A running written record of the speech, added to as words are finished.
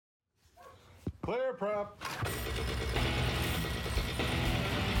Clear prep.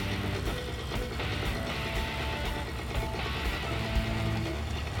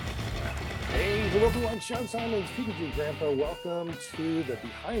 Hey, hello everyone. Sean Simons, PPG Grandpa. Welcome to the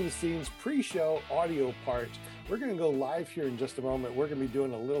behind the scenes pre-show audio part. We're going to go live here in just a moment. We're going to be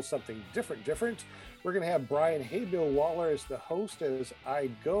doing a little something different. We're going to have Brian Hey Bill Waller as the host as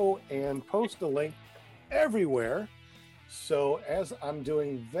I go and post a link everywhere. So as I'm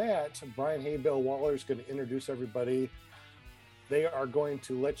doing that, Brian Hey Bill Waller is going to introduce everybody. They are going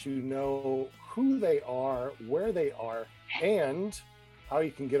to let you know who they are, where they are, and how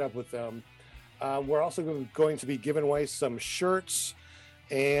you can get up with them. We're also going to be giving away some shirts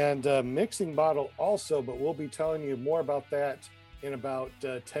and a mixing bottle also, but we'll be telling you more about that in about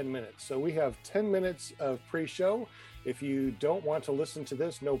 10 minutes. So we have 10 minutes of pre-show. If you don't want to listen to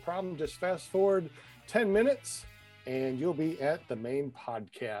this, no problem. Just fast forward 10 minutes and you'll be at the main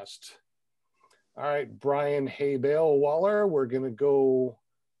podcast. All right, Brian Hey Bill Waller, we're going to go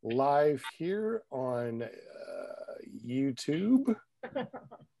live here on YouTube.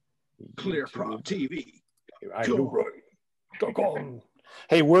 Clear Prop TV. I know, right? Go.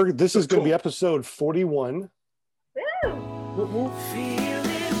 Hey, this is going to be episode 41. Woo! Feeling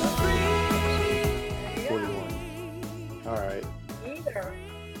free. 41. All right. Either.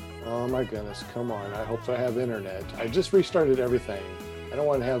 Oh my goodness, come on. I hope I have internet. I just restarted everything. I don't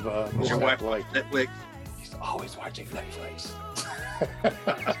want to have Your wife like Netflix. He's always watching Netflix.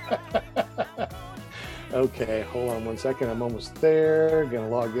 Okay, hold on one second. I'm almost there. Gonna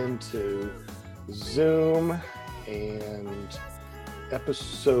log into Zoom and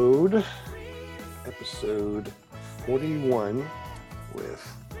episode 41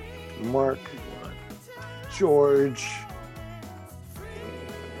 with Mark, George,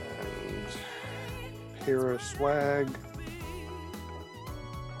 and Para Swag.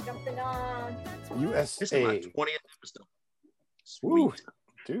 Jumping on. This is my USA. 20th episode. Woo, Sweet.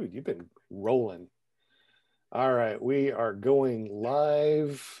 dude, you've been rolling. All right, we are going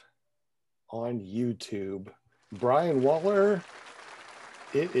live on YouTube. Brian Waller,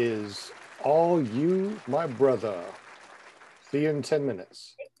 it is all you, my brother. See you in 10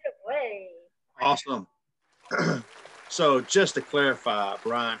 minutes. Take it away. Awesome. So just to clarify,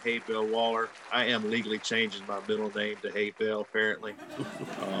 Brian Hey Bill Waller, I am legally changing my middle name to Hey Bill, apparently.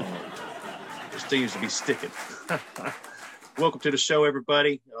 It seems to be sticking. Welcome to the show,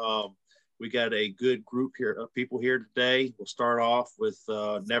 everybody. We got a good group here of people here today. We'll start off with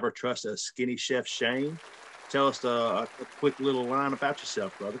Never Trust a Skinny Chef Shane. Tell us a quick little line about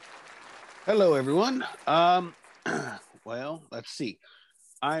yourself, brother. Hello, everyone. Well, let's see.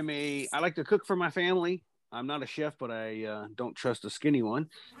 I like to cook for my family. I'm not a chef, but I don't trust a skinny one.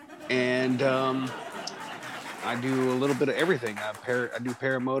 And I do a little bit of everything. I do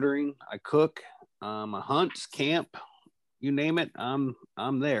paramotoring. I cook. I hunt, camp, you name it. I'm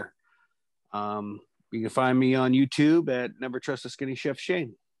there. You can find me on YouTube at Never Trust a Skinny Chef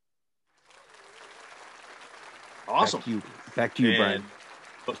Shane. Awesome. Back to you, Brian.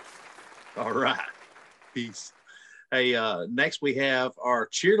 All right. Peace. Hey, next we have our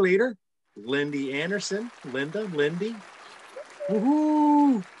cheerleader, Lindy Anderson. Lindy.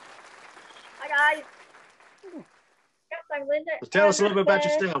 Woohoo! Hi, guys. Yes, I'm Linda. So tell us a little bit about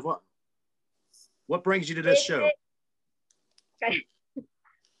Anderson. yourself. What brings you to this show? Okay.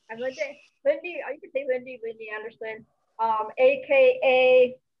 I'm Lindy. You can say Lindy Anderson,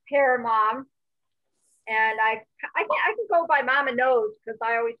 aka Paramom. And I can go by Mama Knows because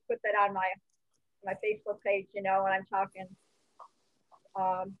I always put that on my Facebook page, when I'm talking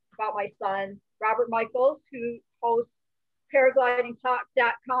about my son, Robert Michaels, who hosts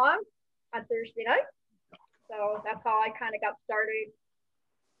paraglidingtalk.com on Thursday night. So that's how I kind of got started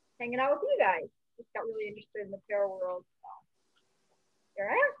hanging out with you guys. Just got really interested in the para world. So here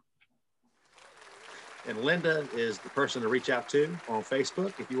I am. And Linda is the person to reach out to on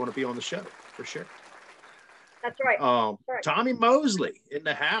Facebook if you want to be on the show, for sure. That's right. Right. Tommy Mosley in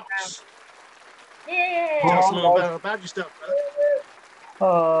the house. Yeah. Tell us a little bit about your stuff, brother.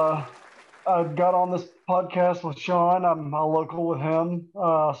 I got on this podcast with Sean. I'm local with him.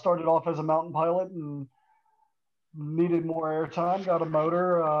 Started off as a mountain pilot and needed more airtime. Got a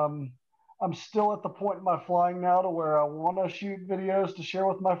motor. I'm still at the point in my flying now to where I want to shoot videos to share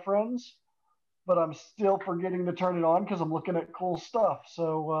with my friends, but I'm still forgetting to turn it on because I'm looking at cool stuff.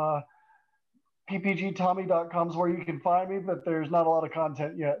 So ppgtommy.com is where you can find me, but there's not a lot of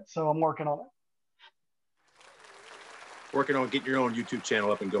content yet. So I'm working on it. Working on getting your own YouTube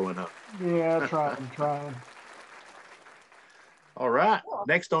channel up and going, huh? Yeah, trying. All right.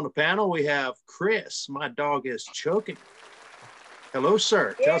 Next on the panel, we have Chris. My dog is choking. Hello,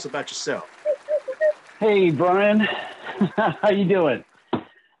 sir. Tell us about yourself. Hey, Brian. How you doing?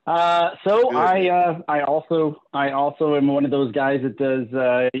 So Good, I also am one of those guys that does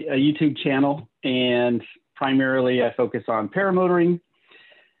a YouTube channel, and primarily I focus on paramotoring.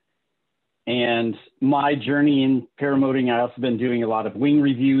 And my journey in paramotoring, I also been doing a lot of wing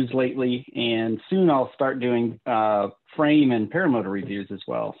reviews lately, and soon I'll start doing frame and paramotor reviews as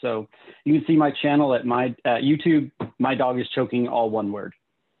well. So you can see my channel at my YouTube. My dog is choking, all one word.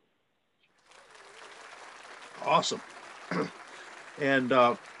 Awesome. And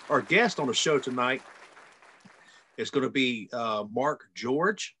our guest on the show tonight is going to be Mark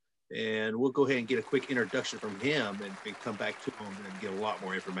George. And we'll go ahead and get a quick introduction from him and come back to him and get a lot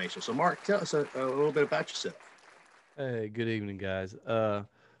more information. So, Mark, tell us a little bit about yourself. Hey, good evening, guys. I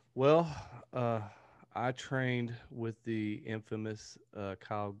trained with the infamous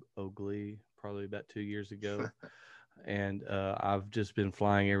Kyle Oakley probably about 2 years ago, and I've just been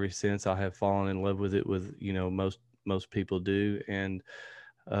flying ever since. I have fallen in love with it, with most people do, and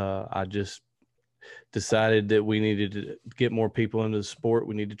I just decided that we needed to get more people into the sport.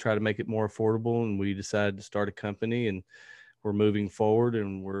 We need to try to make it more affordable, and we decided to start a company, and we're moving forward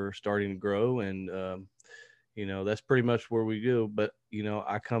and we're starting to grow. And, that's pretty much where we go. But,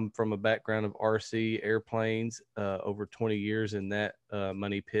 I come from a background of RC airplanes, over 20 years in that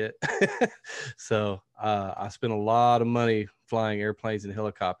money pit. So I spent a lot of money flying airplanes and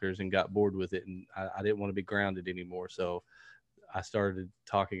helicopters and got bored with it. And I didn't want to be grounded anymore. So I started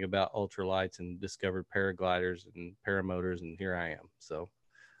talking about ultralights and discovered paragliders and paramotors, and here I am. So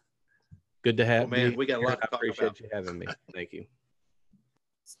good to have man, me. we got a lot to I talk appreciate about. you having me. Thank you.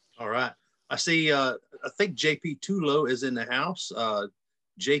 All right. I see, I think JP Tulo is in the house.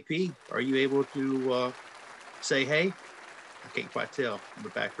 JP, are you able to say hey? I can't quite tell in the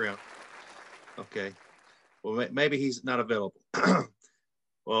background. Okay. Well, maybe he's not available.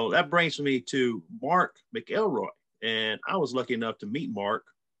 Well, that brings me to Mark McElroy. And I was lucky enough to meet Mark.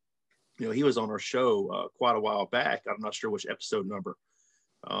 He was on our show quite a while back. I'm not sure which episode number.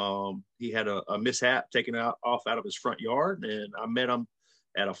 He had a mishap taken off out of his front yard, and I met him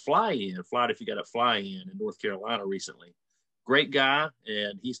at a fly-in If You Got a Fly-in North Carolina recently. Great guy,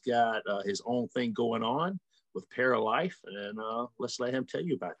 and he's got his own thing going on with Paralife, and let's let him tell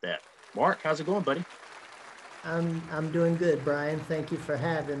you about that. Mark, how's it going, buddy? I'm doing good, Brian. Thank you for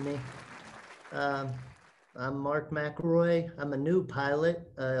having me. I'm Mark McElroy. I'm a new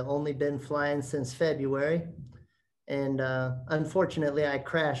pilot. Only been flying since February. And unfortunately, I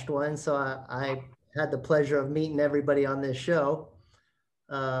crashed one, so I had the pleasure of meeting everybody on this show.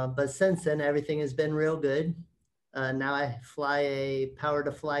 But since then, everything has been real good. Now I fly a Power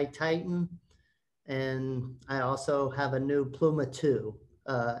to Fly Titan, and I also have a new Pluma 2.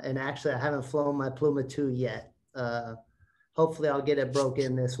 And actually, I haven't flown my Pluma 2 yet. Hopefully, I'll get it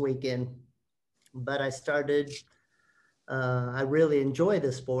broken this weekend. But I really enjoy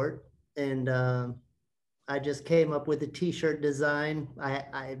the sport, and I just came up with a t-shirt design.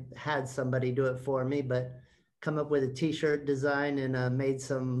 I had somebody do it for me, but come up with a t-shirt design and made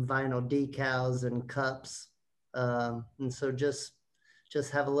some vinyl decals and cups. And so just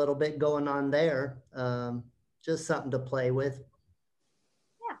have a little bit going on there. Just something to play with.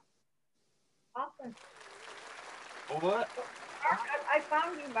 Yeah. Awesome. What? Mark, I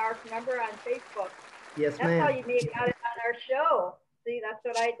found you, Mark, remember, on Facebook. Yes, That's how ma'am. you made it on our show. See, that's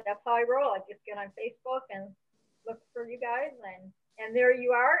how I roll. I just get on Facebook and look for you guys, and there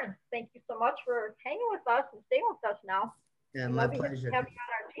you are. And thank you so much for hanging with us and staying with us now. Yeah, We my love you to pleasure. have you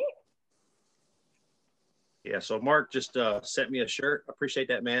on our team. Yeah, so Mark just sent me a shirt. I appreciate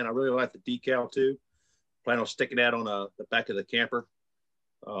that, man. I really like the decal too. Plan on sticking that on the back of the camper.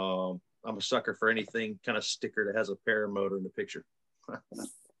 I'm a sucker for anything kind of sticker that has a paramotor in the picture.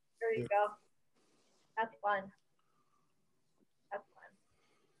 There you go. That's fun. That's fun.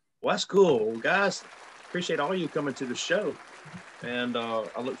 Well, that's cool. Well, guys, appreciate all you coming to the show. And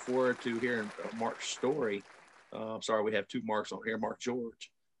I look forward to hearing Mark's story. I'm sorry we have two Marks on here, Mark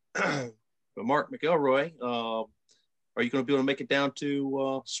George. But Mark McElroy, are you going to be able to make it down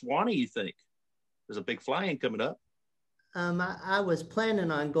to Swanee, you think? There's a big fly-in coming up. I was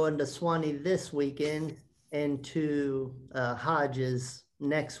planning on going to Swanee this weekend and to Hodges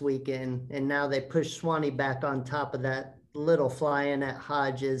next weekend, and now they pushed Swanee back on top of that little fly-in at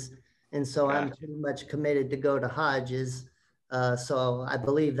Hodges, and so I'm pretty much committed to go to Hodges. So I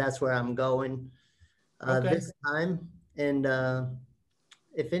believe that's where I'm going this time. And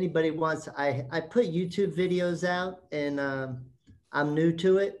if anybody wants, I put YouTube videos out, and I'm new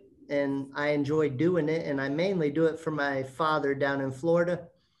to it. And I enjoy doing it, and I mainly do it for my father down in Florida.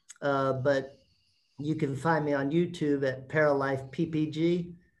 But you can find me on YouTube at Paralife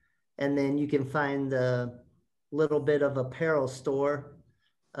PPG, And then you can find the little bit of apparel store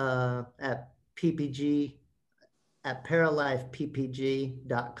at PPG, at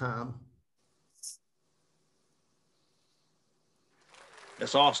paralifeppg.com.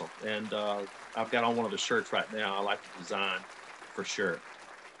 That's awesome. And I've got on one of the shirts right now. I like the design for sure.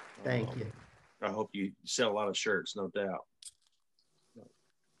 Thank you. I hope you sell a lot of shirts, no doubt.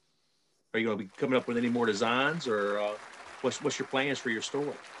 Are you going to be coming up with any more designs, or what's your plans for your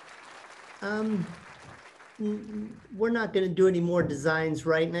store? We're not going to do any more designs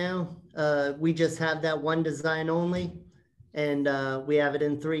right now. We just have that one design only, and we have it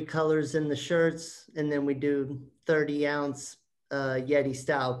in 3 colors in the shirts, and then we do 30-ounce Yeti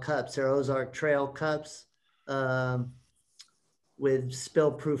style cups or Ozark Trail cups with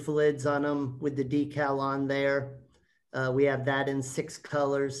spill-proof lids on them with the decal on there. We have that in 6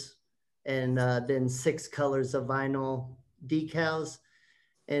 colors, and then 6 colors of vinyl decals.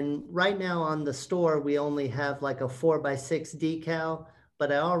 And right now on the store, we only have like a 4x6 decal,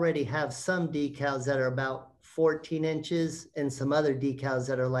 but I already have some decals that are about 14 inches and some other decals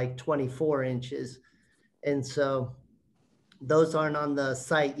that are like 24 inches. And so those aren't on the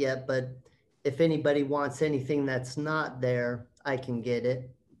site yet, but if anybody wants anything that's not there, I can get it.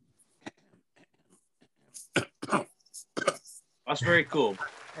 That's very cool.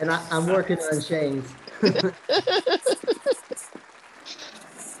 And I'm working on Shane's.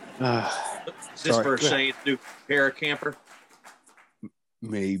 Is this for Shane's new Paracamper?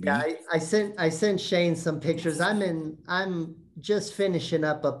 Maybe. Yeah, I sent Shane some pictures. I'm just finishing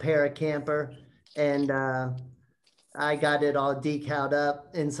up a Paracamper, and I got it all decaled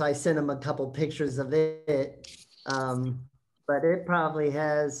up, and so I sent him a couple pictures of it. But it probably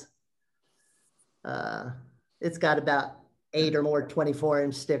has it's got about 8 or more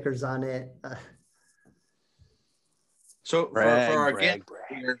 24-inch stickers on it. So for our guests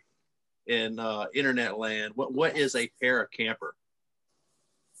here in internet land, what is a Paracamper?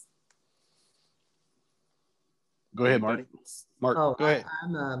 Go ahead, Mark. Mark, go ahead.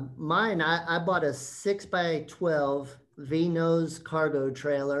 Mine, I bought a 6x12 V-nose cargo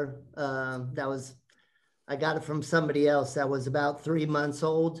trailer. I got it from somebody else that was about 3 months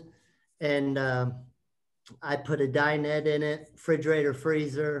old. And I put a dinette in it, refrigerator,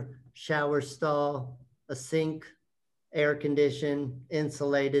 freezer, shower stall, a sink, air condition,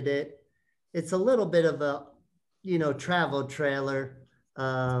 insulated it. It's a little bit of a, travel trailer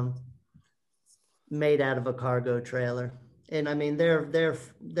made out of a cargo trailer. And I mean,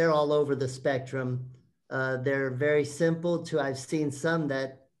 they're all over the spectrum. They're very simple too. I've seen some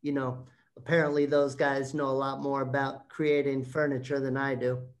that, apparently those guys know a lot more about creating furniture than I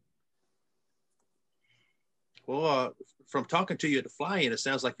do. Well, from talking to you at the fly-in, it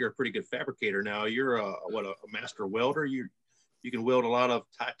sounds like you're a pretty good fabricator now. You're a master welder? You can weld a lot of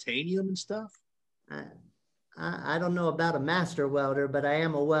titanium and stuff? I don't know about a master welder, but I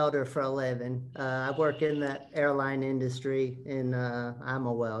am a welder for a living. I work in the airline industry, and I'm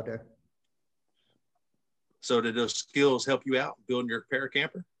a welder. So did those skills help you out building your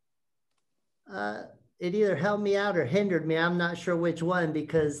Paracamper? It either helped me out or hindered me. I'm not sure which one,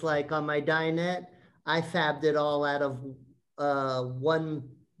 because like on my dinette, I fabbed it all out of 1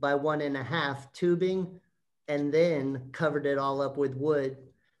 by 1.5 tubing, and then covered it all up with wood,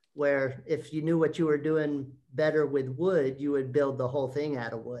 where if you knew what you were doing better with wood, you would build the whole thing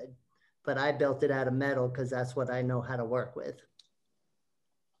out of wood. But I built it out of metal because that's what I know how to work with.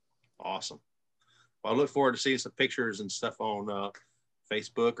 Awesome. Well, I look forward to seeing some pictures and stuff on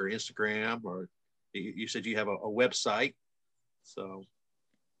Facebook or Instagram, or you said you have a website. So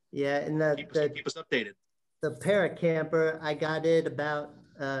yeah, and keep us updated. The Paracamper, I got it about,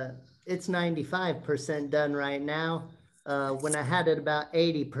 it's 95% done right now. When I had it about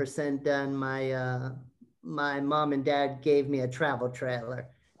 80% done, my mom and dad gave me a travel trailer.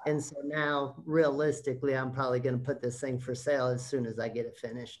 And so now, realistically, I'm probably going to put this thing for sale as soon as I get it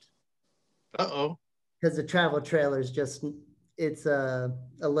finished. Uh-oh. Because the travel trailer is just, it's a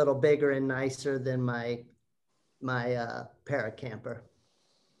little bigger and nicer than my Paracamper.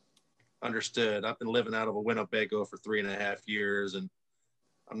 Understood. I've been living out of a Winnebago for 3.5 years, and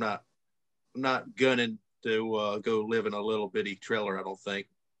I'm not gunning to go live in a little bitty trailer. I don't think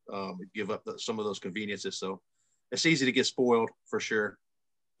give up some of those conveniences. So it's easy to get spoiled for sure.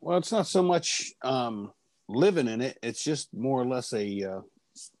 Well, it's not so much living in it. It's just more or less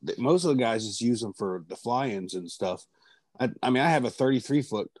most of the guys just use them for the fly-ins and stuff. I mean, I have a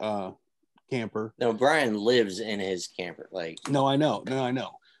 33-foot camper. No, Brian lives in his camper. No, I know.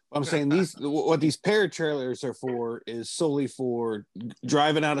 I'm saying what these paratrailers are for is solely for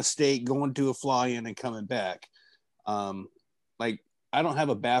driving out of state, going to a fly-in and coming back. Like I don't have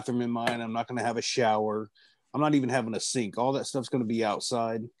a bathroom in mine. I'm not going to have a shower. I'm not even having a sink. All that stuff's going to be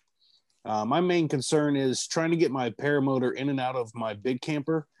outside. My main concern is trying to get my paramotor in and out of my big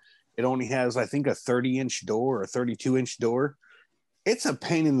camper. It only has, I think, a 30-inch door or a 32-inch door. It's a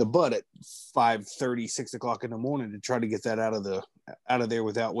pain in the butt at 5:30, 6 o'clock in the morning to try to get that out of there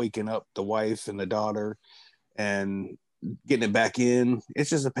without waking up the wife and the daughter and getting it back in. It's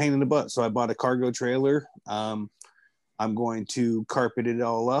just a pain in the butt. So I bought a cargo trailer. I'm going to carpet it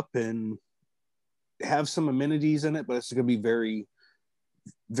all up and have some amenities in it, but it's going to be very,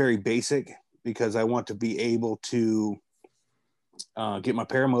 very basic because I want to be able to get my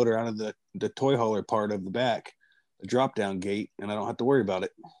paramotor out of the toy hauler part of the back, the drop down gate, and I don't have to worry about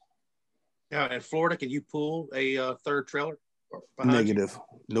it. Now in Florida, can you pull a third trailer behind Negative.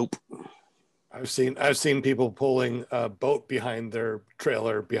 Nope. I've seen people pulling a boat behind their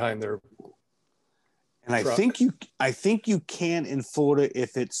trailer, behind their And truck. I think you can in Florida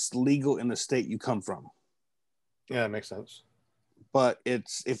if it's legal in the state you come from. Yeah, that makes sense. But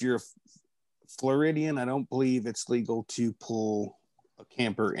if you're Floridian, I don't believe it's legal to pull a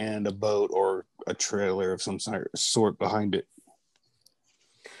camper and a boat or a trailer of some sort behind it.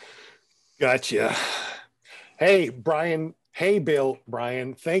 Gotcha. Hey, Brian. Hey, Bill.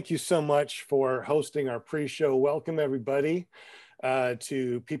 Brian, thank you so much for hosting our pre-show. Welcome, everybody,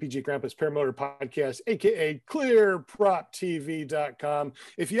 to PPG Grandpa's Paramotor Podcast, aka clearproptv.com.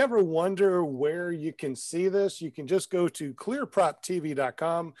 If you ever wonder where you can see this, you can just go to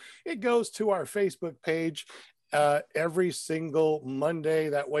clearproptv.com. It goes to our Facebook page every single Monday.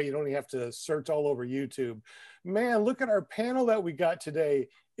 That way you don't even have to search all over YouTube. Man, look at our panel that we got today.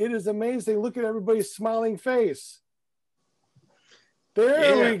 It is amazing. Look at everybody's smiling face.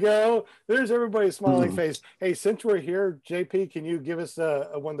 There we go. There's everybody's smiling face. Hey, since we're here, JP, can you give us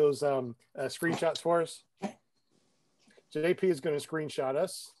one of those screenshots for us? JP is going to screenshot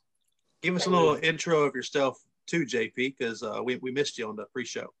us. Give us a little intro of yourself too, JP, because we missed you on the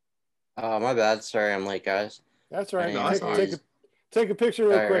pre-show. My bad. Sorry, I'm late, guys. That's right. My name is- Take a picture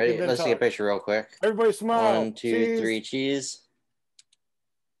real All right, quick. ready? And then Let's talk. take a picture real quick. Everybody smile. 1, 2, Cheese. 3, cheese.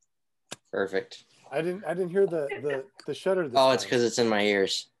 Perfect. I didn't hear the shutter. This Oh, it's time. because it's in my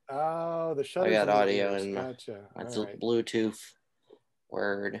ears. Oh, the shutter. I got audio in my. Gotcha. It's All a right. Bluetooth.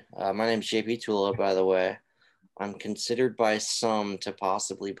 Word. My name's JP Tula, by the way. I'm considered by some to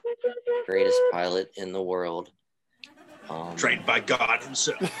possibly be the greatest pilot in the world. Trained by God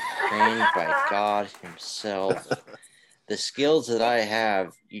himself. Trained by God himself. The skills that I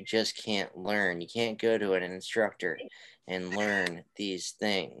have, you just can't learn. You can't go to an instructor and learn these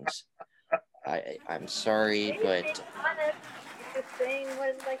things. I'm sorry, but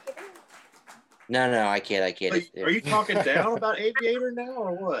no, I can't. Are you talking down about Aviator now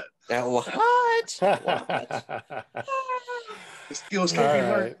or what? What? The skills All can't be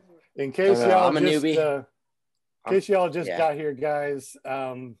right. learned. In case No, y'all I'm a just, newbie. in case y'all just Yeah. got here, guys,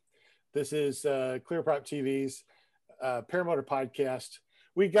 this is ClearProp TV's Paramotor Podcast.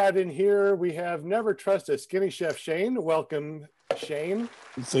 We got in here. We have Never Trust a Skinny Chef Shane. Welcome, Shane.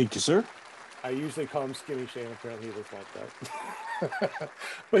 Thank you, sir. I usually call him Skinny Shane. Apparently, he doesn't like that.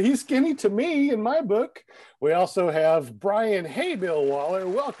 But he's skinny to me in my book. We also have Brian Haybill Waller.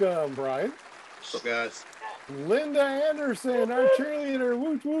 Welcome, Brian. What's up, guys? Linda Anderson, our cheerleader.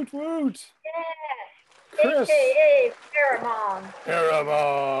 Woot, woot, woot. Yeah. Chris. AKA Paramount.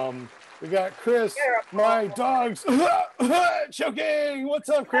 Paramom. We got Chris, my dog's choking. What's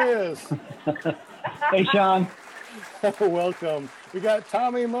up, Chris? Hey, Sean. Welcome. We got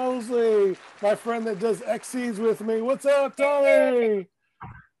Tommy Mosley, my friend that does XCs with me. What's up, Tommy?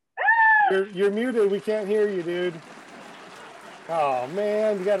 You're muted. We can't hear you, dude. Oh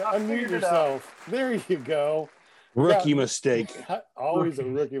man, you got to unmute yourself. There you go. Rookie mistake. Always a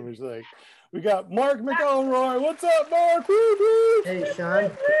rookie mistake. We got Mark McElroy. What's up, Mark? Woo, woo. Hey, Sean.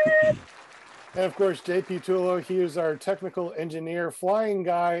 And of course, JP Tulo, he is our technical engineer, flying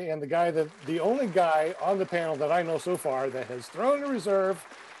guy, and the only guy on the panel that I know so far that has thrown a reserve,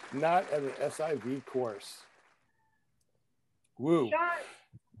 not at an SIV course. Woo. Sean,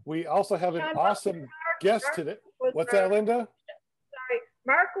 We also have an Sean, awesome guest today. What's that, Linda? Sorry,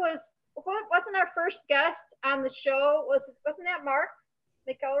 Mark wasn't our first guest on the show. Wasn't that Mark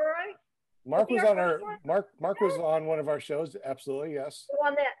McElroy? Mark Was was he on our our first one? Mark was on one of our shows. Absolutely, yes. The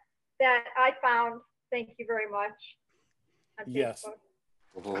one that I found. Thank you very much. on Yes.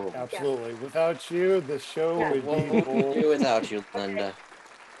 Facebook. Ooh. Absolutely. Without you, the show Yeah. would What be would we boring. do without you, Linda?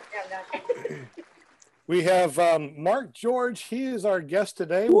 Yeah, no. We have Mark George. He is our guest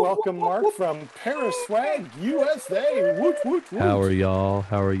today. Welcome, Mark, from Paris Swag USA. Woot, woot, woot. How are y'all?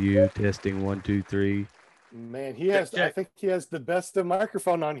 How are you? Testing 1, 2, 3. Man, he has. I think he has the best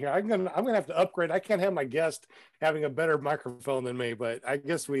microphone on here. I'm gonna have to upgrade. I can't have my guest having a better microphone than me, but I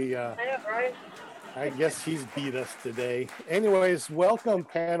guess we. I know, right? I guess he's beat us today. Anyways, welcome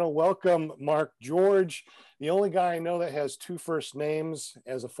panel. Welcome Mark George, the only guy I know that has two first names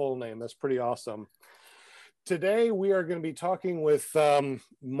as a full name. That's pretty awesome. Today we are going to be talking with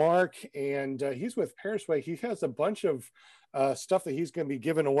Mark, and he's with Periswag. He has a bunch of stuff that he's going to be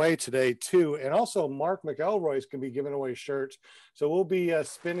giving away today too, and also Mark McElroy is going to be giving away shirts. So we'll be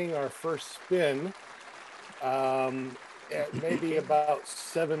spinning our first spin at maybe about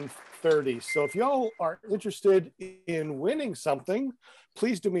 7:30. So if y'all are interested in winning something,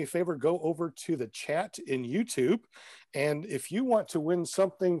 please do me a favor, go over to the chat in YouTube, and if you want to win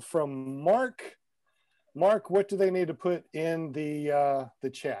something from Mark, what do they need to put in the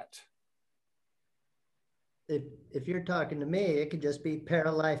chat? If you're talking to me, it could just be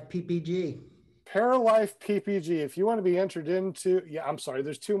Paralife PPG. Paralife PPG. If you want to be entered into, I'm sorry,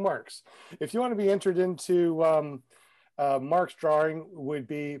 there's two Marks. If you want to be entered into Mark's drawing, would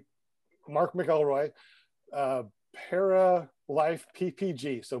be Mark McElroy, Paralife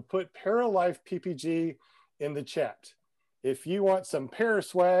PPG. So put Paralife PPG in the chat. If you want some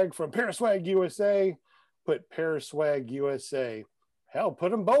Paraswag from Paraswag USA, put Paraswag USA. Hell,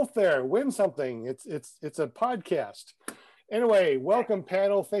 put them both there. Win something. It's a podcast. Anyway, welcome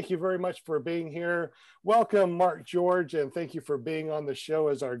panel. Thank you very much for being here. Welcome Mark George, and thank you for being on the show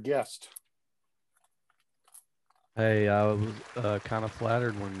as our guest. Hey, I was kind of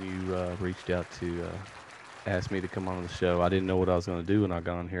flattered when you reached out to ask me to come on the show. I didn't know what I was going to do when I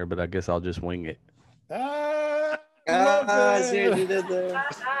got on here, but I guess I'll just wing it. See what you did there.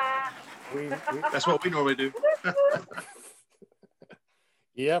 That's what we normally do.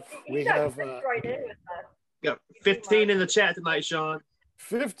 Yep, we have right in with us. Got 15 in the chat tonight, Sean.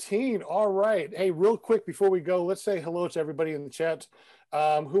 15. All right. Hey, real quick before we go, let's say hello to everybody in the chat.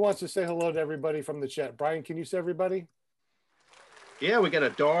 Who wants to say hello to everybody from the chat? Brian, can you say everybody? Yeah, we got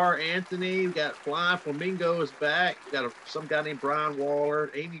Adar Anthony. We got Flying Flamingo is back. We got some guy named Brian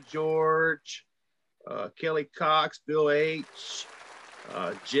Waller, Amy George, Kelly Cox, Bill H,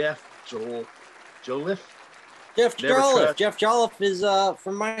 Jeff Jolliffe. Jeff Jolliffe. Jeff Jolliffe is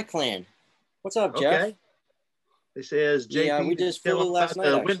from my clan. What's up, Jeff? Okay. It says JP. Yeah, we just tell flew him last about night,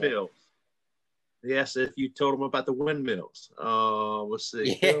 the actually. windmills. Yes, if you told him about the windmills. Let's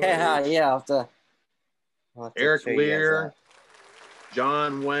see. Yeah, I'll have to Eric show you guys Lear,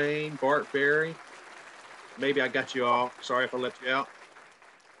 John Wayne, Bart Berry. Maybe I got you all. Sorry if I left you out.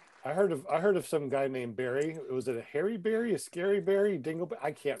 I heard of some guy named Barry. Was it a Harry Berry, a Scary Berry, Dingle?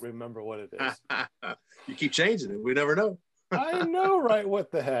 I can't remember what it is. You keep changing it. We never know. I know, right?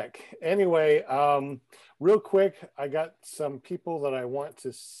 What the heck? Anyway, real quick, I got some people that I want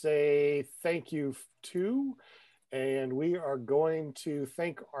to say thank you to, and we are going to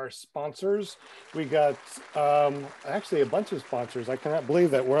thank our sponsors. We got actually a bunch of sponsors. I cannot believe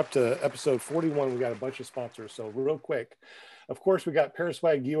that we're up to episode 41. We got a bunch of sponsors. So real quick, of course, we got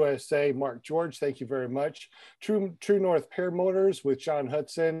Paraswag USA, Mark George. Thank you very much. True North Paramotors with John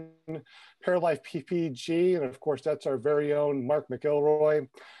Hudson, Paralife PPG, and of course, that's our very own Mark McElroy.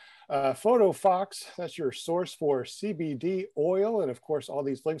 Photo Fox, that's your source for CBD oil. And of course, all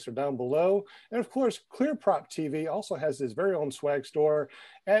these links are down below. And of course, ClearProp TV also has his very own swag store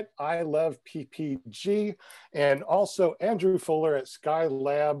at I Love PPG. And also Andrew Fuller at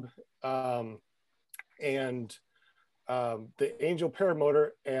Skylab and the Angel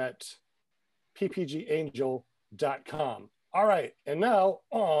Paramotor at ppgangel.com. All right, and now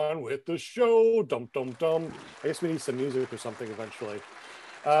on with the show. Dum dum dum. I guess we need some music or something eventually.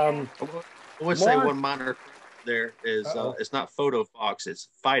 I would say one minor there is it's not Photo Fox, it's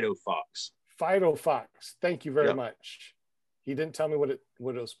Fido Fox. Fido Fox. Thank you very much. He didn't tell me what it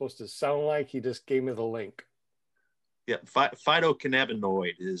was supposed to sound like. He just gave me the link. Yeah,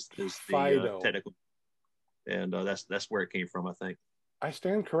 phytocannabinoid is the Fido. technical, and that's where it came from, I think. I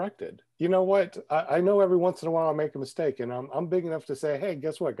stand corrected. You know what? I know every once in a while I make a mistake, and I'm big enough to say, hey,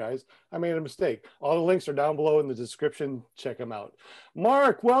 guess what, guys? I made a mistake. All the links are down below in the description. Check them out.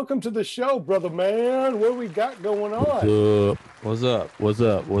 Mark, welcome to the show, brother man. What we got going on? What's up? What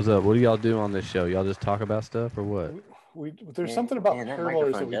do y'all do on this show? Y'all just talk about stuff or what? There's something about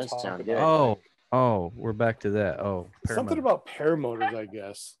paramotors that we talk about. Oh, we're back to that. Oh, something about paramotors, I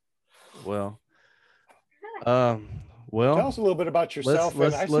guess. Well, tell us a little bit about yourself.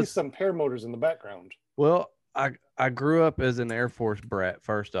 I see some paramotors in the background. Well, I grew up as an Air Force brat,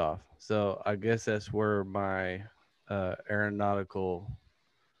 first off. So I guess that's where my aeronautical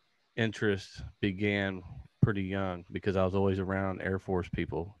interest began pretty young because I was always around Air Force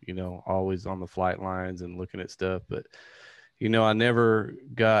people, always on the flight lines and looking at stuff. But, I never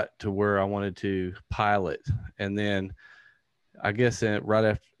got to where I wanted to pilot. And then I guess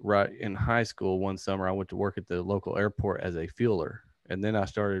right in high school, one summer, I went to work at the local airport as a fueler. And then I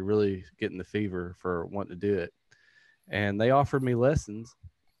started really getting the fever for wanting to do it. And they offered me lessons.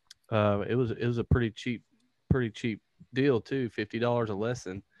 It was a pretty cheap deal too, $50 a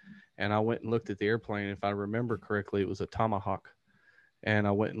lesson. And I went and looked at the airplane. If I remember correctly, it was a Tomahawk. And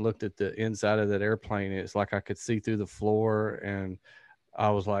I went and looked at the inside of that airplane. It's like I could see through the floor. And I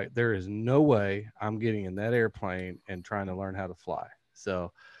was like, there is no way I'm getting in that airplane and trying to learn how to fly.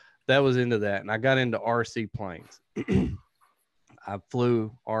 So that was into that. And I got into RC planes. I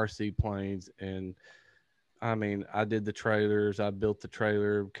flew RC planes, and I mean, I did the trailers. I built the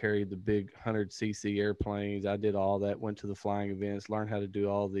trailer, carried the big 100cc airplanes. I did all that, went to the flying events, learned how to do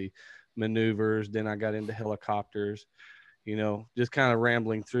all the maneuvers. Then I got into helicopters, just kind of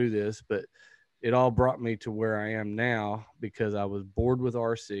rambling through this, but it all brought me to where I am now because I was bored with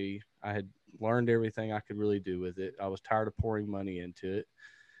RC. I had learned everything I could really do with it. I was tired of pouring money into it,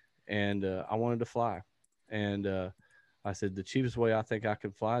 and I wanted to fly. And I said, the cheapest way I think I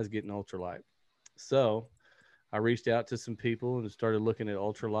can fly is getting ultralight. So I reached out to some people and started looking at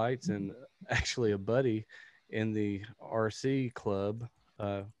ultralights, and actually a buddy in the RC club,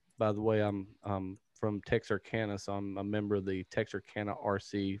 by the way, I'm from Texarkana, so I'm a member of the Texarkana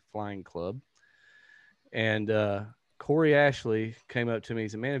RC Flying Club. And Corey Ashley came up to me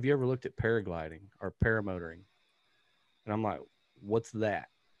and said, man, have you ever looked at paragliding or paramotoring? And I'm like, what's that?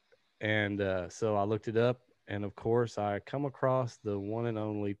 And so I looked it up, and of course I come across the one and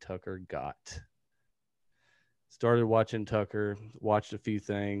only Tucker Gott. Started watching Tucker, watched a few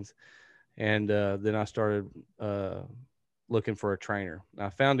things, and then I started looking for a trainer. I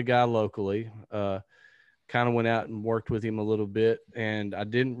found a guy locally, kind of went out and worked with him a little bit, and I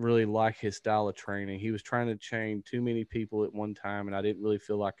didn't really like his style of training. He was trying to train too many people at one time, and I didn't really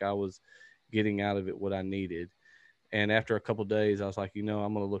feel like I was getting out of it what I needed. And after a couple of days, I was like, I'm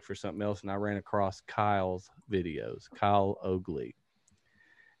going to look for something else. And I ran across Kyle's videos, Kyle Oakley.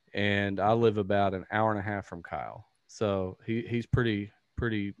 And I live about an hour and a half from Kyle. So he's pretty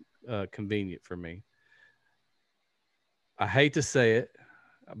convenient for me. I hate to say it,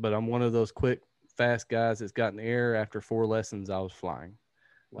 but I'm one of those quick, fast guys that's got in the air. After 4 lessons, I was flying.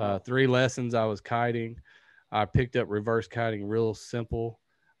 Wow. 3 lessons, I was kiting. I picked up reverse kiting real simple.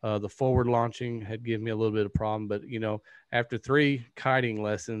 The forward launching had given me a little bit of problem, but after 3 kiting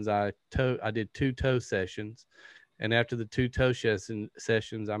lessons, I did 2 tow sessions, and after the 2 tow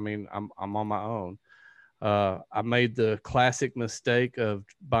sessions, I mean, I'm on my own. I made the classic mistake of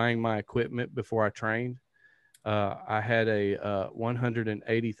buying my equipment before I trained. I had a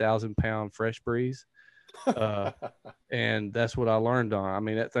 180,000 pound Fresh Breeze, and that's what I learned on. I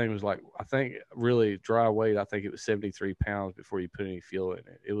mean, that thing was like, I think really dry weight, I think it was 73 pounds before you put any fuel in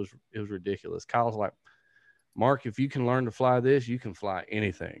it. It was ridiculous. Kyle's like, Mark, if you can learn to fly this, you can fly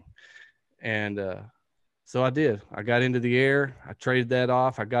anything. And so I did. I got into the air. I traded that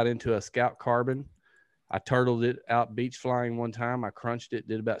off. I got into a Scout Carbon. I turtled it out beach flying one time. I crunched it,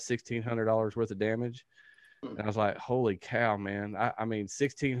 did about $1,600 worth of damage. And I was like, holy cow, man. I mean,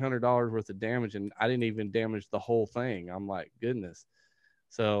 $1,600 worth of damage, and I didn't even damage the whole thing. I'm like, goodness.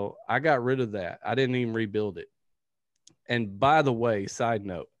 So I got rid of that. I didn't even rebuild it. And by the way, side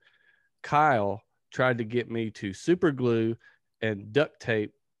note, Kyle tried to get me to super glue and duct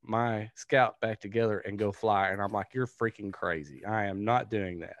tape my Scout back together and go fly. And I'm like, you're freaking crazy. I am not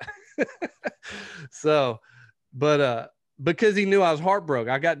doing that. So, but because he knew I was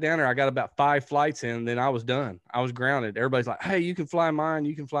heartbroken, I got down there. I got about 5 flights in, and then I was done. I was grounded. Everybody's like, hey, you can fly mine.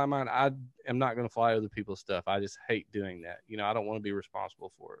 You can fly mine. I am not going to fly other people's stuff. I just hate doing that. I don't want to be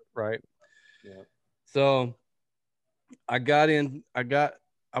responsible for it. Right. Yeah. So I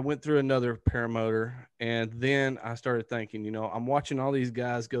went through another paramotor, and then I started thinking, I'm watching all these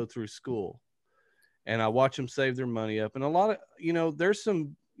guys go through school, and I watch them save their money up. And a lot of, there's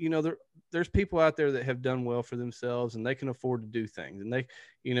some, there's people out there that have done well for themselves, and they can afford to do things. And they,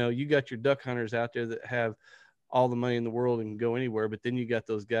 you got your duck hunters out there that have all the money in the world and can go anywhere. But then you got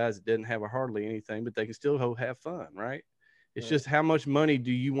those guys that didn't have hardly anything, but they can still have fun. Right. It's just how much money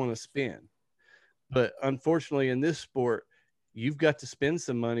do you want to spend? But unfortunately in this sport, you've got to spend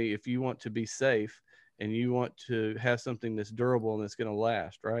some money if you want to be safe and you want to have something that's durable and that's going to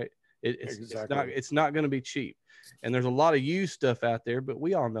last. Right. It's not going to be cheap. And there's a lot of used stuff out there, but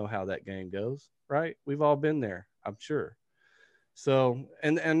we all know how that game goes, right? We've all been there, I'm sure. So,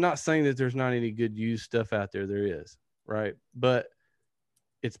 and not saying that there's not any good used stuff out there. There is, right? But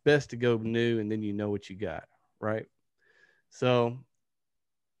it's best to go new, and then you know what you got, right? So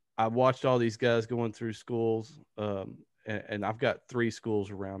I watched all these guys going through schools, and I've got 3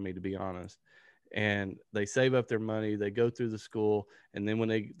 schools around me, to be honest. And they save up their money, they go through the school, and then when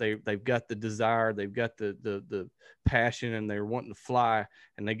they've got the desire, they've got the passion, and they're wanting to fly,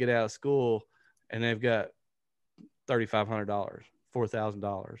 and they get out of school, and they've got $3,500,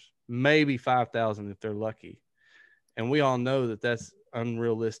 $4,000, maybe $5,000 if they're lucky. And we all know that that's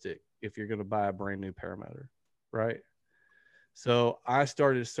unrealistic if you're going to buy a brand new paramotor, right? So I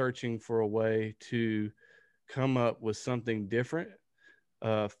started searching for a way to come up with something different,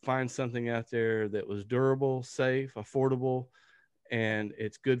 find something out there that was durable, safe, affordable, and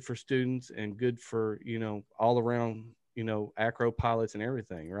it's good for students and good for, all around, acro pilots and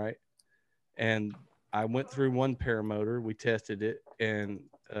everything, right? And I went through one paramotor, we tested it, and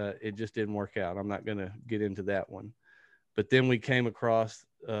it just didn't work out. I'm not going to get into that one. But then we came across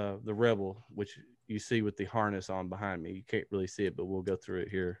the Rebel, which you see with the harness on behind me. You can't really see it, but we'll go through it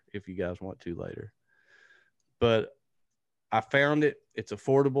here if you guys want to later. But I found it. It's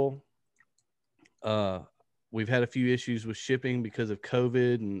affordable. We've had a few issues with shipping because of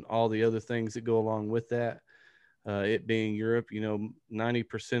COVID and all the other things that go along with that. It being Europe,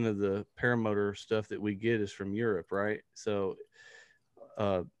 90% of the paramotor stuff that we get is from Europe, right? So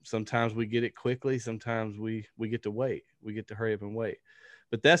sometimes we get it quickly. Sometimes we get to wait. We get to hurry up and wait.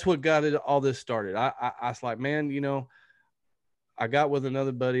 But that's what got all this started. I was like, man, I got with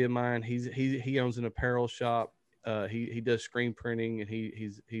another buddy of mine. He owns an apparel shop. He does screen printing, and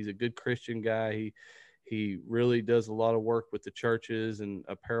he's a good Christian guy. He really does a lot of work with the churches and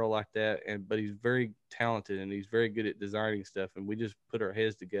apparel like that. But he's very talented, and he's very good at designing stuff. And we just put our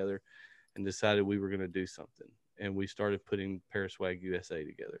heads together and decided we were going to do something. And we started putting Paraswag USA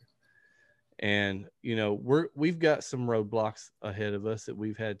together. And, we've got some roadblocks ahead of us that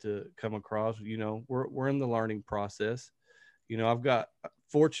we've had to come across. We're in the learning process. I've got,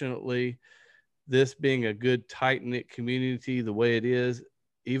 fortunately, this being a good tight-knit community the way it is,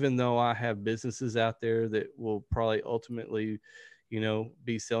 even though I have businesses out there that will probably ultimately,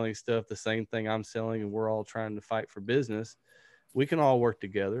 be selling stuff, the same thing I'm selling, and we're all trying to fight for business, we can all work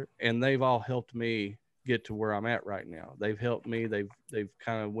together. And they've all helped me get to where I'm at right now. They've helped me. They've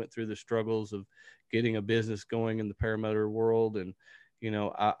kind of went through the struggles of getting a business going in the paramotor world. And,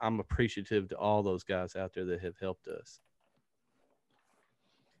 I'm appreciative to all those guys out there that have helped us.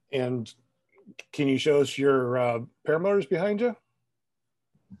 And can you show us your paramotors behind you?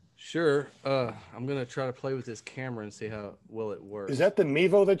 Sure. I'm going to try to play with this camera and see how well it works. Is that the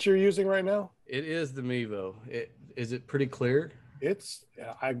Mevo that you're using right now? It is the Mevo. Is it pretty clear?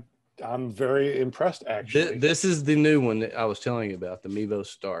 I'm very impressed, actually. This is the new one that I was telling you about, the Mevo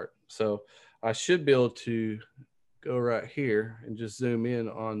Start. So I should be able to go right here and just zoom in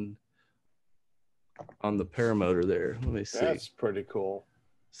on the paramotor there. Let me see. That's pretty cool.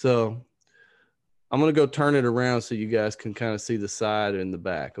 So I'm going to go turn it around so you guys can kind of see the side and the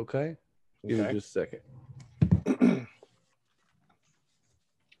back, okay? Give me just a second.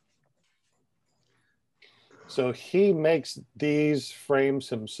 So he makes these frames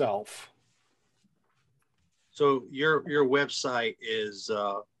himself. So your website is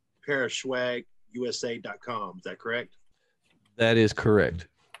paraswagusa.com. Is that correct? That is correct.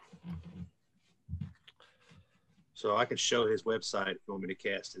 So I can show his website if you want me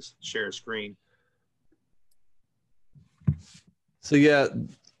to share a screen. So yeah,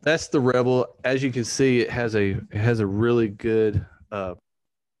 that's the Rebel. As you can see, it has a really good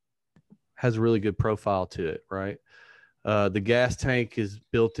profile to it, right? The gas tank is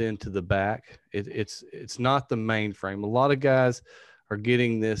built into the back. It's not the main frame. A lot of guys are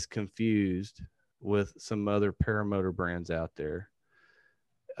getting this confused with some other paramotor brands out there.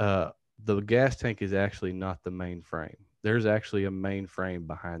 The gas tank is actually not the main frame. There's actually a main frame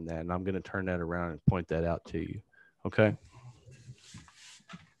behind that, and I'm going to turn that around and point that out to you. Okay.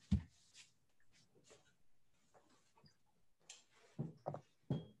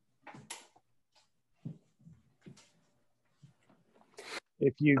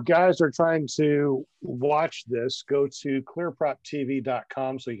 If you guys are trying to watch this, go to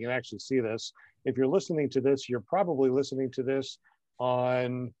clearproptv.com so you can actually see this. If you're listening to this, you're probably listening to this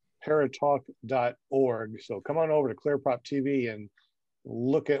on paratalk.org. So come on over to Clearprop TV and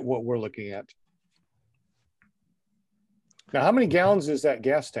look at what we're looking at. Now, how many gallons is that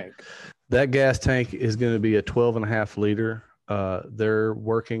gas tank? That gas tank is going to be a 12.5 liter. They're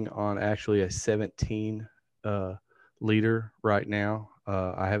working on actually a 17 liter right now.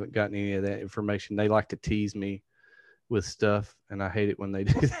 I haven't gotten any of that information. They like to tease me with stuff, and I hate it when they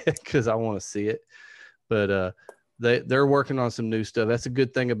do that because I want to see it. But they're working on some new stuff. That's a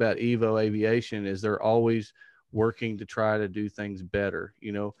good thing about Evo Aviation is they're always working to try to do things better.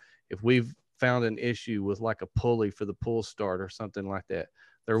 You know, if we've found an issue with like a pulley for the pull start or something like that,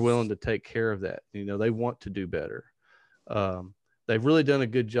 they're willing to take care of that. You know, they want to do better. They've really done a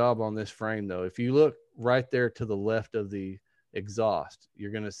good job on this frame, though. If you look right there to the left of the exhaust,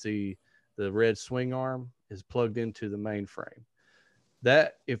 you're going to see the red swing arm is plugged into the main frame.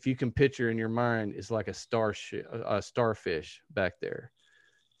 That, if you can picture in your mind, is like a starfish back there.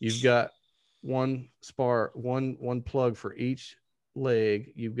 You've got one plug for each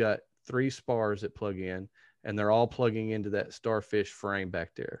leg. You've got 3 spars that plug in, and they're all plugging into that starfish frame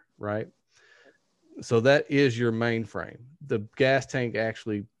back there, right? So that is your main frame. The gas tank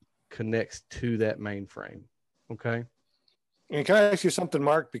actually connects to that main frame. Okay. And can I ask you something,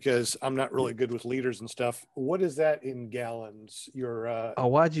 Mark? Because I'm not really good with liters and stuff. What is that in gallons? Your oh,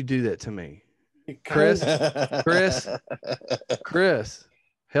 why'd you do that to me, Chris? Chris,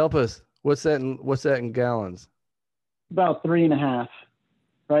 help us. What's that in gallons? About 3.5,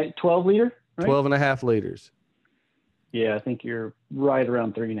 right? 12 liter, right? 12.5 liters. Yeah, I think you're right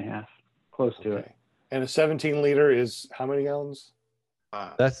around 3.5, close to it. And a 17 liter is how many gallons?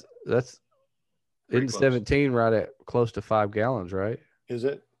 That's Pretty in close. 17 right at close to 5 gallons, right? Is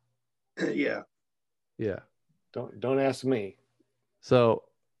it? Yeah. Yeah. Don't ask me. So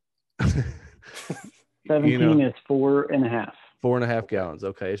 17 is 4.5. 4.5 gallons.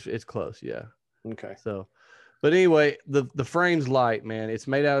 Okay, it's close. Yeah. Okay. So, but anyway, the frame's light, man. It's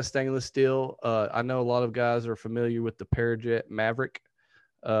made out of stainless steel. I know a lot of guys are familiar with the Parajet Maverick.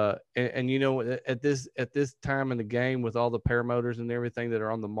 And you know, at this time in the game, with all the paramotors and everything that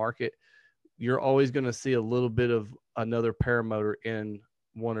are on the market, you're always going to see a little bit of another paramotor in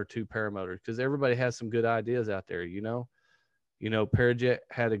 1 or 2 paramotors, because everybody has some good ideas out there. You know, Parajet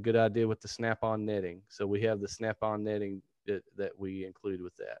had a good idea with the snap-on netting, so we have the snap-on netting that we include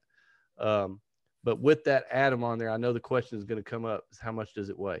with that. But with that Atom on there, I know the question is going to come up: is how much does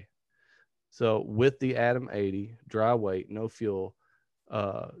it weigh? So with the Atom 80, dry weight, no fuel,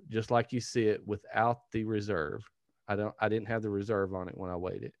 just like you see it, without the reserve, I didn't have the reserve on it when I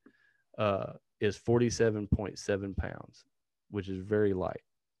weighed it, is 47.7 pounds, which is very light.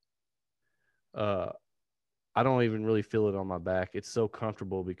 I don't even really feel it on my back. It's so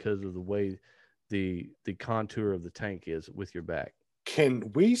comfortable because of the way the contour of the tank is with your back.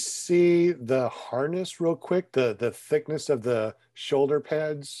 Can we see the harness real quick? The thickness of the shoulder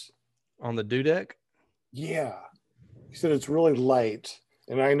pads on the Dudek? Yeah, you said it's really light,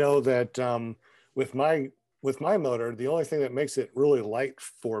 and I know that with my motor, the only thing that makes it really light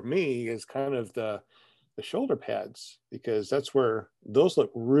for me is kind of the shoulder pads, because that's where those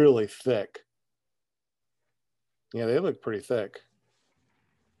look really thick. Yeah, they look pretty thick.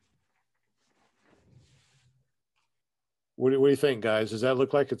 What do you think, guys? Does that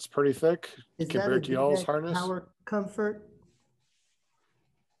look like it's pretty thick Is compared that to a y'all's Dudek harness? Power Comfort?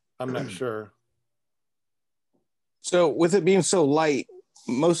 I'm not sure. So with it being so light,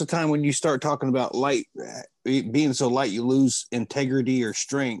 most of the time when you start talking about light being so light, you lose integrity or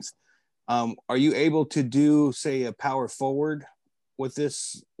strength. Are you able to do, say, a power forward with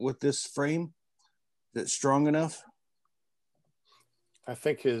this frame that's strong enough? I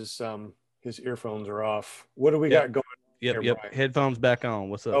think his earphones are off. What do we got going? Yep. Brian? Headphones back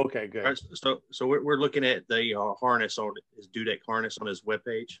on. What's up? Okay, good. All right, so we're looking at the harness on his Dudek harness on his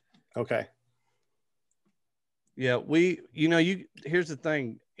webpage. Okay. Yeah, here's the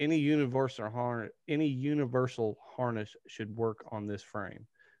thing. Any universal harness should work on this frame.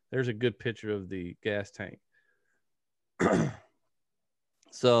 There's a good picture of the gas tank.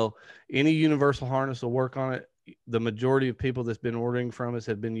 So any universal harness will work on it. The majority of people that's been ordering from us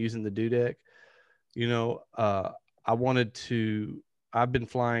have been using the Dudek. I've been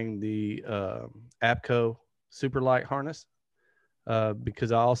flying the APCO Superlight harness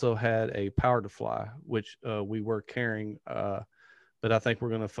because I also had a Power to Fly, which we were carrying, but I think we're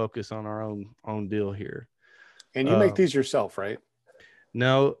going to focus on our own deal here. And you make these yourself, right?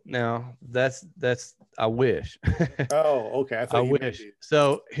 No, that's I wish. Oh, okay. I wish.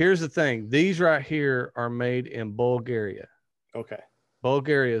 So here's the thing: these right here are made in Bulgaria. Okay.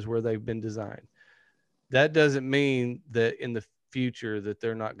 Bulgaria is where they've been designed. That doesn't mean that in the future that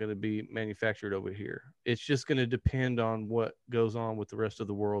they're not going to be manufactured over here. It's just going to depend on what goes on with the rest of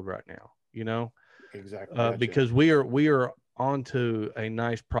the world right now. Exactly. Gotcha. Because we are onto a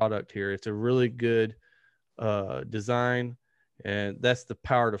nice product here. It's a really good design. And that's the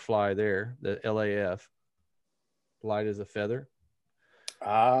Power to Fly there, the LAF, light as a feather.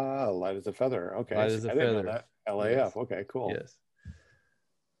 Ah, light as a feather. Okay. Light as a I didn't know feather. that. LAF. Yes. Okay, cool. Yes.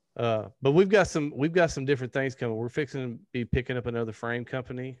 But we've got some different things coming. We're fixing to be picking up another frame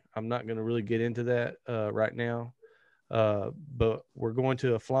company. I'm not going to really get into that right now. But we're going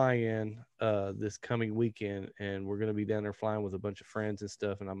to a fly-in this coming weekend, and we're going to be down there flying with a bunch of friends and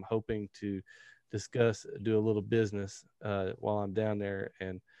stuff. And I'm hoping to do a little business while I'm down there,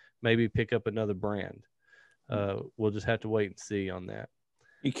 and maybe pick up another brand. We'll just have to wait and see on that.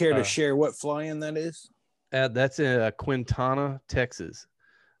 You care to share what fly-in that is? That's in Quintana, Texas.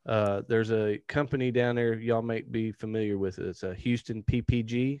 There's a company down there y'all might be familiar with. It's a Houston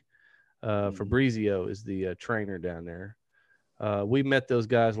PPG. Fabrizio is the trainer down there. We met those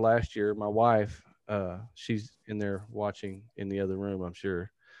guys last year. My wife, she's in there watching in the other room, I'm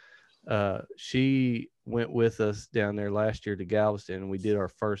sure. She went with us down there last year to Galveston, and we did our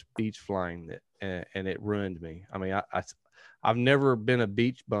first beach flying, and it ruined me. I mean, I've never been a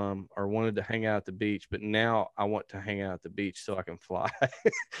beach bum or wanted to hang out at the beach, but now I want to hang out at the beach so I can fly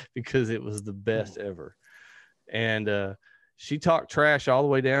because it was the best ever. And she talked trash all the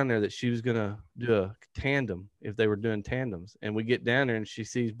way down there that she was going to do a tandem if they were doing tandems. And we get down there and she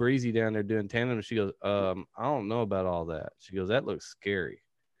sees Breezy down there doing tandem. And she goes, I don't know about all that. She goes, that looks scary.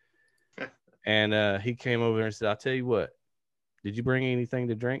 And he came over there and said, I'll tell you what, did you bring anything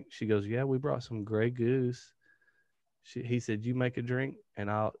to drink? She goes, yeah, we brought some Grey Goose. He said, you make a drink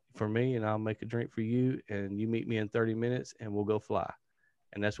for me, and I'll make a drink for you. And you meet me in 30 minutes and we'll go fly.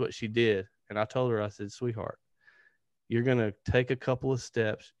 And that's what she did. And I told her, I said, sweetheart, you're going to take a couple of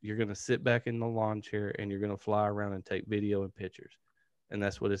steps. You're going to sit back in the lawn chair and you're going to fly around and take video and pictures. And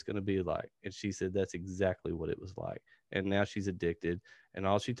that's what it's going to be like. And she said, that's exactly what it was like. And now she's addicted. And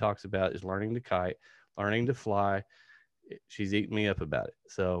all she talks about is learning to kite, learning to fly. She's eating me up about it.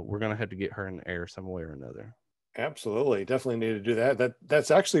 So we're going to have to get her in the air some way or another. Absolutely. Definitely need to do that.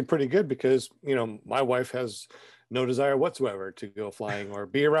 That's actually pretty good because, my wife has no desire whatsoever to go flying or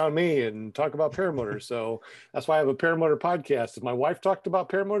be around me and talk about paramotors. So that's why I have a paramotor podcast. If my wife talked about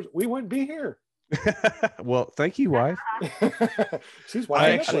paramotors, we wouldn't be here. Well, thank you, wife. She's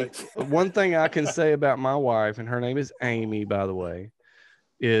watching actually, one thing I can say about my wife, and her name is Amy, by the way,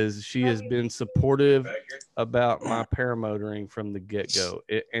 is she has been supportive about my paramotoring from the get-go.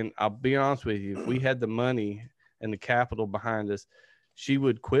 And I'll be honest with you, if we had the money and the capital behind us, she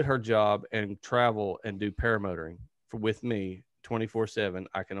would quit her job and travel and do paramotoring with me 24/7.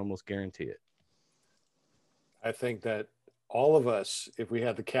 I can almost guarantee it. I think that all of us, if we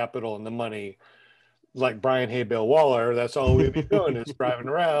had the capital and the money, like Brian Hay Bill Waller, that's all we'd be doing is driving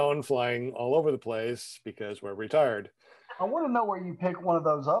around, flying all over the place because we're retired. I want to know where you pick one of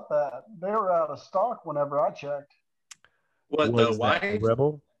those up at. They were out of stock whenever I checked. What, the wife?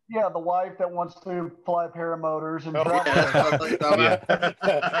 Rebel? Yeah, the wife that wants to fly paramotors and travel. Yeah.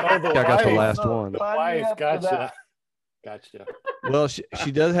 I got the last one. The wife, gotcha. Well,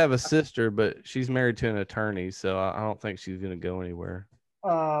 she does have a sister, but she's married to an attorney, so I don't think she's going to go anywhere.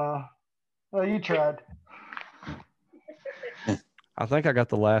 Well, you tried. I think I got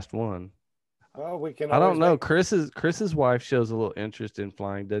the last one. Well, we can. I don't know. Chris's wife shows a little interest in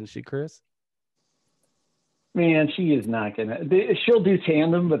flying, doesn't she, Chris? Man, she is not gonna. She'll do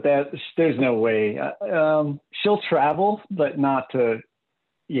tandem, but there's no way. She'll travel, but not to.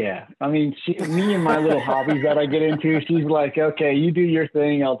 Yeah, I mean, me and my little hobbies that I get into, she's like, okay, you do your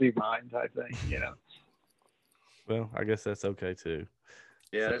thing, I'll do mine, type thing. Well, I guess that's okay too.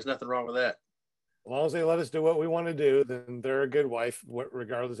 Yeah, there's nothing wrong with that. As long as they let us do what we want to do, then they're a good wife,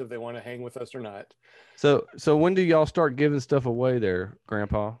 regardless if they want to hang with us or not. So when do y'all start giving stuff away there,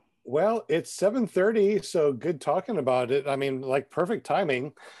 Grandpa? Well, it's 7:30, so good talking about it. I mean, like perfect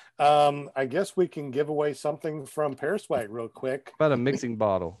timing. I guess we can give away something from Paraswag real quick. About a mixing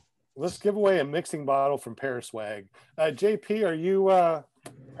bottle. Let's give away a mixing bottle from Paraswag. JP, are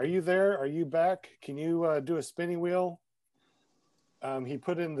you there? Are you back? Can you do a spinning wheel? He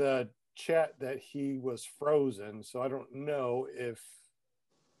put in the chat that he was frozen, so I don't know if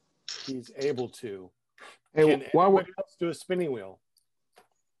he's able to. Hey, Can anybody else do a spinning wheel?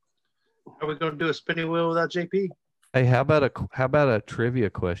 Are we going to do a spinning wheel without JP? Hey, how about a trivia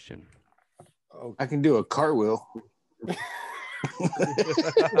question? Oh, I can do a cartwheel.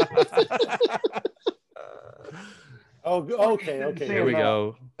 Okay. Here we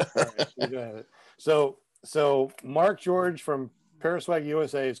go. All right, you go ahead. So Mark George from Paraswag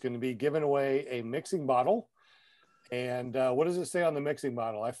USA is going to be giving away a mixing bottle. And what does it say on the mixing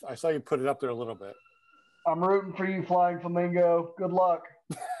bottle? I saw you put it up there a little bit. I'm rooting for you, Flying Flamingo. Good luck.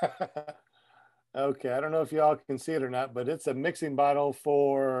 Okay, I don't know if y'all can see it or not, but it's a mixing bottle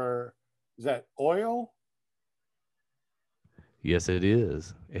for, is that oil? Yes, it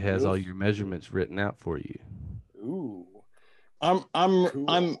is. It has all your measurements written out for you. Ooh,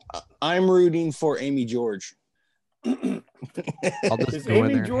 I'm rooting for Amy George. I'll just Is go in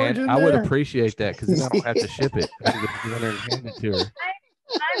Amy there. And George in I would there? appreciate that because then I don't have to ship it. I can just go in there and hand it to her.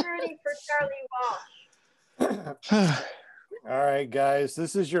 I'm rooting for Charlie Walsh. All right, guys,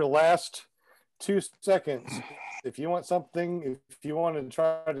 this is your last 2 seconds. If you want something, if you want to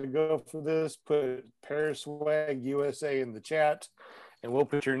try to go for this, put Paraswag USA in the chat, and we'll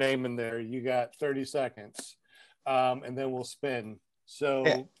put your name in there. You got 30 seconds, and then we'll spin. So,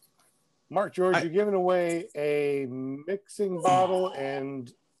 Yeah. Mark George, you're giving away a mixing bottle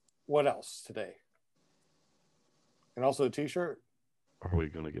and what else today? And also a T-shirt. Are we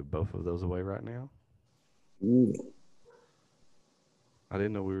going to give both of those away right now? I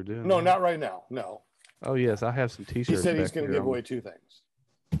didn't know we were doing No, that. not right now. No. Oh, yes. I have some He T-shirts. said he's back going to here give on- away 2 things.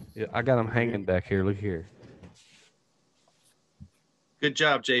 Yeah, I got them hanging back here. Look here. Good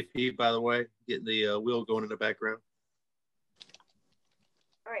job, JP, by the way, getting the wheel going in the background.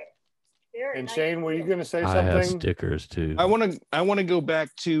 All right. Very And nice. Shane, were you going to say I have something? stickers too. I want to go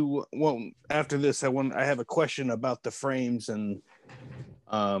back to, well, after this, I have a question about the frames, and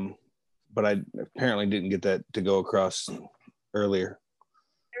but I apparently didn't get that to go across earlier.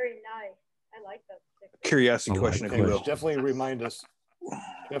 Very nice. I like that. Curiosity I like question, if you Okay, will. definitely remind us.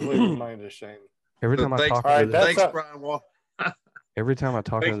 Definitely remind us, Shane. Every time I Thanks, talk All right, into that's this, Thanks, Brian Wall. every time I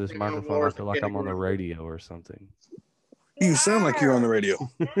talk Thanks into this for being on microphone, I board feel like I'm on the category. radio or something. You sound like you're on the radio.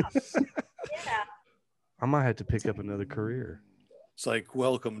 Yeah. I might have to pick up another career. It's like,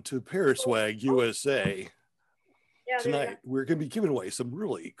 welcome to Paraswag USA. Yeah. there you Tonight, we're going to be giving away some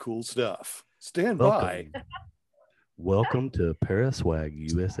really cool stuff. Stand by. Welcome. Welcome to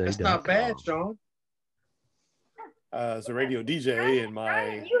ParaswagUSA.com. That's not bad, Sean. As a radio DJ in Brian,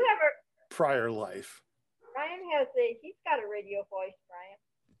 my you have a prior life. Brian he's got a radio voice,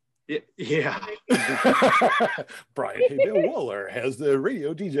 Brian. Yeah. Brian Haydale Waller has the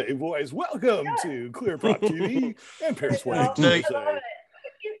radio DJ voice. Welcome to Clear Prop TV and Paraswag No, USA.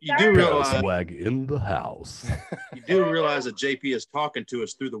 You do realize Paraswag in the house. you do realize that JP is talking to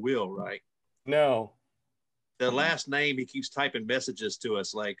us through the wheel, right? No. The last name he keeps typing messages to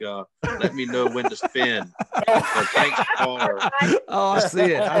us like let me know when to spin. Or, thanks, caller. Oh, I see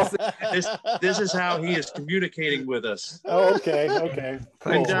it. I see it. This is how he is communicating with us. Oh, okay. Okay.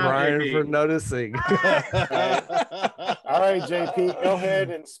 Thanks, job, Brian, JP. for noticing. All right, JP, go ahead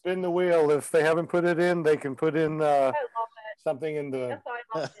and spin the wheel. If they haven't put it in, they can put in I love it. something in the. That's why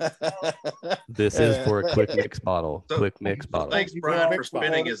I love it. So, This is for a quick mix bottle. So- Quick mix bottle. Thanks, you Brian, for for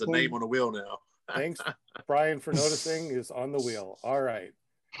spinning mixing as a name on the wheel now. Thanks, Brian, for noticing is on the wheel. All right.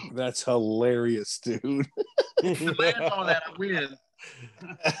 That's hilarious, dude. If you land on that, I win.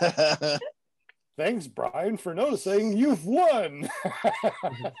 Thanks, Brian, for noticing. You've won.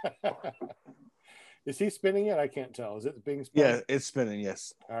 Is he spinning it? I can't tell. Is it being spun? Yeah, it's spinning.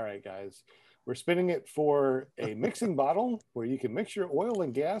 Yes. All right, guys. We're spinning it for a mixing bottle where you can mix your oil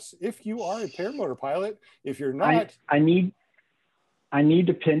and gas if you are a paramotor pilot. If you're not, I need to I need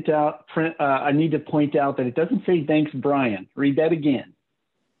to point out that it doesn't say thanks, Brian. Read that again.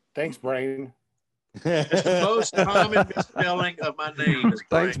 thanks, Brian. It's the most common misspelling of my name. Is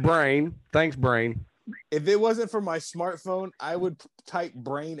Thanks, Brian. Brain. Thanks, Brain. If it wasn't for my smartphone, I would type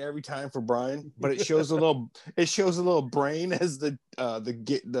brain every time for Brian, but it shows a little brain as the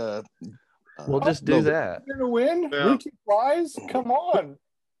We'll just do logo. that. You're gonna win. Yeah. Ruchi Flies. Come on,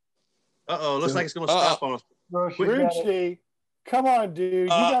 Uh-oh, looks like it's going to stop on us. Rush, you got it. Ruchi. Come on, dude. You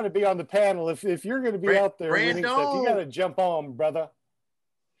got to be on the panel. If you're going to be out there winning stuff, you got to jump on, brother.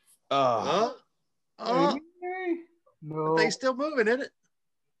 Oh, No. they still moving, isn't it?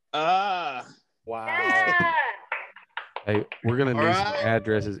 Wow. yeah. Hey, we're gonna need some Alright.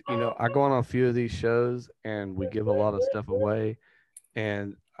 addresses. You know, I go on a few of these shows and we give a lot of stuff away,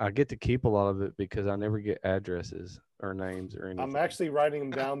 and I get to keep a lot of it because I never get addresses or names or anything. I'm actually writing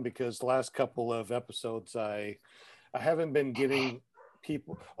them down because the last couple of episodes, I haven't been getting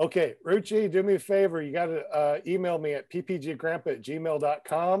people. Okay, Ruchi, do me a favor. You got to email me at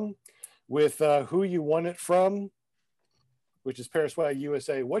ppggrandpa@gmail.com with who you won it from, which is Paraswag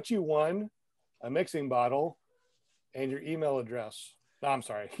USA, what you won, a mixing bottle, and your email address. No, I'm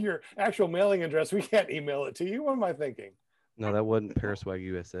sorry, your actual mailing address. We can't email it to you. What am I thinking? No, that wasn't Paraswag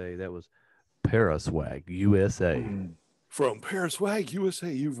USA. That was Paraswag USA. From Paraswag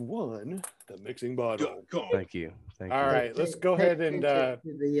USA, you've won the mixing bottle. Thank you. Thank All you. right, let's go ahead and To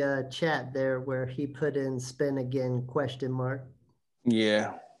the chat there where he put in spin again question mark.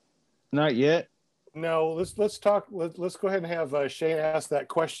 Yeah. Not yet. No, let's talk. Let's go ahead and have Shane ask that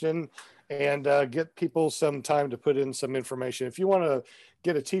question and get people some time to put in some information. If you want to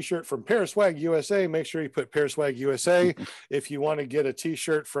get a T-shirt from Paraswag USA, make sure you put Paraswag USA. If you want to get a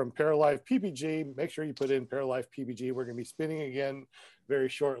T-shirt from Paralife PPG, make sure you put in Paralife PPG. We're going to be spinning again very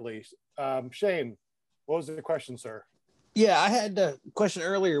shortly. Shane, what was the question, sir? Yeah, I had a question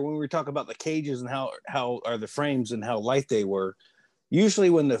earlier when we were talking about the cages and how are the frames and how light they were. Usually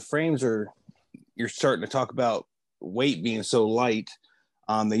when the frames you're starting to talk about weight being so light,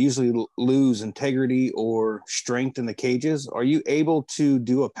 they usually lose integrity or strength in the cages. Are you able to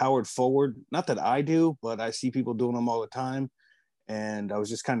do a powered forward? Not that I do, but I see people doing them all the time. And I was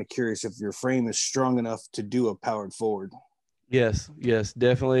just kind of curious if your frame is strong enough to do a powered forward. Yes,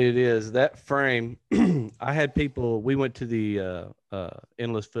 definitely it is. That frame, I had people, we went to the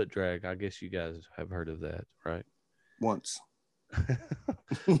Endless Foot Drag. I guess you guys have heard of that, right? Once.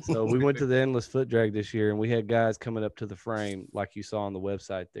 So we went to the Endless Foot Drag this year, and we had guys coming up to the frame like you saw on the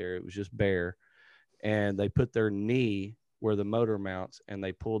website there. It was just bare, and they put their knee where the motor mounts, and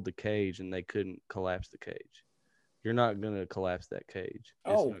they pulled the cage, and they couldn't collapse the cage. You're not going to collapse that cage.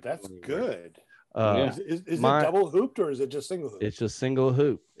 Oh, that's good. Yeah. Is it double hooped or is it just single hoop? It's just single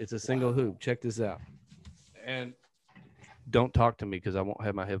hoop. It's a single hoop. Check this out. And don't talk to me because I won't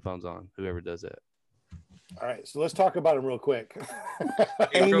have my headphones on, whoever does that. All right, so let's talk about him real quick.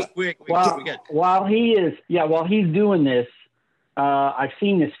 Real quick. While he's doing this, I've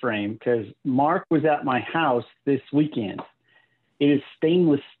seen this frame because Mark was at my house this weekend. It is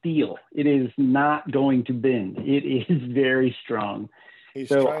stainless steel. It is not going to bend. It is very strong.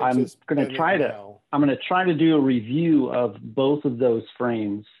 So I'm going to try to do a review of both of those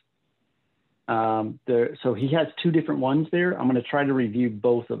frames. So he has two different ones there. I'm going to try to review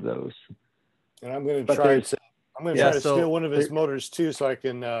both of those. And I'm going to try to steal one of his motors too, so I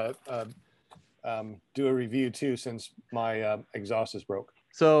can do a review too, since my exhaust is broke.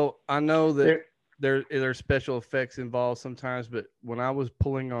 So I know that there's special effects involved sometimes, but when I was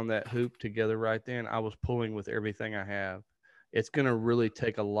pulling on that hoop together right then, I was pulling with everything I have. It's going to really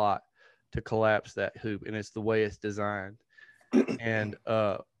take a lot to collapse that hoop, and it's the way it's designed. And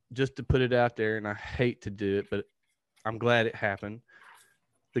just to put it out there, and I hate to do it, but I'm glad it happened.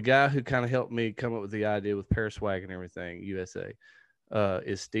 The guy who kind of helped me come up with the idea with Paraswag and everything, USA,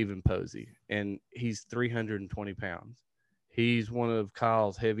 is Stephen Posey, and he's 320 pounds. He's one of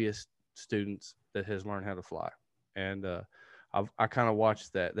Kyle's heaviest students that has learned how to fly. And I kind of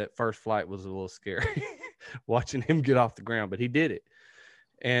watched that. That first flight was a little scary, watching him get off the ground, but he did it.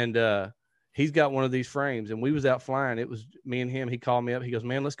 And he's got one of these frames, and we was out flying. It was me and him. He called me up. He goes,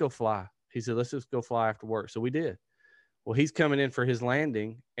 "Man, let's go fly." He said, "Let's just go fly after work." So we did. Well, he's coming in for his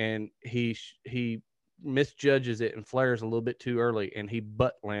landing, and he misjudges it and flares a little bit too early, and he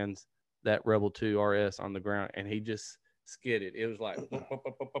butt lands that Rebel 2 RS on the ground, and he just skidded. It was like, boop, boop,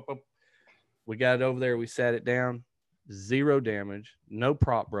 boop, boop, boop, boop. We got it over there. We sat it down. Zero damage, no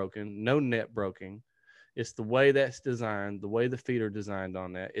prop broken, no net broken. It's the way that's designed, the way the feet are designed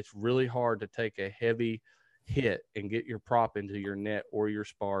on that. It's really hard to take a heavy hit and get your prop into your net or your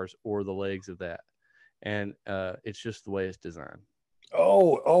spars or the legs of that. And it's just the way it's designed.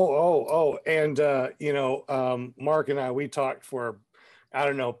 And Mark and I, we talked for, I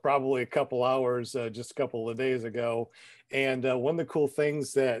don't know, probably a couple hours just a couple of days ago. And one of the cool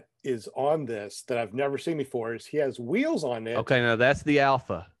things that is on this that I've never seen before is he has wheels on it. Okay, now that's the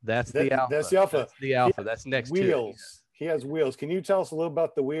Alpha. That's the Alpha. That's the Alpha. That's next wheels. to it. He has wheels. Can you tell us a little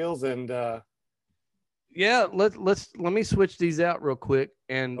about the wheels? And yeah, let me switch these out real quick.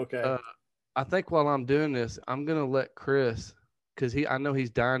 And okay. I think while I'm doing this, I'm gonna let Chris, because I know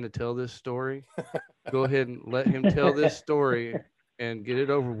he's dying to tell this story. Go ahead and let him tell this story and get it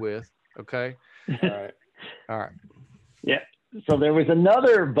over with. Okay. All right. Yeah. So there was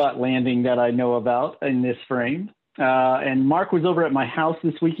another butt landing that I know about in this frame. And Mark was over at my house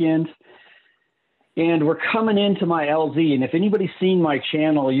this weekend, and we're coming into my LZ. And if anybody's seen my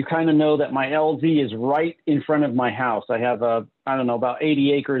channel, you kind of know that my LZ is right in front of my house. I have about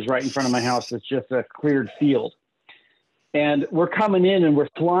 80 acres right in front of my house. It's just a cleared field. And we're coming in and we're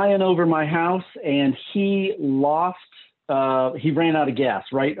flying over my house, and he ran out of gas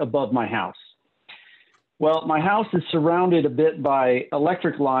right above my house. Well, my house is surrounded a bit by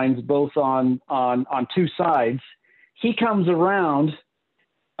electric lines, both on two sides. He comes around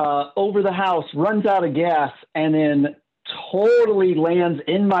over the house, runs out of gas, and then totally lands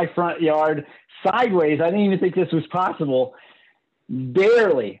in my front yard sideways. I didn't even think this was possible.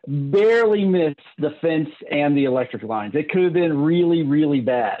 Barely missed the fence and the electric lines. It could have been really, really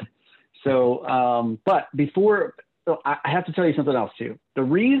bad. So, but before So I have to tell you something else too. The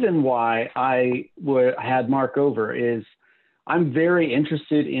reason why I had Mark over is I'm very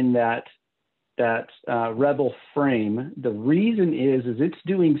interested in that Rebel frame. The reason is it's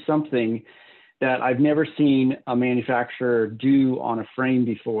doing something that I've never seen a manufacturer do on a frame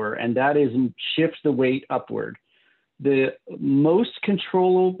before, and that is shift the weight upward. The most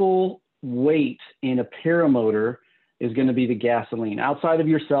controllable weight in a paramotor is going to be the gasoline. Outside of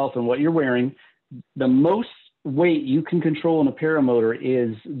yourself and what you're wearing, the most weight you can control in a paramotor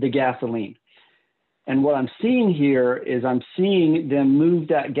is the gasoline. And what I'm seeing here is I'm seeing them move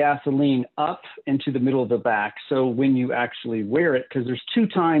that gasoline up into the middle of the back. So when you actually wear it, because there's 2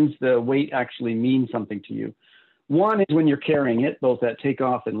 times the weight actually means something to you. One is when you're carrying it, both at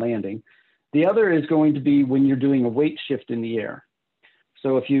takeoff and landing. The other is going to be when you're doing a weight shift in the air.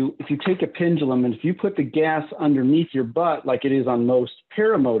 So if you take a pendulum and if you put the gas underneath your butt, like it is on most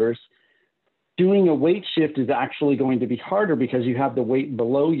paramotors, doing a weight shift is actually going to be harder because you have the weight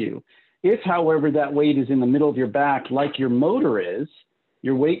below you. If, however, that weight is in the middle of your back, like your motor is,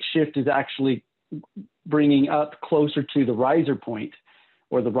 your weight shift is actually bringing up closer to the riser point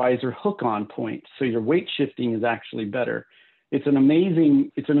or the riser hook-on point. So your weight shifting is actually better. It's an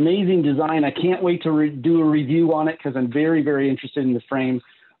amazing design. I can't wait to do a review on it because I'm very, very interested in the frame,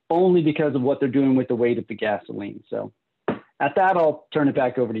 only because of what they're doing with the weight of the gasoline. So at that, I'll turn it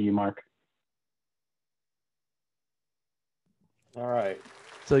back over to you, Mark. All right.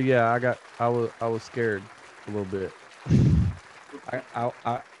 So yeah, I was scared a little bit.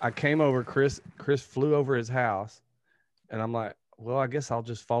 I came over. Chris flew over his house, and I'm like, well, I guess I'll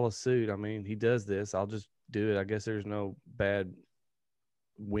just follow suit. I mean, he does this. I'll just do it. I guess there's no bad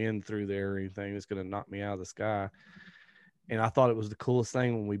wind through there or anything that's going to knock me out of the sky. And I thought it was the coolest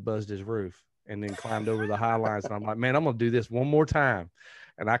thing when we buzzed his roof and then climbed over the high lines. And I'm like, man, I'm going to do this one more time.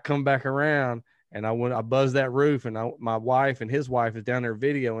 And I come back around and I buzzed that roof, and my wife and his wife is down there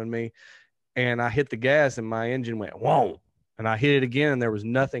videoing me, and I hit the gas and my engine went, whoa. And I hit it again and there was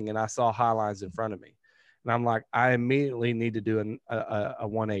nothing. And I saw high lines in front of me. And I'm like, I immediately need to do a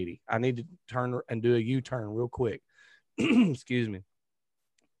 180. I need to turn and do a U-turn real quick. Excuse me.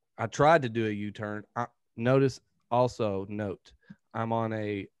 I tried to do a U-turn. Note, I'm on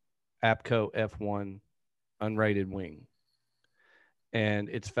a APCO F1 unrated wing, and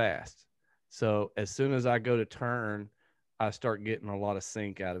it's fast. So as soon as I go to turn, I start getting a lot of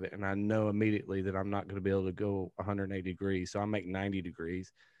sink out of it. And I know immediately that I'm not going to be able to go 180 degrees. So I make 90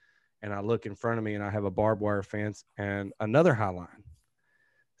 degrees. And I look in front of me and I have a barbed wire fence and another high line.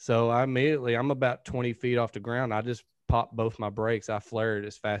 So I'm about 20 feet off the ground. I just pop both my brakes. I flare it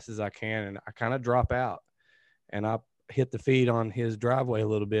as fast as I can. And I kind of drop out, and I hit the feed on his driveway a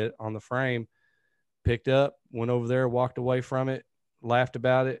little bit on the frame, picked up, went over there, walked away from it, laughed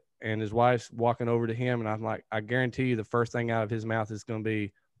about it. And his wife's walking over to him. And I'm like, I guarantee you the first thing out of his mouth is going to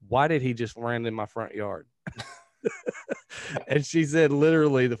be, why did he just land in my front yard? And she said,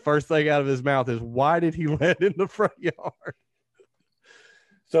 literally, the first thing out of his mouth is, why did he land in the front yard?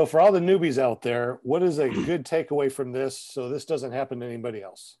 So for all the newbies out there, what is a good takeaway from this so this doesn't happen to anybody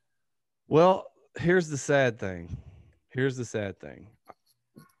else? Well, here's the sad thing.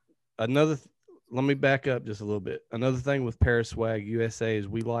 Let me back up just a little bit. Another thing with Paraswag USA is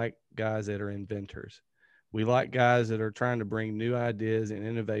we like guys that are inventors. We like guys that are trying to bring new ideas and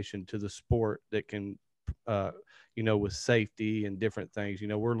innovation to the sport that can, with safety and different things.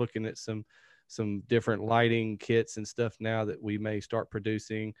 We're looking at some different lighting kits and stuff now that we may start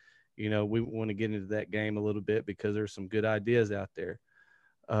producing. We want to get into that game a little bit because there's some good ideas out there.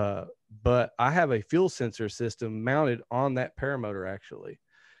 But I have a fuel sensor system mounted on that paramotor. Actually,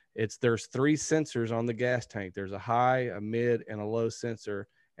 there's 3 sensors on the gas tank. There's a high, a mid, and a low sensor,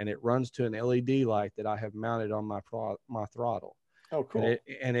 and it runs to an LED light that I have mounted on my throttle. Oh, cool.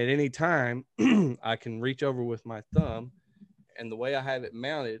 And at any time, I can reach over with my thumb, and the way I have it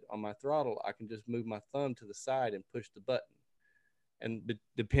mounted on my throttle, I can just move my thumb to the side and push the button. And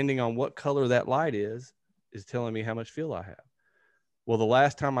depending on what color that light is telling me how much fuel I have. Well, the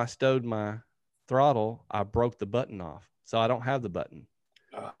last time I stowed my throttle, I broke the button off, so I don't have the button.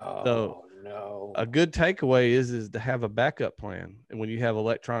 Oh, so no. A good takeaway is to have a backup plan. And when you have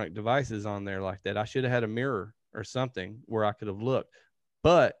electronic devices on there like that, I should have had a mirror or something where I could have looked.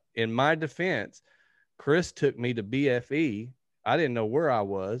 But in my defense, Chris took me to BFE. I didn't know where I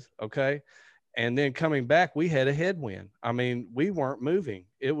was. Okay. And then coming back, we had a headwind. I mean, we weren't moving.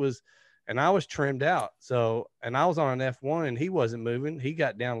 And I was trimmed out. So, and I was on an F1 and he wasn't moving. He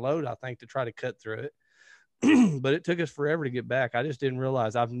got down low, I think, to try to cut through it. But it took us forever to get back. I just didn't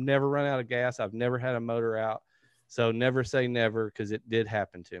realize I've never run out of gas. I've never had a motor out. So never say never, because it did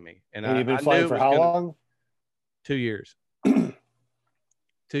happen to me. And you've been flying for how long? 2 years. 2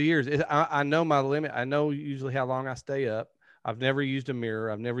 years. I know my limit. I know usually how long I stay up. I've never used a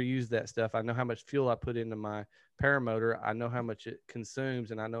mirror. I've never used that stuff. I know how much fuel I put into my paramotor. I know how much it consumes,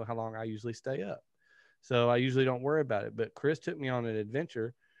 and I know how long I usually stay up. So I usually don't worry about it. But Chris took me on an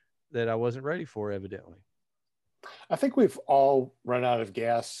adventure that I wasn't ready for, evidently. I think we've all run out of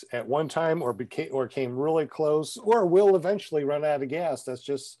gas at one time, or came really close, or will eventually run out of gas. That's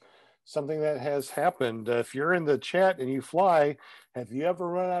just something that has happened. If you're in the chat and you fly, have you ever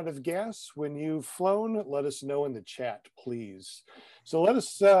run out of gas when you've flown? Let us know in the chat, please. So let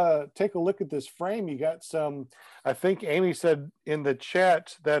us take a look at this frame. You got some, I think Amy said in the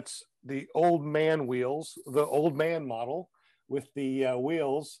chat, that's the old man wheels, the old man model with the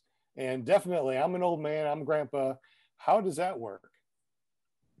wheels. And definitely, I'm an old man, I'm grandpa. How does that work?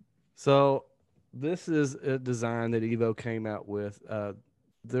 So this is a design that Evo came out with.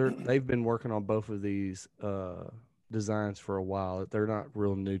 They've been working on both of these designs for a while. They're not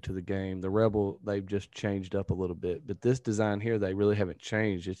real new to the game. The Rebel, they've just changed up a little bit, but this design here, they really haven't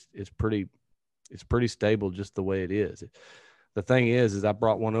changed. It's pretty stable just the way it is. The thing is I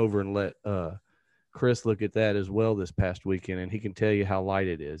brought one over and let Chris look at that as well this past weekend, and he can tell you how light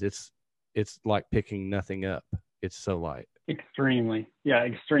it is. It's like picking nothing up. It's so light. Extremely. Yeah,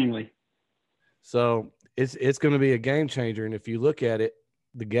 extremely. So it's going to be a game changer. And if you look at it,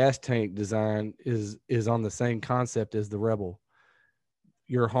 the gas tank design is on the same concept as the Rebel.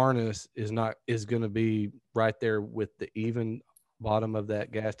 Your harness is going to be right there with the even bottom of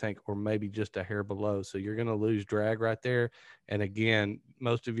that gas tank, or maybe just a hair below. So you're going to lose drag right there. And again,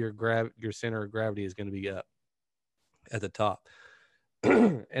 most of your center of gravity is going to be up at the top.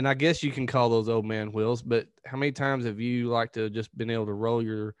 And I guess you can call those old man wheels, but how many times have you like to just been able to roll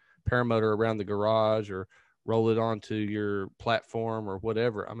your paramotor around the garage or roll it onto your platform or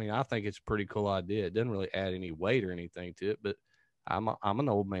whatever? I mean, I think it's a pretty cool idea. It doesn't really add any weight or anything to it, but I'm an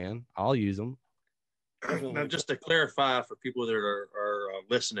old man. I'll use them. Now, just to clarify for people that are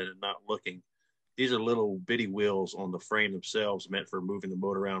listening and not looking, these are little bitty wheels on the frame themselves meant for moving the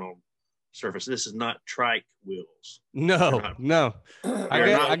motor around on surface. This is not trike wheels. No.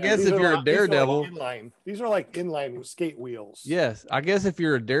 I guess if you're a daredevil, these are like inline skate wheels. Yes, I guess if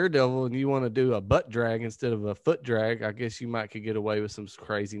you're a daredevil and you want to do a butt drag instead of a foot drag, I guess you could get away with some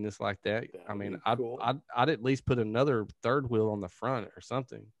craziness like that. I mean, I'd at least put another third wheel on the front or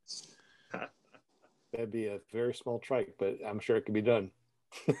something. That'd be a very small trike, but I'm sure it could be done.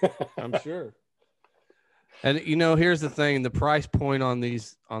 I'm sure. And here's the thing: the price point on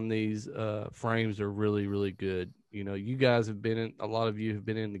these frames are really, really good. You guys have a lot of you have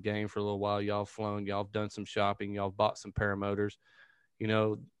been in the game for a little while. Y'all flown, y'all have done some shopping, y'all bought some paramotors.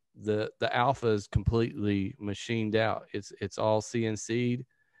 The Alpha is completely machined out. It's all CNC'd,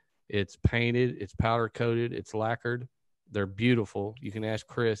 it's painted, it's powder coated, it's lacquered. They're beautiful. You can ask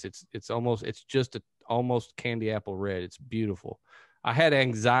Chris. It's just almost candy apple red. It's beautiful. I had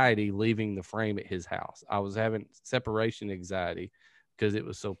anxiety leaving the frame at his house. I was having separation anxiety because it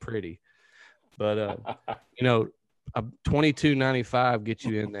was so pretty. But $22.95 gets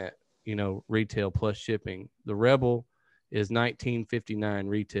you in that retail plus shipping. The Rebel is $19.59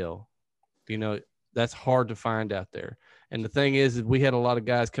 retail. That's hard to find out there. And the thing is we had a lot of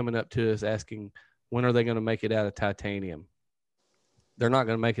guys coming up to us asking, when are they going to make it out of titanium? They're not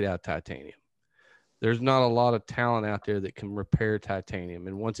going to make it out of titanium. There's not a lot of talent out there that can repair titanium.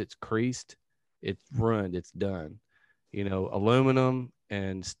 And once it's creased, it's ruined, it's done. Aluminum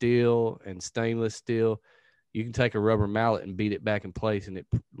and steel and stainless steel, you can take a rubber mallet and beat it back in place and it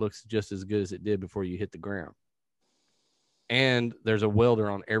looks just as good as it did before you hit the ground. And there's a welder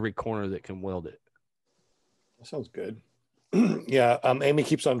on every corner that can weld it. That sounds good. Yeah, Amy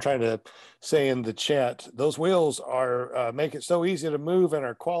keeps on trying to say in the chat, those wheels are make it so easy to move and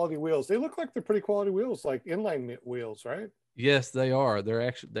are quality wheels. They look like they're pretty quality wheels, like inline wheels, right? Yes, they are.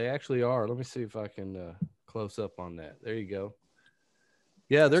 They actually are. Let me see if I can close up on that. There you go.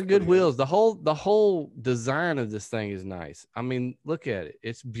 Yeah, they're good wheels. The whole design of this thing is nice. I mean, look at it.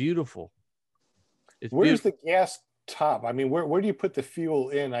 It's beautiful. Where's the gas top? I mean, where do you put the fuel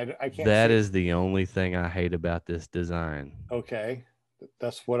in? I can't. That is the only thing I hate about this design. Okay,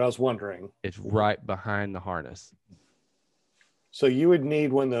 that's what I was wondering. It's right behind the harness. So you would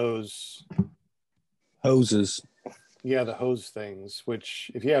need one of those hoses. Yeah, the hose things, which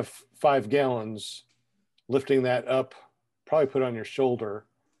if you have 5 gallons, lifting that up, probably put on your shoulder.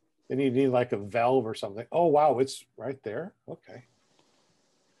 Then you need like a valve or something. Oh, wow, it's right there. Okay.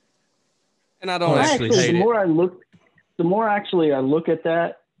 And I don't actually hate the more I look at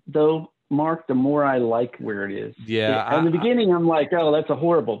that, though, Mark, the more I like where it is. Yeah, In the beginning, I'm like, oh, that's a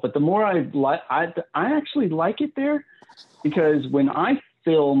horrible. But the more I actually like it there, because when I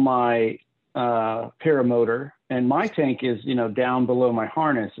fill my paramotor and my tank is, down below my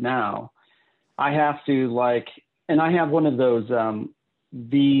harness now, I have to and I have one of those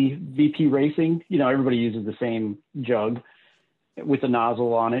VP Racing. Everybody uses the same jug with a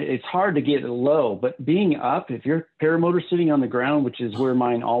nozzle on it. It's hard to get it low, but being up, if your paramotor's sitting on the ground, which is where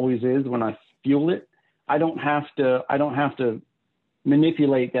mine always is when I fuel it, I don't have to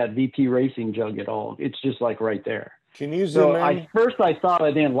manipulate that VP Racing jug at all. It's just like right there. Can you zoom in? I thought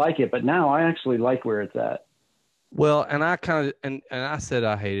I didn't like it, but now I actually like where it's at. Well, and I kind of and I said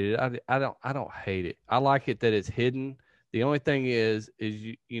I hated it. I don't hate it. I like it that it's hidden. The only thing is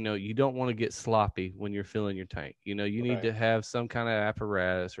you don't want to get sloppy when you're filling your tank. You need to have some kind of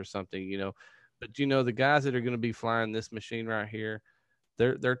apparatus or something. But the guys that are going to be flying this machine right here,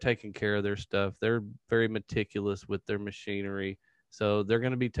 they're taking care of their stuff. They're very meticulous with their machinery, so they're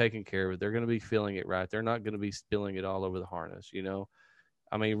going to be taking care of it. They're going to be filling it right. They're not going to be spilling it all over the harness.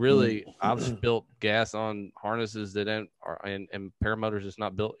 I mean, really, I've spilt gas on harnesses that and paramotors that's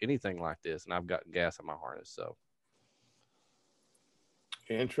not built anything like this, and I've got gas on my harness. So.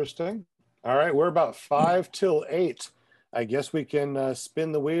 Interesting. All right, we're about 5 till 8. I guess we can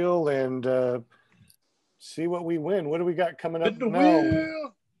spin the wheel and see what we win. What do we got coming up now?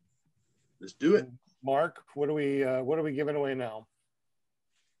 Wheel. Let's do it, Mark. What are we giving away now?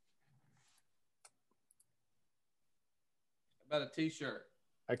 About a T-shirt.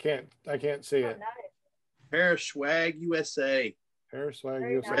 I can't see it. Pair of Swag USA. Pair of Swag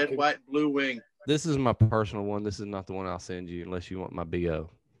USA. Red, white, blue wing. This is my personal one. This is not the one I'll send you unless you want my BO.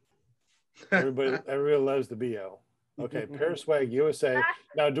 Everybody loves the BO. Okay, Pair of Swag USA.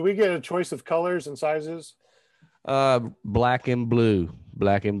 Now, do we get a choice of colors and sizes? Black and blue.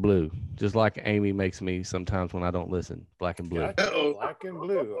 Black and blue. Just like Amy makes me sometimes when I don't listen. Black and blue. Gotcha. Black and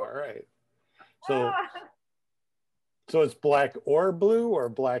blue. All right. So it's black or blue or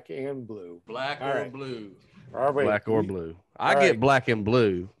black and blue? Black or blue. All right. Black or blue. I get black and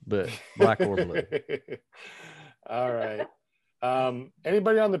blue, but black or blue. All right.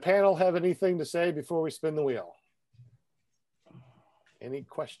 Anybody on the panel have anything to say before we spin the wheel? Any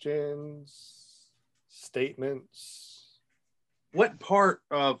questions, statements? What part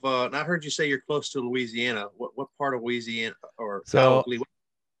of, and I heard you say you're close to Louisiana. What part of Louisiana or so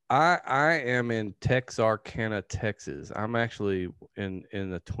I am in Texarkana, Texas. I'm actually in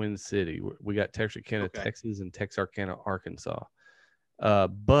the Twin City. We got Texarkana, Texas, and Texarkana, Arkansas.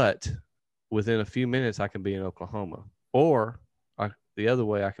 But within a few minutes, I can be in Oklahoma, or the other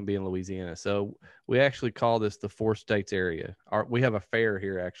way, I can be in Louisiana. So we actually call this the Four States area. We have a fair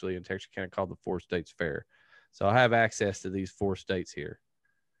here actually in Texarkana called the Four States Fair. So I have access to these 4 states here.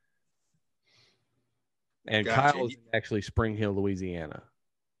 And Gotcha. Kyle's actually Spring Hill, Louisiana.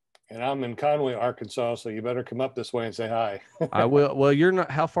 And I'm in Conway, Arkansas, so you better come up this way and say hi. I will. Well, you're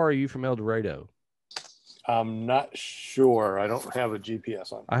not. How far are you from El Dorado? I'm not sure. I don't have a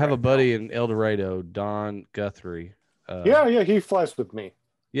GPS on. I have a buddy in El Dorado, Don Guthrie. Yeah, he flies with me.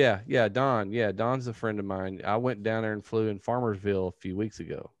 Yeah, Don. Yeah, Don's a friend of mine. I went down there and flew in Farmersville a few weeks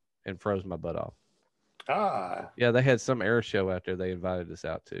ago and froze my butt off. Yeah, they had some air show out there. They invited us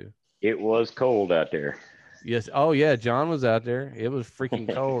out to. It was cold out there. Yes. Oh, yeah. John was out there. It was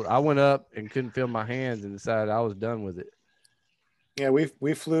freaking cold. I went up and couldn't feel my hands and decided I was done with it. Yeah, we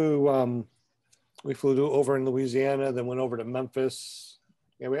flew to over in Louisiana, then went over to Memphis.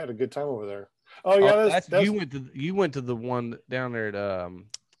 Yeah, we had a good time over there. Oh yeah, that's you went to the one down there at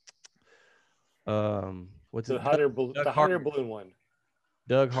what's the it? hot air balloon one.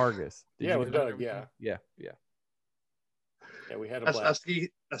 Doug Hargis. Yeah, with Doug. Yeah. Yeah, we had a blast.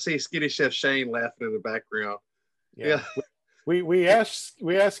 I see Skinny Chef Shane laughing in the background. Yeah. We asked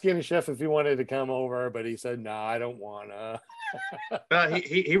Skinny Chef if he wanted to come over, but he said, "No, I don't wanna."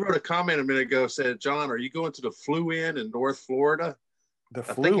 He wrote a comment a minute ago. Said, "John, are you going to the Flu Inn in North Florida?" The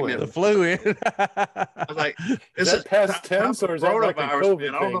flu in. I was like, is that past tense or is that like a COVID thing?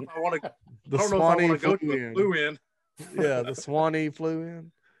 I don't know if I want to. The I don't know if I want to go to the Flu Inn. Yeah, the Swanee flew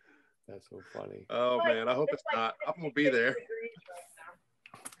in. That's so funny. Oh man, I hope it's not. I'm gonna be there.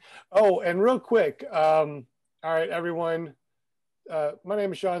 Oh, and real quick, all right, everyone. My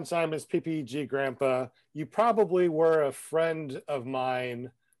name is Sean Simons, PPG Grandpa. You probably were a friend of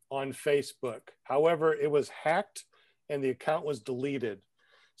mine on Facebook. However, it was hacked and the account was deleted.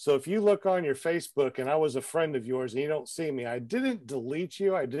 So if you look on your Facebook and I was a friend of yours and you don't see me, I didn't delete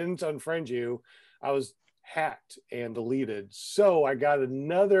you. I didn't unfriend you. I was hacked and deleted. So I got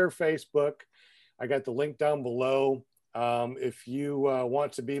another Facebook. I got the link down below. If you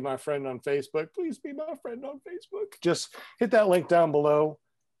want to be my friend on Facebook, please be my friend on Facebook. Just hit that link down below,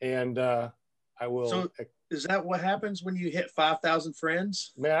 and I will. So is that what happens when you hit 5,000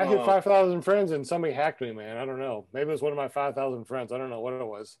 friends? Man, I hit 5,000 friends and somebody hacked me, man. I don't know. Maybe it was one of my 5,000 friends. I don't know what it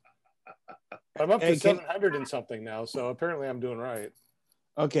was. I'm up to 700 and something now, so apparently I'm doing right.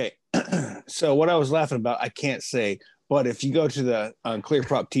 Okay. So what I was laughing about, I can't say, but if you go to the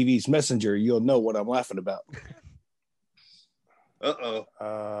ClearProp TV's Messenger, you'll know what I'm laughing about. Well,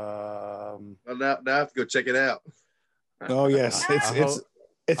 now I have to go check it out. Oh yes,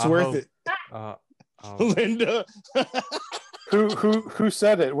 it's worth it. Linda, who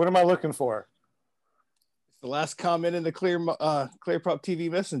said it? What am I looking for? The last comment in the ClearProp TV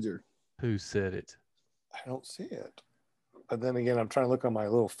Messenger. Who said it? I don't see it. But then again, I'm trying to look on my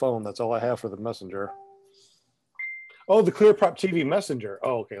little phone. That's all I have for the Messenger. Oh, the ClearProp TV Messenger.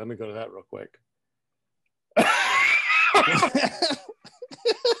 Oh, okay. Let me go to that real quick.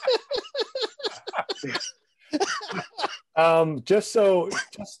 Just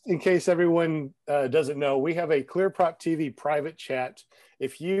in case everyone doesn't know, we have a ClearProp TV private chat.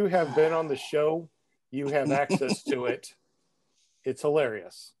 If you have been on the show, you have access to it. It's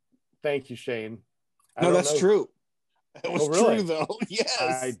hilarious. Thank you, Shane. No, that's true. It was true though. Yes.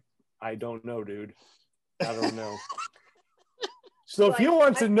 I don't know, dude. I don't know. So if you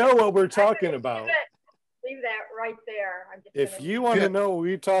want to know what we're talking about, leave that right there. if you want to know what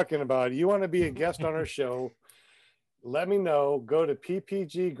we're talking about, you want to be a guest on our show, let me know. Go to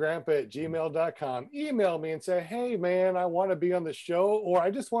ppggrandpa@gmail.com. Email me and say, hey, man, I want to be on the show, or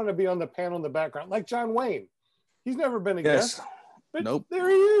I just want to be on the panel in the background, like John Wayne. He's never been a guest. But nope. There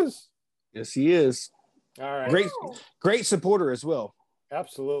he is. Yes, he is. All right. Great supporter as well.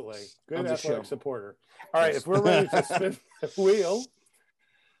 Absolutely. Good the athletic show. supporter. All right. If we're ready to spin the wheel,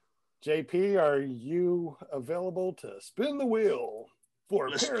 JP, are you available to spin the wheel for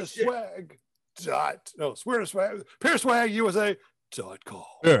ParisSwagUSA.com.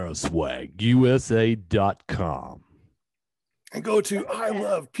 ParisSwagUSA.com. And go to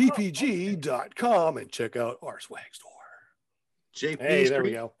iloveppg.com and check out our swag store. JP, hey, there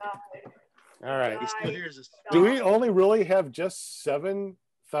we go. All right. He still hears us. Do we only really have just 7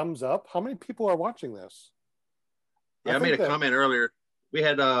 thumbs up? How many people are watching this? Yeah, I made a comment earlier. We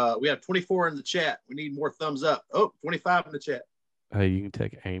have 24 in the chat. We need more thumbs up. Oh, 25 in the chat. Hey, you can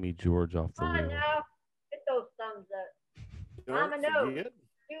take Amy George off the wheel. Now. Get those thumbs up. Mama knows.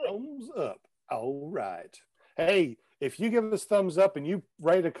 Thumbs up. All right. Hey, if you give us thumbs up and you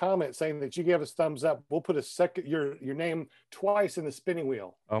write a comment saying that you gave us thumbs up, we'll put your name twice in the spinning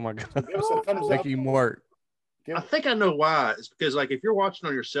wheel. Oh my God. So give us a thumbs Thank up. you, Mark. I think I know why. It's because, like, if you're watching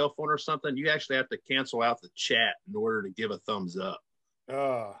on your cell phone or something, you actually have to cancel out the chat in order to give a thumbs up.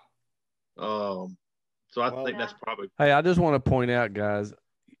 So I think that's probably. Hey, I just want to point out, guys,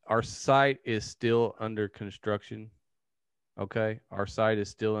 our site is still under construction. Okay, our site is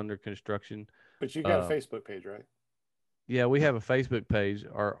still under construction. But you got a Facebook page, right? Yeah, we have a Facebook page.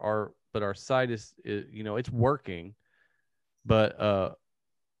 But our site is it's working. But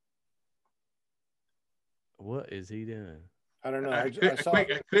what is he doing? I don't know. I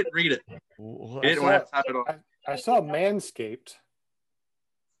couldn't read it. I saw Manscaped.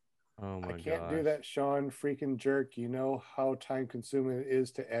 Oh my god! I can't do that, Sean. Freaking jerk! You know how time consuming it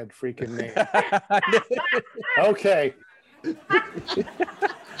is to add freaking name. Okay.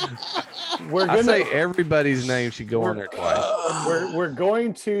 I say everybody's name should go on there twice. We're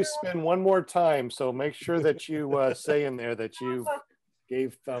going to spin one more time, so make sure that you say in there that you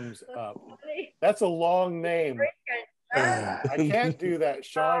gave thumbs up. That's a long name. I can't do that,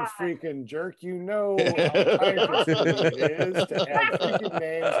 Sean. Freaking jerk! You know how time consuming it is to add freaking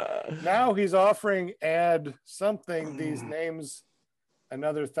names. Now he's offering add something. These names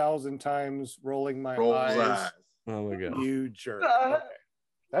another 1,000 times. Rolling my eyes. Oh my god! You jerk. Okay.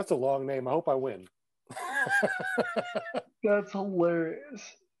 That's a long name. I hope I win. That's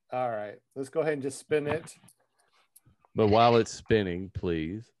hilarious. All right, let's go ahead and just spin it. But while it's spinning,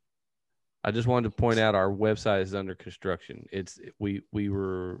 please, I just wanted to point out our website is under construction. We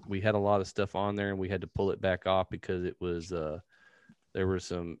had a lot of stuff on there and we had to pull it back off because it was there were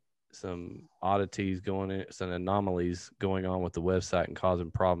some oddities going in, some anomalies going on with the website and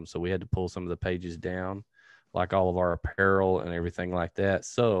causing problems. So we had to pull some of the pages down, like all of our apparel and everything like that.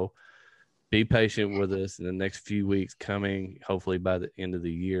 So be patient with us in the next few weeks coming. Hopefully by the end of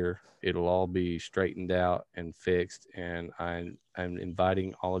the year, it'll all be straightened out and fixed. And I'm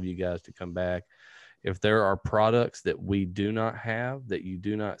inviting all of you guys to come back. If there are products that we do not have, that you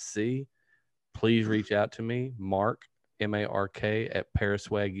do not see, please reach out to me, Mark, M-A-R-K, at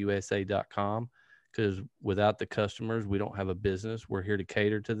ParisSwagUSA.com. because without the customers, we don't have a business. We're here to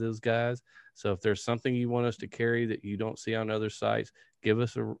cater to those guys. So if there's something you want us to carry that you don't see on other sites, give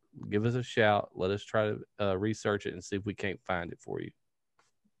us a shout. Let us try to research it and see if we can't find it for you.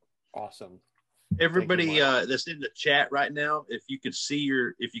 Awesome. Everybody that's in the chat right now, if you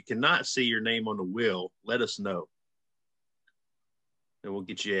cannot see your name on the wheel, let us know, and we'll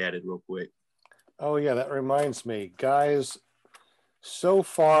get you added real quick. Oh yeah, that reminds me, guys. So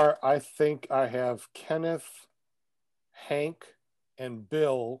far, I think I have Kenneth, Hank, and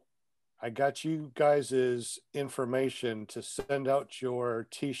Bill. I got you guys' information to send out your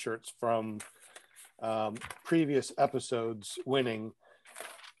T-shirts from previous episodes winning.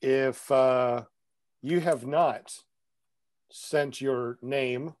 If you have not sent your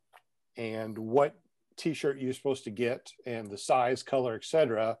name and what T-shirt you're supposed to get and the size, color,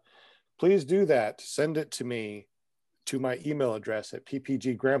 etc., please do that. Send it to me to my email address at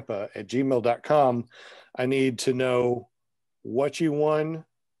ppggrandpa@gmail.com. I need to know what you won,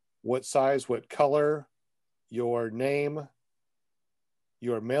 what size, what color, your name,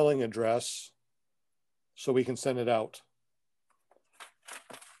 your mailing address, so we can send it out.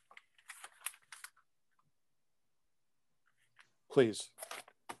 Please.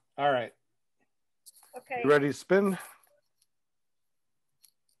 All right. Okay. You ready to spin?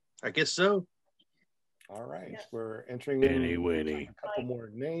 I guess so. All right. We're entering Any in Winnie. a couple more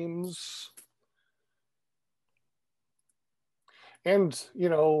names. And,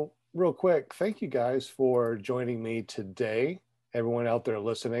 real quick, thank you guys for joining me today. Everyone out there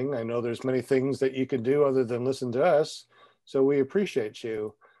listening. I know there's many things that you can do other than listen to us, so we appreciate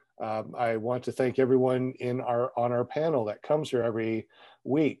you. I want to thank everyone on our panel that comes here every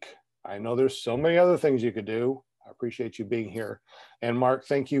week. I know there's so many other things you could do. I appreciate you being here. And Mark,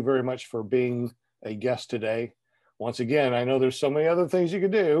 thank you very much for being a guest today. Once again, I know there's so many other things you could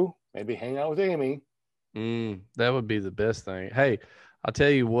do. Maybe hang out with Amy. That would be the best thing. Hey, I'll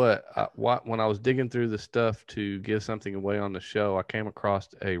tell you what, when I was digging through the stuff to give something away on the show, I came across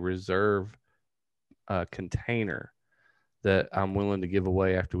a reserve container that I'm willing to give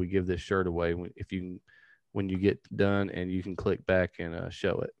away after we give this shirt away. When you get done, and you can click back and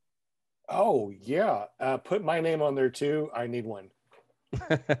show it. Oh yeah, put my name on there too. I need one.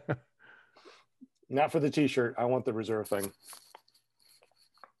 Not for the T-shirt. I want the reserve thing.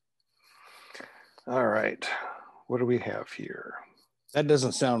 All right, what do we have here? That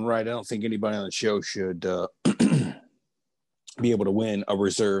doesn't sound right. I don't think anybody on the show should be able to win a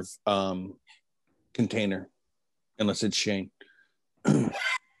reserve container unless it's Shane. All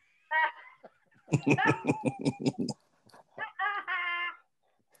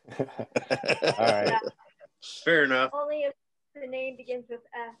right. Fair enough. Only if the name begins with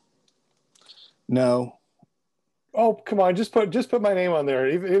F. No. Oh, come on. Just put my name on there.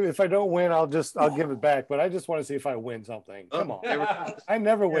 If I don't win, I'll give it back. But I just want to see if I win something. Come on. I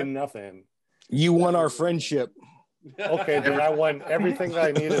never win nothing. You won our friendship. Okay, then I won everything that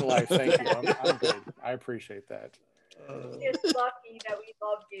I need in life. Thank you. I'm good. I appreciate that. It's lucky that we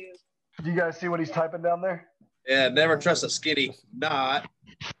loved you. Do you guys see what he's typing down there? Yeah, never trust a skinny knot.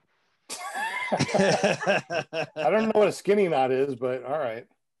 I don't know what a skinny knot is, but all right.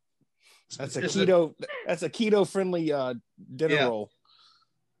 That's a keto friendly dinner roll.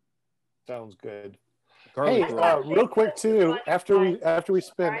 Sounds good. Garlic Hey, roll. real quick too, after we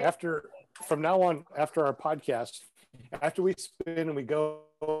spin, from now on, after our podcast, after we spin and we go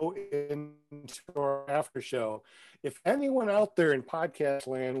into our after show, if anyone out there in podcast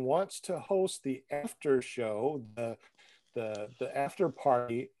land wants to host the after show, the after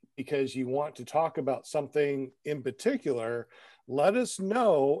party, because you want to talk about something in particular, let us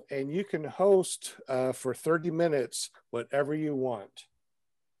know, and you can host for 30 minutes whatever you want.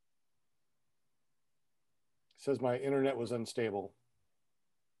 It says my internet was unstable.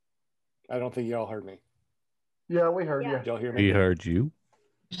 I don't think y'all heard me. Yeah, we heard Did y'all hear me? We heard you.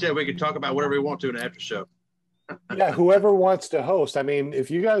 You said we could talk about whatever we want to in the after show. Yeah, whoever wants to host. I mean, if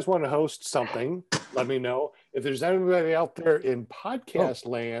you guys want to host something, let me know. If there's anybody out there in podcast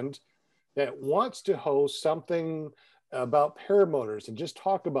land that wants to host something about paramotors and just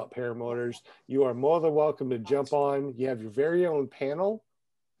talk about paramotors, you are more than welcome to jump on. You have your very own panel.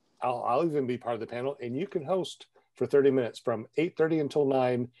 I'll even be part of the panel, and you can host for 30 minutes from 8:30 until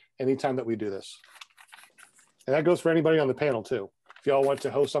 9 anytime that we do this. And that goes for anybody on the panel too. If y'all want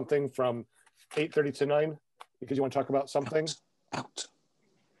to host something from 8:30 to 9 because you want to talk about something. Out.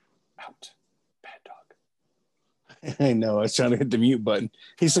 Bad dog. I know. I was trying to hit the mute button.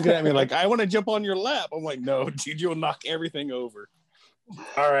 He's looking at me like, I want to jump on your lap. I'm like, no, dude, you'll knock everything over.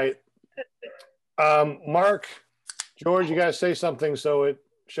 All right. Mark, George, you guys say something so it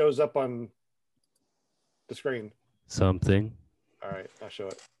shows up on the screen. Something. All right, I'll show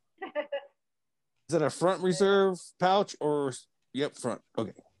it. Is it a front reserve pouch or yep, front?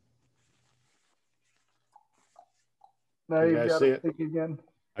 Okay. Now You you guys got see to it? think again.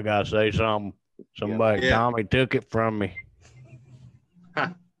 I gotta say something. Somebody, Yeah. Tommy took it from me.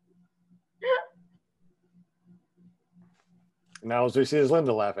 Now as we see is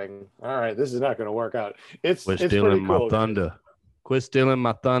Linda laughing. All right, this is not going to work out. It's Quit pretty stealing my cool. thunder. Quit stealing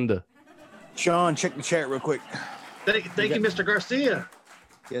my thunder. Sean, check the chat real quick. Thank you, Mr. Garcia.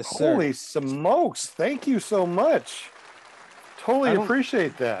 Yes, sir. Holy smokes! Thank you so much. Totally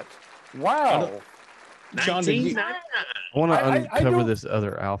appreciate that. Wow. Sean, did you- 1999. I want to I uncover don't- this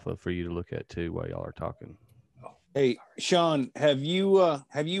other alpha for you to look at too while y'all are talking. Hey, Sean, have you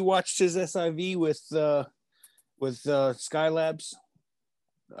watched his SIV with Skylabs?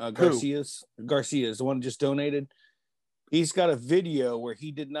 Garcia's the one just donated. He's got a video where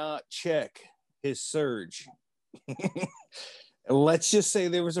he did not check his surge. Let's just say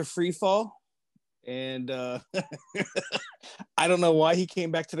there was a free fall, and I don't know why he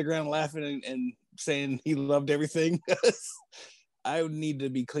came back to the ground laughing and saying he loved everything. I would need to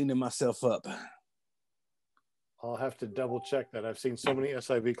be cleaning myself up. I'll have to double check that. I've seen so many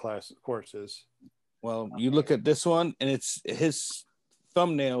SIV class courses. Well, you look at this one, and it's his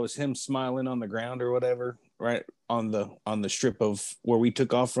thumbnail is him smiling on the ground or whatever, right on the strip of where we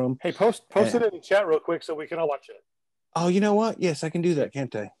took off from. Hey, post it in the chat real quick so we can all watch it. Oh, you know what? Yes, I can do that,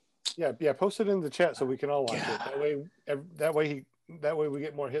 can't I? Yeah, post it in the chat so we can all watch it. That way we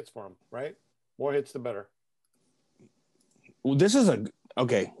get more hits for him, right? More hits, the better. Well, this is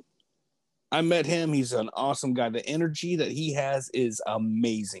okay. I met him. He's an awesome guy. The energy that he has is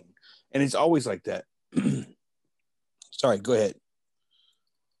amazing, and it's always like that. Sorry, go ahead.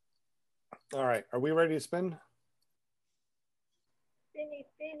 All right, are we ready to spin?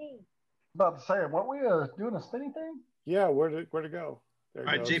 Spinny. About to say, weren't we doing a spinning thing? Yeah, where to go? There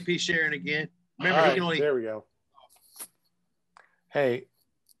All right, goes. JP sharing again. Remember, All he right, can only. there we go. Hey,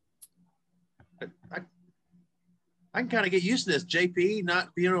 I can kind of get used to this. JP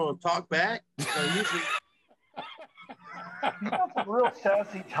not being able to talk back. So usually, He's got some real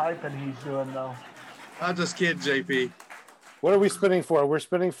sassy typing he's doing, though. I'm just kidding, JP. what are we spinning for? We're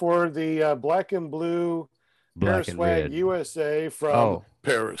spinning for the black and blue Black and Paraswag red. USA from Oh.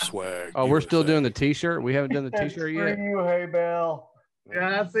 Paraswag. Oh, we're still USA. doing the T-shirt. We haven't done the T-shirt yet. Screw you, hey, Bell.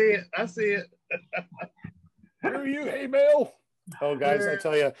 Yeah, I see it. Screw you, hey, Bill. Oh, guys, I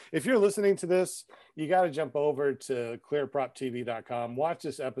tell you, if you're listening to this, you got to jump over to clearproptv.com. Watch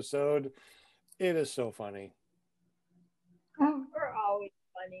this episode. It is so funny. We're always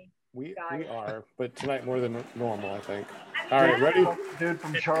funny. We Got it. are, but tonight more than normal, I think. All right, ready? Dude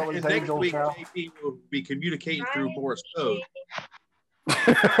from Charlie's And next Angels week, now. JP will be communicating through Morse code.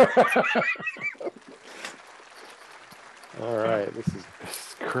 All right, this is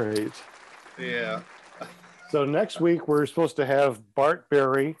great. Yeah. So next week we're supposed to have Bart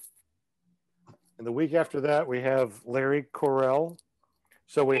Berry, and the week after that we have Larry Correll.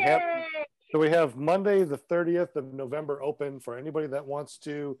 So we have Monday the 30th of November open for anybody that wants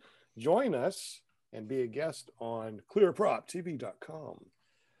to join us and be a guest on clearproptv.com.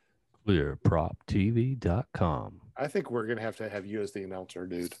 Clearproptv.com. I think we're gonna have you as the announcer,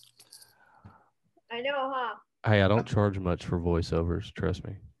 dude. I know, huh? Hey, I don't charge much for voiceovers. Trust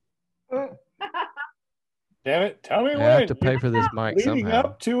me. Damn it! Tell me I when. have to pay for this mic leading somehow.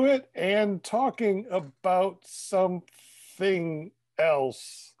 up to it and talking about something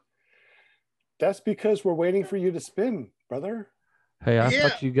else. That's because we're waiting for you to spin, brother. Hey, I Yeah.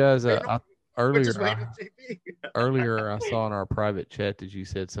 thought you guys We're just earlier. waiting for JP. Earlier, I saw in our private chat that you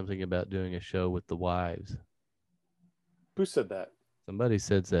said something about doing a show with the wives. Who said that? Somebody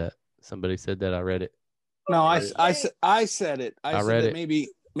said that. Somebody said that. I read it. No, I said it. I I said read that it.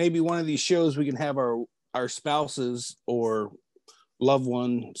 maybe one of these shows we can have our spouses or loved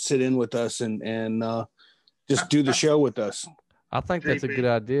one sit in with us and just do the show with us. I think that's a JP. good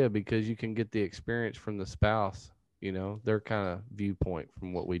idea because you can get the experience from the spouse. You know, their kind of viewpoint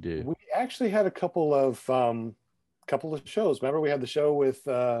from what we do. We actually had a couple of shows. Remember, we had the show with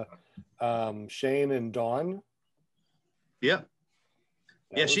Shane and Dawn. Yeah.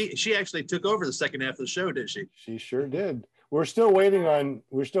 That Yeah, was- she actually took over the second half of the show, didn't she? She sure did. We're still waiting on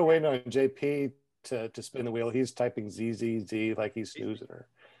JP to spin the wheel. He's typing ZZZ like he's snoozing her.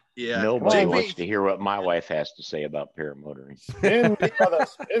 Yeah. Nobody JP. wants to hear what my wife has to say about paramotoring. Spin, brother,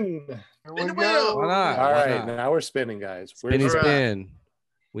 spin. Here we Spin the go. wheel. Why not? All Why right, not? now we're spinning, guys. Spinny All right. spin.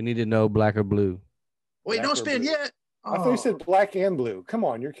 We need to know black or blue. Wait, Black don't or spin blue? yet. I thought you said black and blue. Come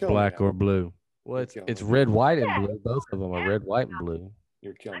on, you're killing Black me. or blue. Well, You're it's killing it's me. red, white, and blue. Both of them are red, white, and blue.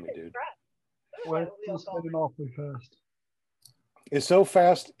 You're killing me, dude. Well, it's spinning awfully fast. It's so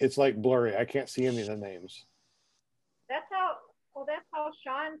fast, it's like blurry. I can't see any of the names. That's how. Well, that's how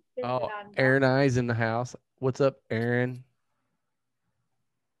Sean spins Oh, it on. Aaron I's in the house. What's up, Aaron?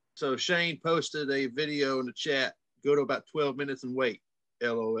 So Shane posted a video in the chat. Go to about 12 minutes and wait.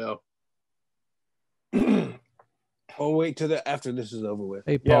 LOL. Oh, wait till after this is over with.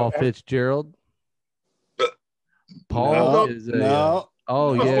 Hey, Paul Fitzgerald. Paul No, is a. no.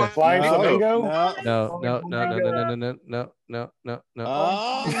 Oh No, yeah. Flying Flamingo? No. Oh,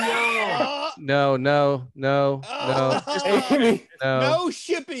 No, no. Amy, No. no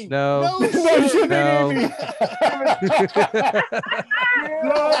shipping. No. No shipping, No. Amy.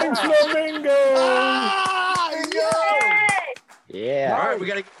 Flying Flamingo. Yeah. All right, we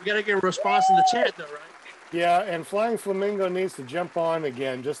gotta get a response in the chat though, right? Yeah, and Flying Flamingo needs to jump on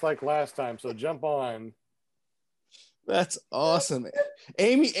again, just like last time. So jump on. That's awesome.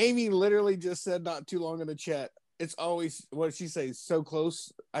 Amy literally just said not too long in the chat. It's always, what did she say? So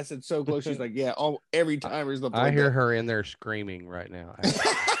close. I said so close. She's like, yeah, every time there's the I hear her in there screaming right now.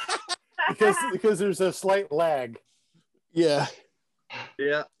 because there's a slight lag. Yeah.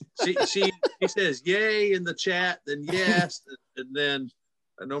 Yeah. She says yay in the chat, then yes, and then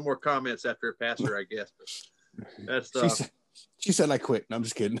no more comments after it passed her, I guess. But that's she said I quit. No, I'm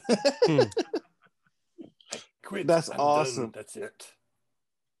just kidding. Quit. That's I'm awesome. done. That's it.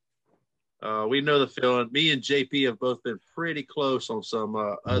 We know the feeling. Me and JP have both been pretty close on some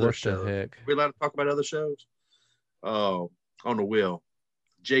other What shows. the heck? We allowed to talk about other shows? On the wheel.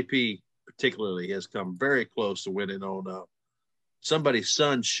 JP particularly has come very close to winning on somebody's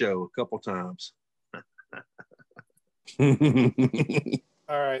son's show a couple times.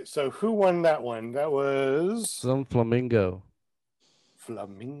 All right. So who won that one? That was Some flamingo.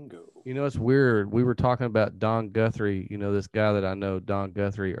 Flamingo. You know, it's weird. We were talking about Don Guthrie, this guy that I know, Don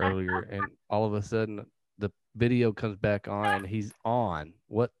Guthrie, earlier, and all of a sudden the video comes back on and he's on.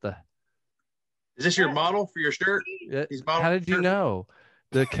 What the? Is this your model for your shirt? How did you know?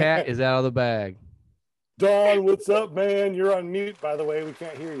 The cat is out of the bag. Don, what's up, man? You're on mute, by the way. We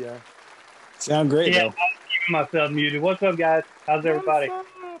can't hear you. Sound great, Yeah, though. I'm keeping myself muted. What's up, guys? How's everybody?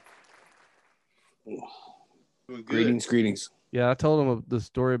 Greetings. Yeah, I told him the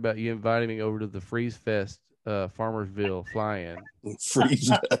story about you inviting me over to the Freeze Fest, Farmersville fly-in.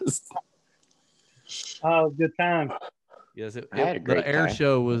 Freeze Fest. Oh, good time. Yes, I had a great the air time.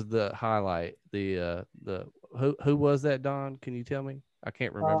 show was the highlight. The who was that, Don? Can you tell me? I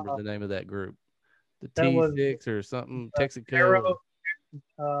can't remember the name of that group. The That was, T6 or something, Texaco. Aero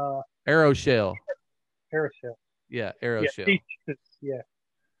Aeroshell. Shell. Yeah, Aeroshell. Yeah, yeah,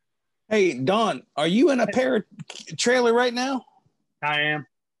 Hey, Don, are you in a trailer right now? I am.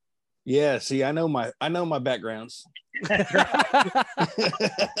 Yeah, see, I know my backgrounds. I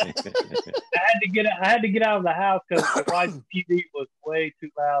had to get out of the house because the wife's TV was way too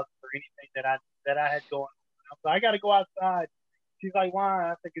loud for anything that I had going on. So I got to go outside. She's like, "Why?" I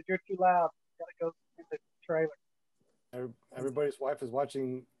said, "Because you're too loud. Got to go in the trailer." Everybody's wife is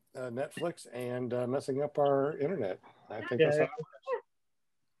watching Netflix and messing up our internet. I think that's how it works.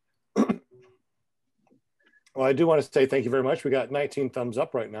 Well, I do want to say thank you very much. We got 19 thumbs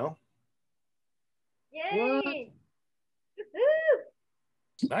up right now. Yay!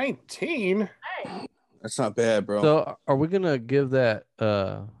 19? That's not bad, bro. So, are we gonna give that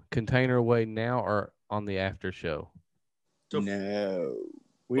container away now or on the after show? No,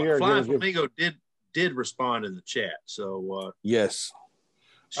 we are. Flying Flamingo did respond in the chat, so yes.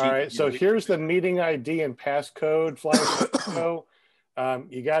 All right, so here's the meeting ID and passcode, Flying Flamingo.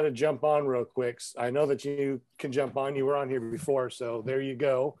 You got to jump on real quick. I know that you can jump on. You were on here before, so there you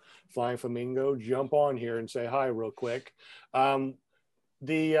go. Flying Flamingo, jump on here and say hi real quick. If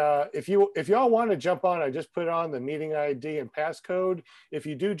y'all want to jump on, I just put on the meeting ID and passcode. If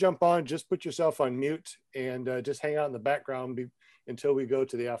you do jump on, just put yourself on mute and just hang out in the background until we go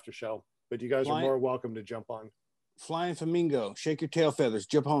to the after show. But you guys are more welcome to jump on. Flying Flamingo, shake your tail feathers,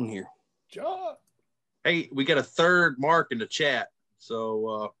 jump on here. Jump. Hey, we got a third Mark in the chat,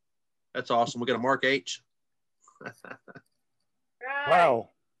 so that's awesome. We got a Mark H. Wow,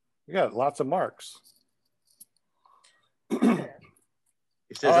 we got lots of marks. He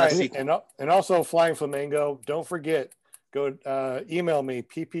says, all I right, see. and also Flying Flamingo, don't forget, go email me,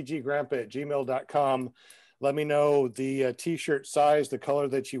 ppggrandpa@gmail.com. Let me know the t-shirt size, the color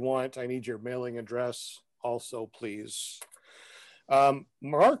that you want. I need your mailing address also, please.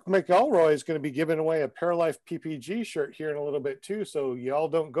 Mark McElroy is going to be giving away a Paralife PPG shirt here in a little bit too, so y'all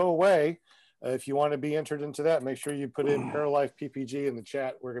don't go away. If you want to be entered into that, make sure you put in Paralife PPG in the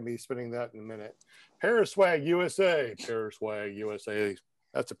chat. We're going to be spinning that in a minute. Paraswag USA. Paraswag USA.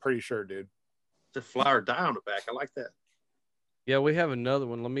 That's a pretty shirt, dude. The Fly or Die on the back. I like that. Yeah, we have another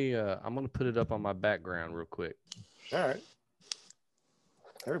one. Let me. I'm gonna put it up on my background real quick. All right.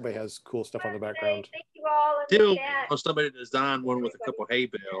 Everybody has cool stuff on the background. Thank you all in Still, the chat. somebody designed one with a couple hay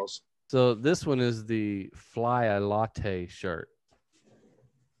bales. So this one is the Fly a Latte shirt.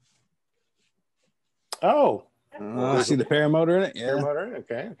 Oh, I see the paramotor in it. Yeah. paramotor.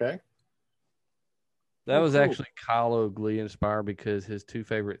 Okay, okay. That Oh, was cool. actually Kyle O'Glee inspired because his two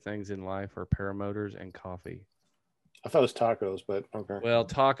favorite things in life are paramotors and coffee. I thought it was tacos, but okay. Well,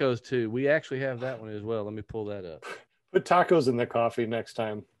 tacos too. We actually have that one as well. Let me pull that up. Put tacos in the coffee next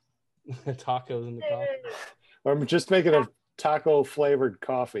time. Tacos in the coffee. Or just make it a taco flavored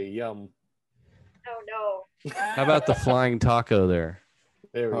coffee. Yum. Oh no. How about the flying taco there?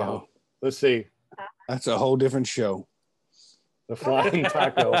 There we Oh. go. Let's see. That's a whole different show. The flying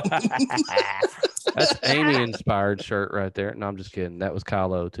taco. That's Amy inspired shirt right there. No, I'm just kidding. That was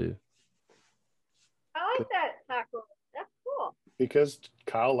Kyle O too. I like that taco. That's cool. Because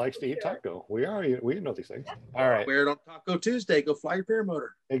Kyle likes to eat taco. We know these things. All right. Wear it on Taco Tuesday. Go fly your paramotor.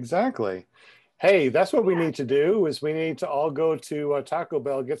 Exactly. Hey, that's what we need to do is we need to all go to Taco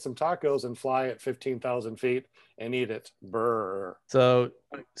Bell, get some tacos and fly at 15,000 feet and eat it. Brr. So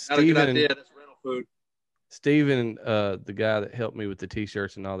Not a good idea. Steven, That's rental food. Steven, the guy that helped me with the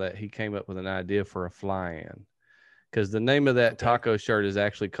t-shirts and all that, he came up with an idea for a fly-in because the name of that taco shirt is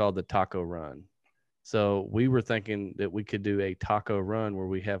actually called the Taco Run. So we were thinking that we could do a taco run where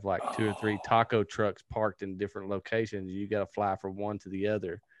we have like 2 or 3 taco trucks parked in different locations. You got to fly from one to the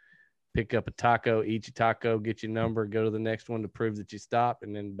other, pick up a taco, eat your taco, get your number, go to the next one to prove that you stopped,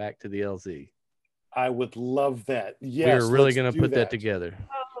 and then back to the LZ. I would love that. Yes. We're really let's going to do put that together.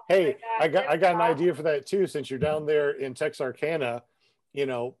 Hey, I got an idea for that too. Since you're down there in Texarkana, you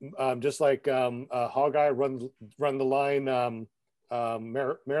know, just like Hawkeye run the line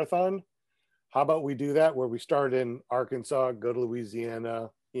marathon. How about we do that where we start in Arkansas, go to Louisiana,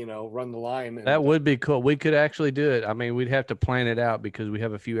 you know, run the line. And, That would be cool. We could actually do it. I mean, we'd have to plan it out because we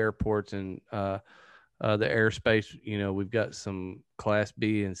have a few airports and the airspace, you know, we've got some class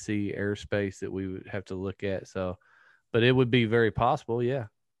B and C airspace that we would have to look at. So, but it would be very possible. Yeah.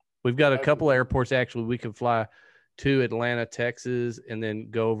 We've got a couple airports. Actually, we can fly to Atlanta, Texas, and then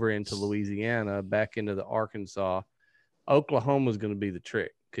go over into Louisiana, back into the Arkansas. Oklahoma is going to be the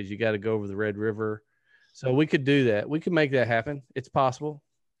trick because you got to go over the Red River. So we could do that. We could make that happen. It's possible.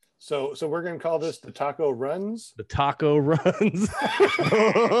 So we're going to call this the Taco Runs. The Taco Runs.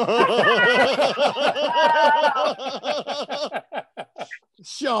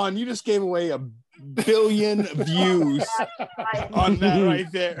 Sean, you just gave away 1 billion views on that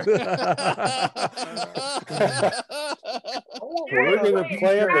right there. We're going to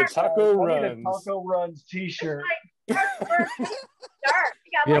plan the Taco I need a Runs. Taco Runs t-shirt.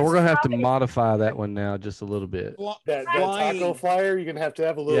 Yeah, we're gonna have to modify that one now just a little bit. That taco flyer, you're gonna have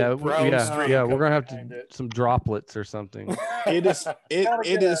a little Yeah, brown streak yeah, we're gonna have behind to some droplets or something. It's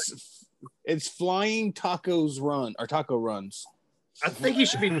flying tacos run or taco runs. I think you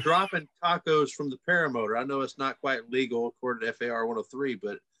should be dropping tacos from the paramotor. I know it's not quite legal according to FAR 103,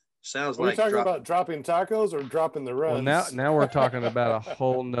 but sounds Are we like talking about dropping tacos or dropping the runs? Well, now we're talking about a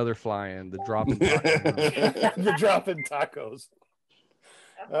whole nother fly-in, the dropping tacos. The dropping tacos.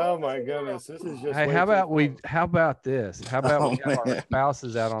 Oh my goodness, this is just. Hey, way how too about fun. how about this? How about we Oh, have our man.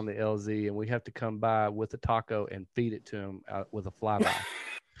 spouses out on the LZ and we have to come by with a taco and feed it to them with a flyby.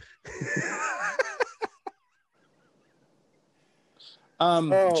 Oh,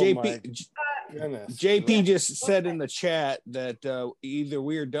 my JP JP just said in the chat that either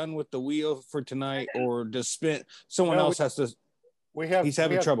we are done with the wheel for tonight or just someone No, else has to. He's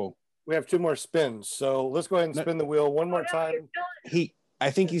having trouble. We have 2 more spins, so let's go ahead and spin the wheel one more time. I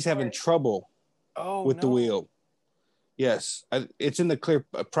think he's having trouble with the wheel. Yes, it's in the Clear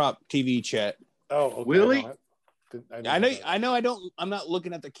Prop TV chat. Oh, okay. Really? I know. I'm not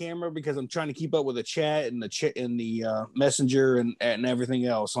looking at the camera because I'm trying to keep up with the chat and the messenger and everything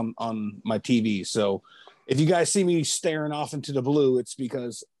else on my TV. So if you guys see me staring off into the blue, it's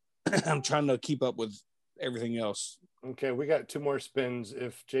because I'm trying to keep up with everything else. Okay, we got 2 more spins.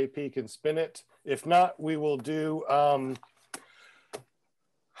 If JP can spin it, if not, we will do a.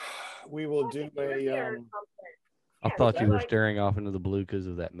 I thought you were staring off into the blue because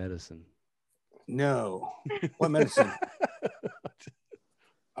of that medicine. No, what medicine?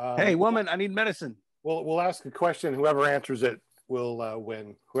 Hey, woman, I need medicine. We'll ask a question. Whoever answers it will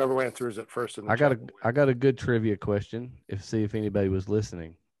win. Whoever answers it first in the I chat. got a good trivia question. See if anybody was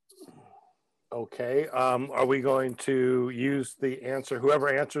listening. Okay. Are we going to use the answer? Whoever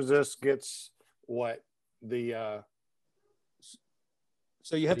answers this gets what? The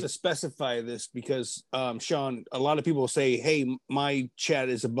So you have to specify this because, Sean, a lot of people say, hey, my chat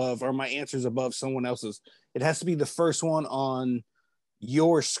is above or my answer is above someone else's. It has to be the first one on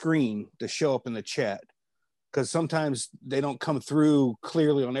your screen to show up in the chat, because sometimes they don't come through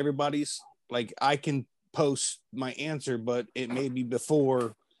clearly on everybody's. Like I can post my answer, but it may be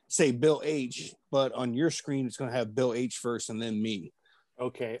before, say, Bill H, but on your screen, it's going to have Bill H first and then me.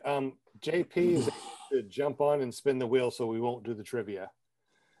 Okay. JP is able to jump on and spin the wheel, so we won't do the trivia.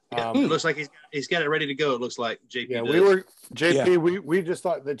 It looks like he's got it ready to go. It looks like JP. Yeah, does. JP. We just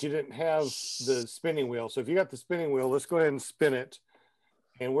thought that you didn't have the spinning wheel. So if you got the spinning wheel, let's go ahead and spin it.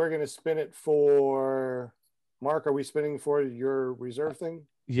 And we're going to spin it for Mark. Are we spinning for your reserve thing?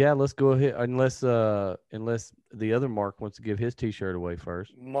 Yeah, let's go ahead. Unless the other Mark wants to give his T-shirt away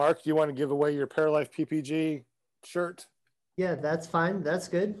first. Mark, do you want to give away your Paralife PPG shirt? Yeah, that's fine. That's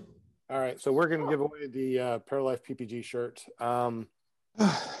good. All right, so we're going to give away the Paralife PPG shirt.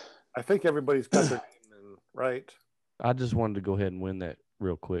 I think everybody's got their name in, right? I just wanted to go ahead and win that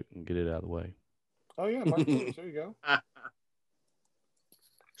real quick and get it out of the way. Oh yeah, Mark, there you go.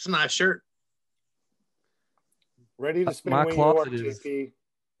 It's a nice shirt. Ready to spin My when you are, closet is JP.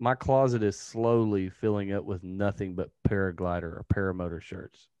 my closet is slowly filling up with nothing but paraglider or paramotor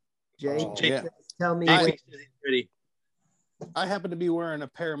shirts. Jay, yeah. tell me. JP when- says he's ready. I happen to be wearing a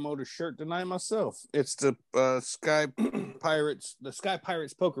paramotor shirt tonight myself. It's the Sky Pirates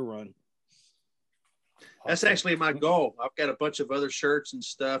poker run. That's actually my goal. I've got a bunch of other shirts and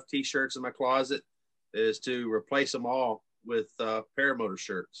stuff, T-shirts in my closet, is to replace them all with paramotor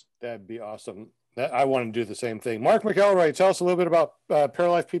shirts. That'd be awesome. I want to do the same thing. Mark McElroy, tell us a little bit about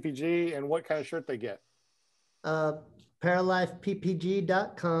Paralife PPG and what kind of shirt they get.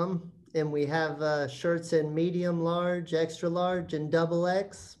 ParalifePPG.com, and we have shirts in medium, large, extra large, and double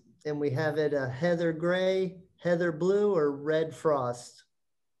X, and we have it heather gray, heather blue, or red frost.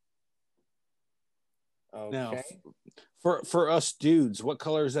 Okay. Now, for us dudes, what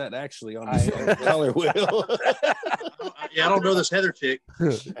color is that actually on the color wheel? Yeah, I don't know this Heather chick.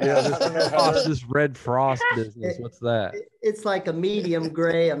 This red frost business. What's that? It's like a medium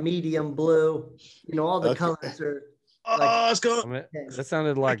gray, a medium blue. You know, all the Okay. colors are. Oh, it's going. I mean, that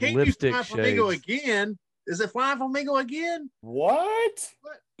sounded like Can't lipstick Flying Flamingo shades. again. Is it Flying Flamingo again? What?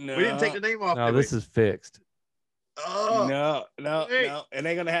 No, We didn't take the name off. No, did this we? is fixed. Oh, no. Hey. It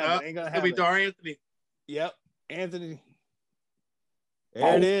ain't gonna happen. It ain't gonna it'll be happen. Dar Anthony. Yep, Anthony.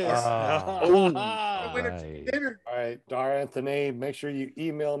 There it is. Right. Dinner. All right, Dar Anthony, make sure you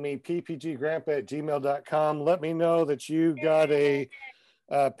email me, ppggrandpa@gmail.com. Let me know that you got a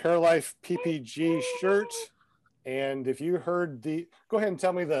Paralife PPG shirt. And if you heard go ahead and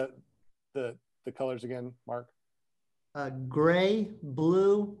tell me the colors again, Mark. Gray,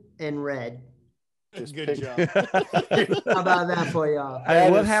 blue, and red. Just Good pick- job. How about that for y'all? Hey,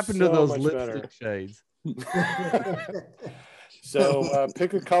 That what is happened to so those much lipstick better. shades? So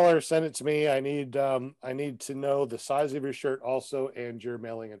pick a color, send it to me. I need to know the size of your shirt also and your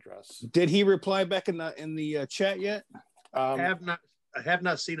mailing address. Did he reply back in the chat yet? I have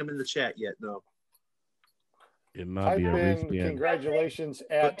not seen him in the chat yet. No. It might Type be a in weekend. congratulations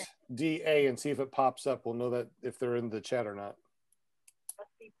at DA and see if it pops up. We'll know that if they're in the chat or not. Must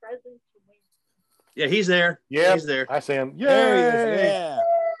be present to win. Yeah, he's there. Yeah, He's there. I see him. Yay! There he is. Yeah.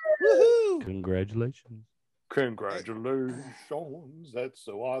 Woohoo! Congratulations. Congratulations. That's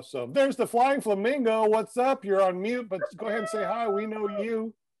so awesome. There's the Flying Flamingo. What's up? You're on mute, but go ahead and say hi. We know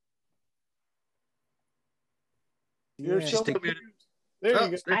you. You're Yeah. still Stick muted. muted. There Oh,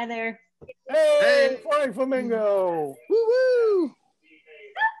 you go. Hi there. Hey, Flying Flamingo. Woo-woo!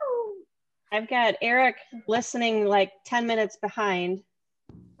 I've got Eric listening like 10 minutes behind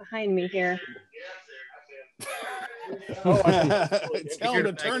me here. Oh, Tell him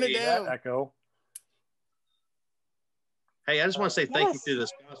to turn it down. Echo. Hey, I just want to say thank you Yes. to the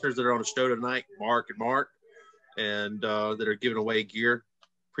sponsors that are on the show tonight, Mark, and that are giving away gear.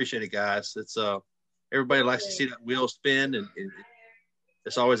 Appreciate it, guys. It's everybody likes to see that wheel spin, and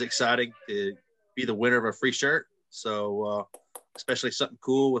it's always exciting to be the winner of a free shirt. So especially something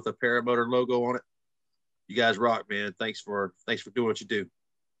cool with a Paramotor logo on it. You guys rock, man. Thanks for doing what you do.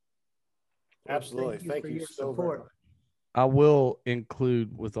 Absolutely. Thank for you your so very support. much. I will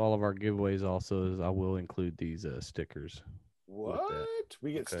include with all of our giveaways also is I will include these stickers. What?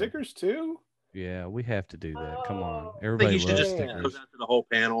 We get Okay. stickers too? Yeah, we have to do that. Come on. I think Everybody you should loves just stick stickers. those out to the whole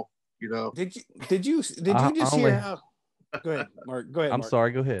panel. You know, Did you just I hear only- how? Go ahead, Mark. Go ahead. I'm Mark.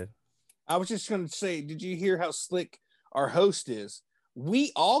 sorry, go ahead. I was just going to say, did you hear how slick our host is?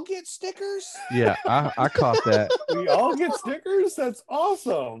 We all get stickers. Yeah, I caught that. We all get stickers? That's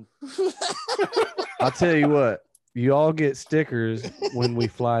awesome. I'll tell you what, You all get stickers when we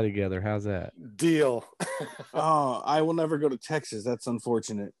fly together. How's that? Deal. Oh, I will never go to Texas. That's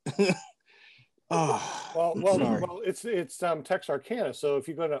unfortunate. Well, sorry. it's Texarkana. So if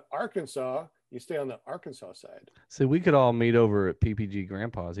you go to Arkansas, you stay on the Arkansas side. See, we could all meet over at PPG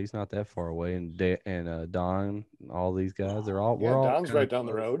Grandpa's. He's not that far away, and Don, all these guys, we're all Don's kinda right down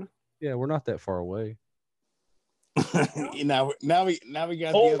the close. road. Yeah, we're not that far away. now we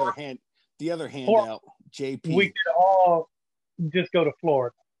got the other handout. JP. We could all just go to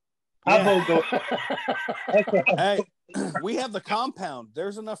Florida. I vote go. Hey, we have the compound.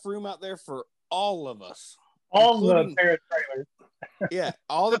 There's enough room out there for all of us. All the including- paratrailers. Yeah,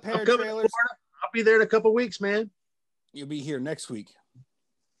 all the I'm coming to paratrailers. Florida. I'll be there in a couple weeks, man. You'll be here next week.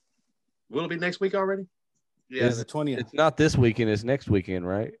 Will it be next week already? Yeah, the 20th. It's not this weekend. It's next weekend,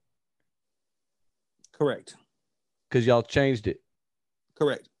 right? Correct. Because y'all changed it.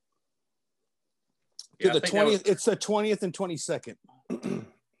 Correct. Yeah, To I the think that 20th. It's the 20th and 22nd.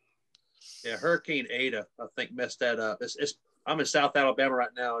 Yeah, Hurricane Ada, I think, messed that up. I'm in South Alabama right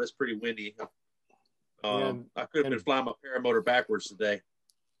now, and it's pretty windy. I could have been flying my paramotor backwards today.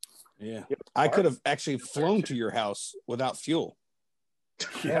 Yeah. I could have actually flown to your house without fuel.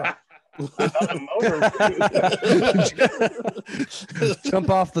 Yeah. Jump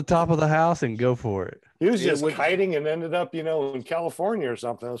off the top of the house and go for it. He was just kiting and ended up, in California or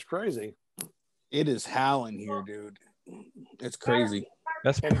something. It was crazy. It is howling here, dude. It's crazy.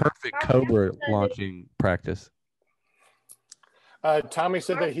 That's perfect Cobra launching practice. Tommy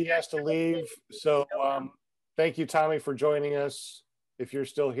said that he has to leave. So thank you, Tommy, for joining us. If you're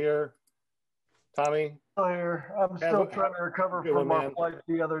still here, Tommy. Still here. I'm still trying to recover Good from one, my man. flight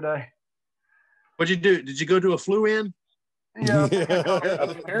the other day. What'd you do? Did you go to a flu in? Yeah.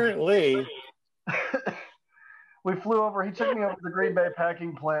 Apparently. We flew over. He took me over to the Green Bay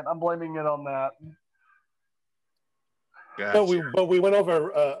packing plant. I'm blaming it on that. Gotcha. But we went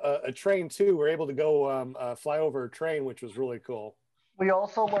over a train too. We were able to go fly over a train, which was really cool. We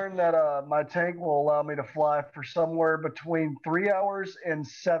also learned that my tank will allow me to fly for somewhere between 3 hours and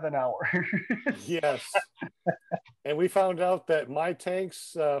 7 hours. Yes. And we found out that my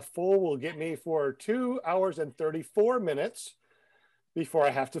tank's full will get me for 2 hours and 34 minutes before I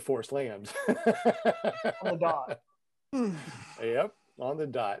have to force land. On the dot. Yep, on the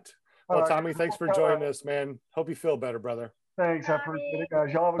dot. All Well, right. Tommy, thanks for joining us, man. Hope you feel better, brother. Thanks. I appreciate it,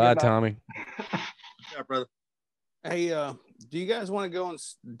 guys. Y'all have a Bye, good night. Tommy. Yeah, brother. Hey, do you guys want to go and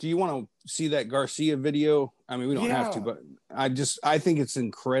do you want to see that Garcia video? I mean, we don't have to, Yeah. but I think it's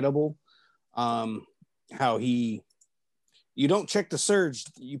incredible how you don't check the surge,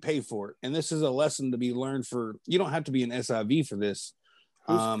 you pay for it. And this is a lesson to be learned for, you don't have to be an SIV for this.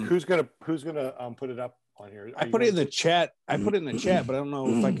 Who's gonna put it up on here? I put it in the chat. I put it in the chat, but I don't know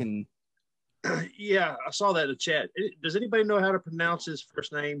if I can. Yeah, I saw that in the chat. Does anybody know how to pronounce his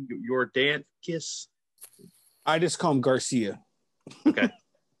first name? Your Dan Kiss? I just call him Garcia. Okay.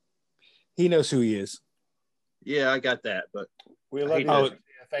 He knows who he is. Yeah, I got that, but We love you. I hate to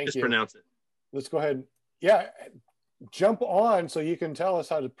Thank you. mispronounce it. Let's go ahead. Yeah, jump on so you can tell us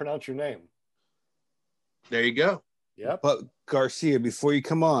how to pronounce your name. There you go. Yep. But Garcia, before you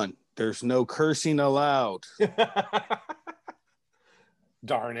come on, there's no cursing allowed.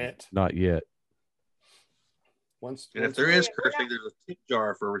 Darn it. Not yet. And if there is cursing, there's a tip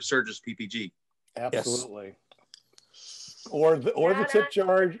jar for Resurgence PPG. Absolutely. Or the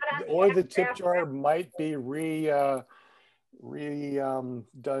tip jar might be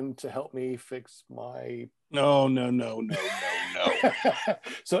done to help me fix my. No.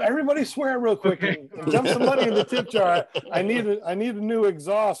 So everybody swear real quick and dump some money in the tip jar. I need a new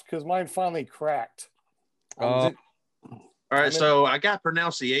exhaust because mine finally cracked. All right, so I got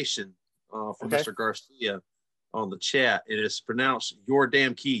pronunciation from Okay. Mr. Garcia on the chat. It is pronounced your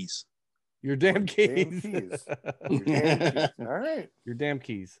damn keys. Your damn keys. Your damn keys. All right. Your damn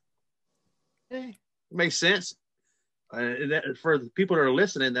keys. Makes sense. And that, for the people that are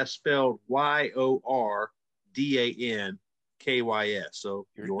listening, that's spelled YORDANKYS. So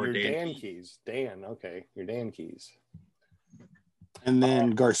Your Dan keys. Dan. Okay. Your Dan keys. And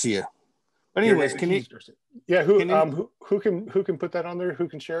then Garcia. But anyways, can you? Yeah. Who can put that on there? Who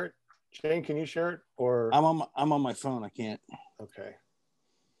can share it? Shane, can you share it? Or I'm on my phone. I can't. Okay.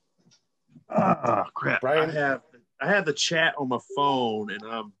 Oh crap! Brian? I have the chat on my phone, and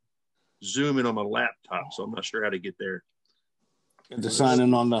I'm zooming on my laptop, so I'm not sure how to get there. You have to sign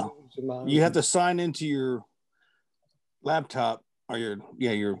in on the. You have to sign into your laptop or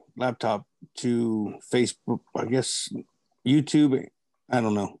your laptop to Facebook. I guess YouTube. I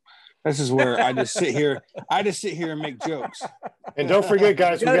don't know. This is where I just sit here. I just sit here and make jokes. And don't forget,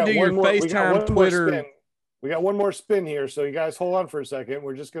 guys, we got one more. We got one more spin. We got one more spin here, so you guys hold on for a second.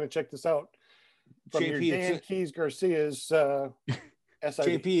 We're just going to check this out from your JP, Dan Keys Garcia's SIV.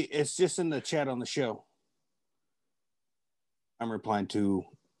 JP, it's just in the chat on the show. I'm replying to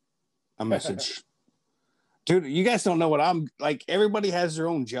a message. Dude, you guys don't know what I'm like. Everybody has their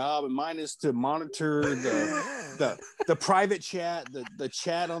own job, and mine is to monitor the private chat, the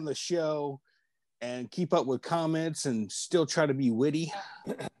chat on the show, and keep up with comments and still try to be witty.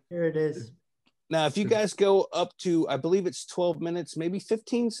 Here it is. Now, if you guys go up to, I believe it's 12 minutes, maybe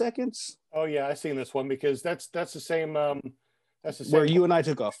 15 seconds. Oh yeah, I seen this one because that's the same. That's the same Where you and I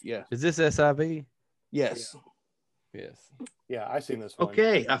took off. Yeah. Is this SIV? Yes. Yes. Yeah, I seen this one.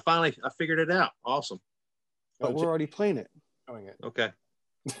 Okay, I figured it out. Awesome. But we're already playing it. Showing it. Okay.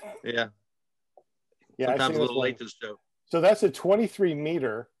 Yeah. Yeah, I Sometimes seen a this little one. late to the show. So that's a 23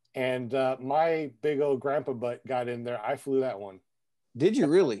 meter, and my big old grandpa butt got in there. I flew that one. Did you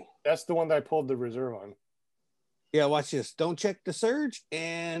really? That's the one that I pulled the reserve on. Yeah, watch this. Don't check the surge.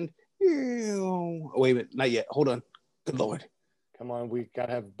 And oh, wait a minute. Not yet. Hold on. Good Lord. Come on, we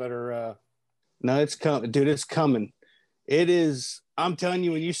gotta have better. No, it's coming, dude. It's coming. It is. I'm telling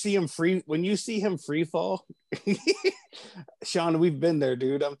you, when you see him free fall, Sean, we've been there,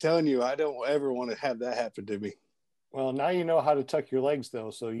 dude. I'm telling you, I don't ever want to have that happen to me. Well, now you know how to tuck your legs, though,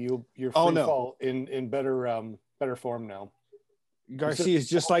 so you're free fall in better form now. Garcia is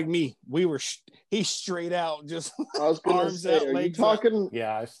just like me. He's straight out, just I was gonna arms say, out, are you legs talking? out.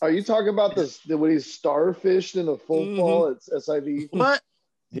 Yeah. Are you talking about this when he's starfished in a full fall? It's SIV. What?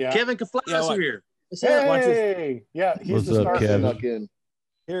 Yeah. Kevin Kaflas Yeah, over here. Hey, yeah, he's What's the up, star. Kevin?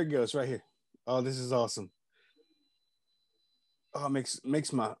 Here it goes, right here. Oh, this is awesome. Oh, it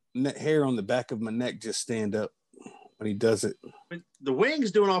makes my hair on the back of my neck just stand up when he does it. The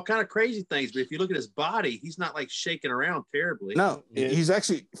wing's doing all kind of crazy things, but if you look at his body, he's not like shaking around terribly. No, he's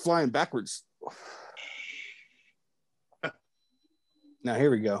actually flying backwards. Now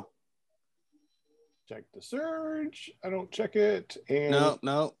here we go. Check the surge. I don't check it. And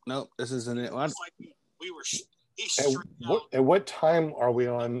No. This isn't it. Well, at what time are we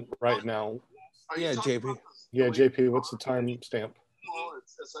on right now? Yeah, JP. Yeah, JP. What's the time stamp?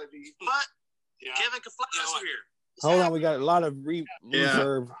 It's SIV. What? Kevin Kaflas over here. Hold on, we got a lot of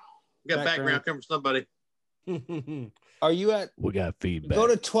reserve. We got background coming from somebody. Are you at? We got feedback. Go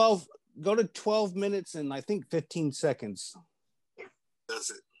to 12. Go to 12 minutes and I think 15 seconds. Does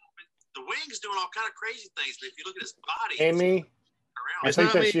it? The wing's doing all kind of crazy things, but if you look at his body, Amy, I it's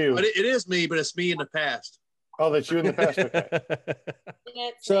think not that's me, you. but it is me, but it's me in the past. Oh, that's you in the past.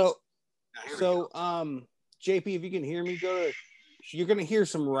 Okay. So, JP, if you can hear me, you're going to hear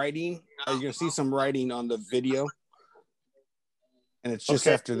some writing. You're going to see some writing on the video. And it's just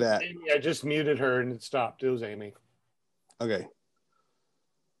after that. Amy, I just muted her and it stopped. It was Amy. Okay.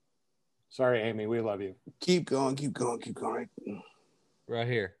 Sorry, Amy. We love you. Keep going. Right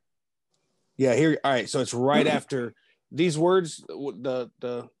here. Yeah, here. All right. So it's right after these words,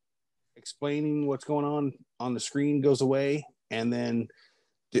 the explaining what's going on the screen goes away. And then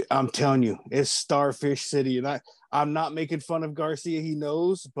I'm telling you, it's Starfish City. And I'm not making fun of Garcia. He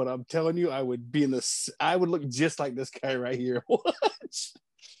knows, but I'm telling you, I would look just like this guy right here. Watch.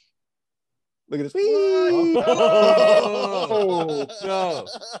 Look at this. Oh, no.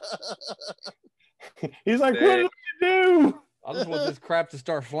 He's like, what did I do? I just want this crap to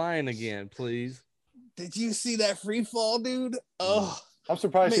start flying again, please. Did you see that free fall, dude? Oh, I'm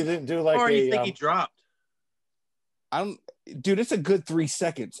surprised he didn't do like Or you think he dropped? Dude, it's a good 3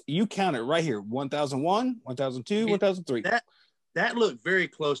 seconds. You count it right here. 1001, 1002, 1003. That looked very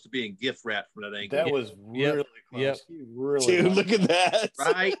close to being gift wrapped from that angle. That was really close. Yep. He really Dude, got look at that.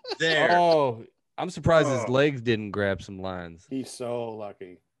 Right there. Oh, I'm surprised his legs didn't grab some lines. He's so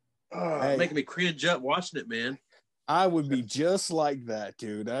lucky. Hey. Making me cringe up watching it, man. I would be just like that,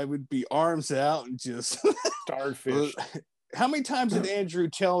 dude. I would be arms out and just Starfish. How many times did Andrew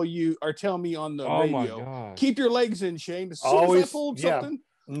tell me on the Oh my radio? God. Keep your legs in, Shane. As soon as I Always, pulled yeah. something.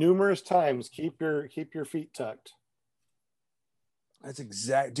 Numerous times. Keep your feet tucked. That's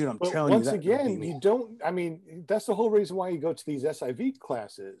exact, dude. I'm But telling you. once that would be again, me. you don't. I mean, that's the whole reason why you go to these SIV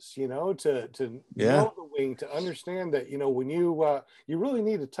classes. You know, to Yeah. know the wing, to understand that when you really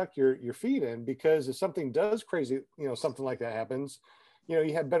need to tuck your feet in, because if something does crazy, something like that happens,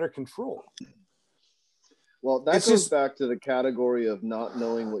 you have better control. Well, that It's goes just- back to the category of not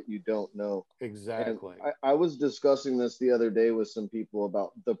knowing what you don't know. Exactly. And I was discussing this the other day with some people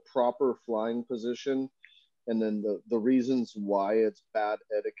about the proper flying position, and then the reasons why it's bad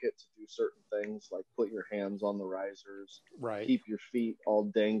etiquette to do certain things, like put your hands on the risers, Right. keep your feet all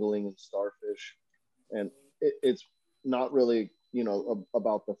dangling in starfish. And it's not really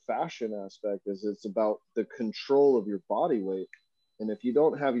about the fashion aspect is it's about the control of your body weight. And if you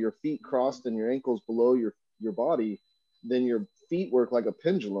don't have your feet crossed and your ankles below your body, then your feet work like a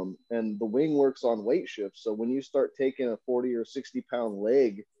pendulum and the wing works on weight shifts. So when you start taking a 40 or 60 pound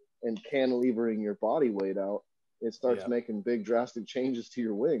leg and cantilevering your body weight out, it starts making big drastic changes to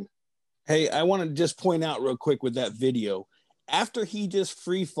your wing. Hey, I want to just point out real quick with that video, after he just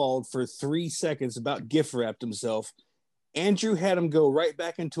free falled for 3 seconds, about gift wrapped himself, Andrew had him go right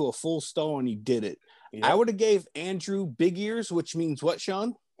back into a full stall and he did it. Yep. I would have gave Andrew big ears, which means what,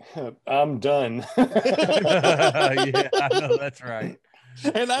 Sean? I'm done. Yeah, I know that's right.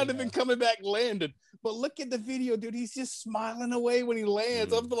 And I'd have been coming back landed. But look at the video, dude. He's just smiling away when he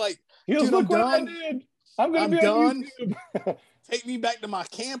lands. I'm like, dude, I'm done. I'm gonna be done. on YouTube. Take me back to my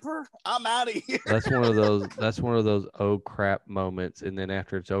camper. I'm out of here. That's one of those oh crap moments. And then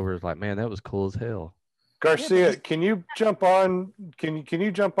after it's over, it's like, man, that was cool as hell. Garcia, can you jump on? Can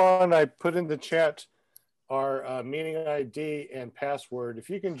you jump on? I put in the chat our meeting ID and password. If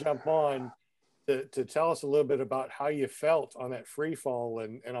you can jump on to tell us a little bit about how you felt on that free fall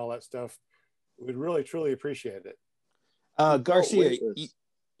and all that stuff, we'd really truly appreciate it. Garcia,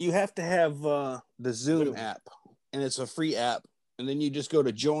 you have to have the Zoom app, and it's a free app. And then you just go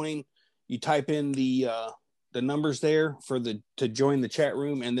to join. You type in the numbers there to join the chat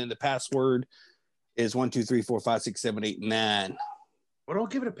room, and then the password is 1 2 3 4 5 6 7 8 9. Well,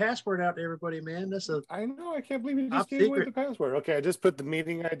 don't give it a password out to everybody, man. I know. I can't believe you just gave away the password. Okay, I just put the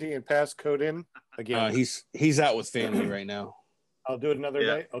meeting ID and passcode in again. He's out with family right now. I'll do it another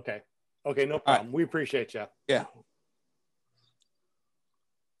day. Okay, no problem. Right. We appreciate you. Yeah.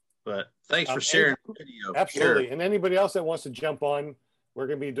 But thanks for sharing the video. Absolutely. Sure. And anybody else that wants to jump on, we're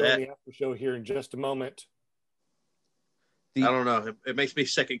going to be doing the after show here in just a moment. I don't know. It makes me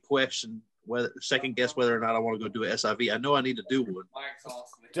second guess whether or not I want to go do an SIV. I know I need to do one.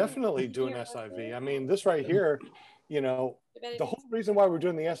 Definitely do an SIV. I mean, this right here, the whole reason why we're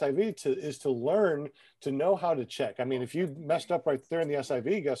doing the SIV is to learn to know how to check. I mean, if you messed up right there in the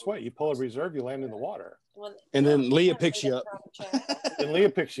SIV, guess what? You pull a reserve, you land in the water. And then Leah picks you up. And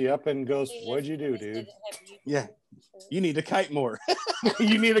Leah picks you up and goes, "What'd you do, dude?" Yeah. You need to kite more.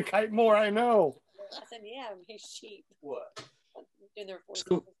 You need to kite more. I know. I said, "Yeah, he's cheap." What? In their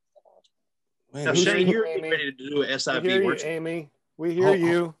Now, Shane, you're ready to do an SIV. We hear you, Amy. We hear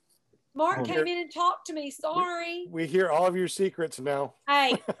you. Mark came in and talked to me. Sorry. We hear all of your secrets now.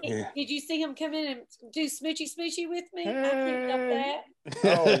 Hey, did you see him come in and do smoochy with me? I picked up that.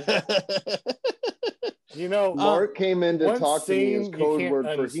 Mark came in to talk to me as code word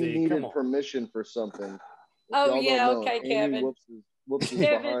for unsee. he needed permission for something. Oh, yeah. Okay, Kevin. Whoops his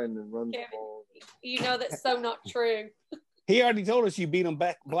Kevin, behind and runs the ball. You know that's so not true. He already told us you beat him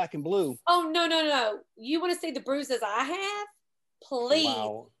back black and blue. Oh, no. You want to see the bruises I have? Please.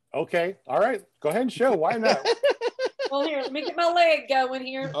 Wow. Okay. All right. Go ahead and show. Why not? Well, here, let me get my leg going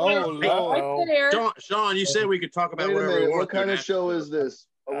here. Oh, no. Sean, you said we could talk about whatever we want. What kind of show is this?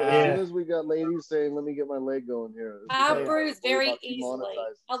 As soon as we got ladies saying, "Let me get my leg going here," I bruise very easily.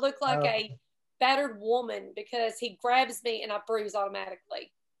 I look like a battered woman because he grabs me and I bruise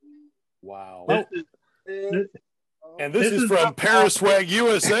automatically. Wow. And this is from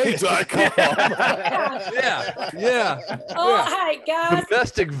ParisSwagUSA.com. Yeah. Oh, hey, guys.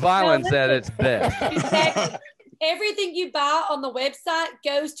 Domestic violence at its best. Exactly. Everything you buy on the website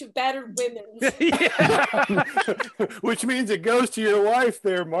goes to battered women. Which means it goes to your wife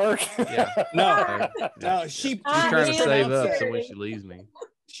there, Mark. Yeah. No, she's trying to save up so when she leaves me.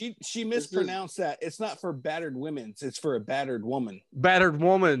 She mispronounced that. It's not for battered women. It's for a battered woman. Battered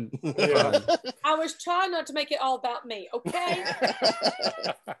woman. Yeah. I was trying not to make it all about me, okay?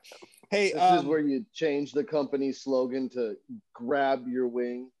 Hey, this is where you change the company slogan to grab your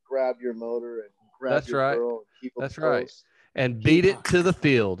wing, grab your motor, and grab your girl. And keep them That's close. right. And beat it to the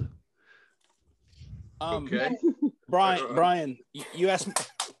field. Okay. Brian, you asked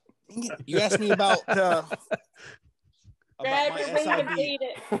me about Grab my your wing and SIV. beat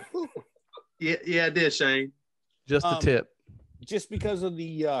it. Yeah, I did, Shane. Just a tip. Just because of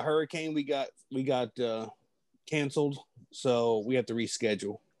the hurricane, we got canceled, so we have to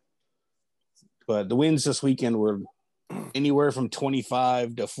reschedule. But the winds this weekend were anywhere from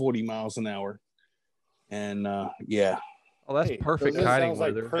 25 to 40 miles an hour, and yeah. Oh, that's perfect kiting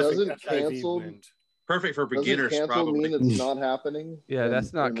weather. Doesn't canceled. Perfect for beginners. Doesn't cancel probably mean it's not happening? Yeah,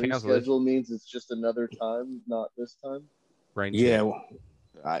 that's not canceled. Reschedule means it's just another time, not this time. Yeah, well,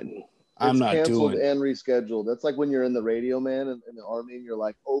 I'm not canceled doing. And rescheduled. That's like when you're in the radio, man, in the army, and you're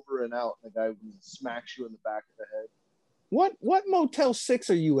like over and out, and the guy smacks you in the back of the head. What Motel 6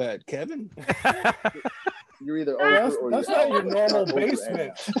 are you at, Kevin? You're either over or That's you're not out. your It's normal not over and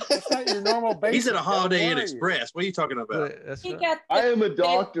basement. out. That's not your normal basement. He's at a Holiday Inn Where are you? Express. What are you talking about? That's He right. got I am a the-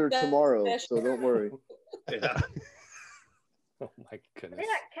 doctor the- tomorrow, so don't worry. Yeah. Oh my goodness.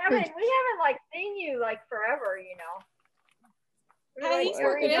 Yeah, Kevin, we haven't like seen you like forever, you know. We're, Hey, like,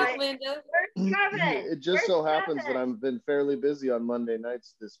 where every is night. Linda? Where's Kevin? It just so Where's happens that Kevin? I've been fairly busy on Monday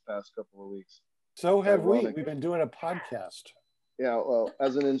nights this past couple of weeks. So have we. Ironic. We've been doing a podcast. Yeah, well,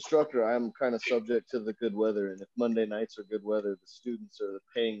 as an instructor, I am kind of subject to the good weather, and if Monday nights are good weather, the students are the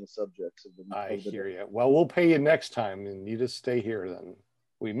paying subjects of the. I of the hear day. you. Well, we'll pay you next time, and you just stay here then.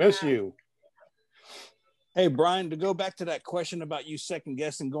 We miss you. Hey, Brian, to go back to that question about you second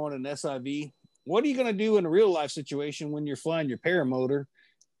guessing going an SIV, what are you going to do in a real life situation when you're flying your paramotor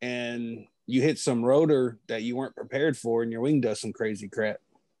and you hit some rotor that you weren't prepared for and your wing does some crazy crap?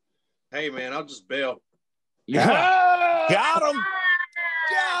 Hey, man, I'll just bail. Yeah. Got him.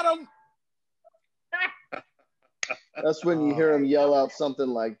 Got him. That's when you hear him yell out something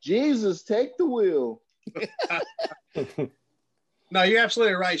like, "Jesus, take the wheel." No, you're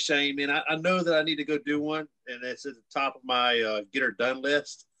absolutely right, Shane. Man, I know that I need to go do one, and it's at the top of my get her done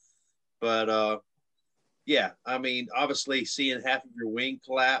list. But yeah, I mean, obviously, seeing half of your wing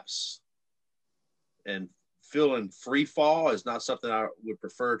collapse and feeling free fall is not something I would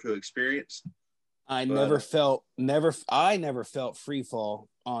prefer to experience. I But, never felt free fall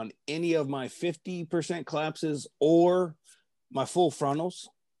on any of my 50% collapses or my full frontals.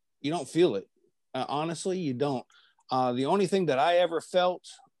 You don't feel it. Honestly, you don't. The only thing that I ever felt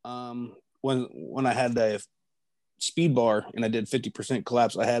when I had the speed bar and I did 50%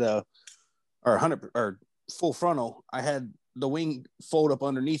 collapse, I had or 100 or full frontal. I had the wing fold up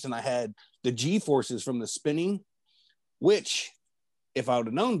underneath, and I had the G forces from the spinning, which, if I would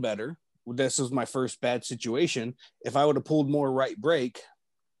have known better, this was my first bad situation. If I would have pulled more right brake,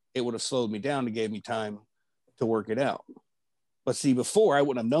 it would have slowed me down and gave me time to work it out. But see, before I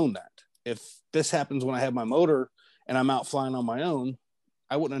wouldn't have known that. If this happens when I have my motor and I'm out flying on my own,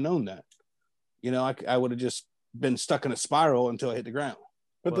 I wouldn't have known that. You know, I would have just been stuck in a spiral until I hit the ground.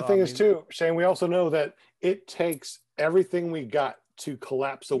 But the thing is, too, Shane, we also know that it takes everything we got to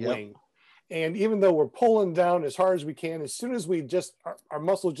collapse a wing. And even though we're pulling down as hard as we can, as soon as we just, our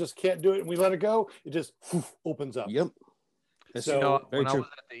muscles just can't do it and we let it go, it just opens up. Yep. So, You know, when I was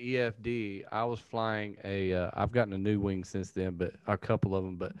at the EFD, I was flying I've gotten a new wing since then, but a couple of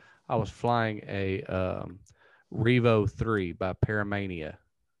them, but I was flying a Revo 3 by Paramania.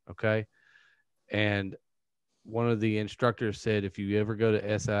 Okay. And one of the instructors said, if you ever go to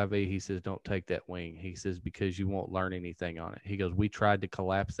SIV, he says, don't take that wing. He says, because you won't learn anything on it. He goes, we tried to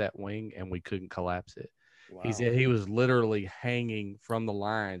collapse that wing and we couldn't collapse it. Wow. He said he was literally hanging from the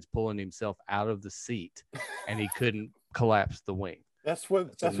lines, pulling himself out of the seat, and he couldn't collapse the wing. That's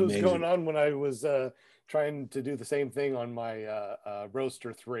what's amazing. going on when I was trying to do the same thing on my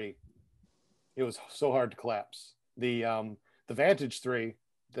Roadster 3. It was so hard to collapse. The Vantage 3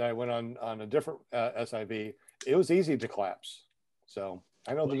 that I went on a different SIV, it was easy to collapse. So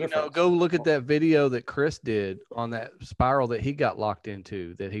I know the difference. Go look at that video that Chris did on that spiral that he got locked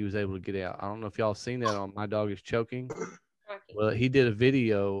into that he was able to get out. I don't know if y'all seen that on My Dog is Choking. Well, he did a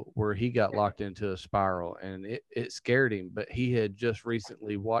video where he got locked into a spiral and it scared him, but he had just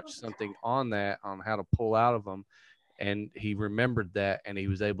recently watched something on that on how to pull out of them, and he remembered that and he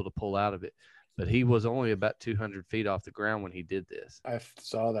was able to pull out of it. But he was only about 200 feet off the ground when he did this. I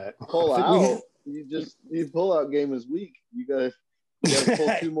saw that. Pull out. Your pull out game is weak. You gotta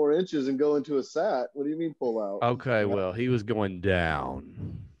pull 2 more inches and go into a sat. What do you mean pull out? Okay, well, he was going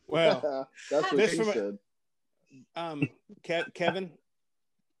down. Well, that's what she said. Kevin,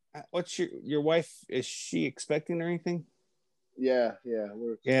 what's your wife? Is she expecting or anything? Yeah,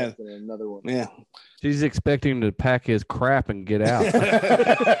 we're expecting another one. Yeah, she's expecting him to pack his crap and get out.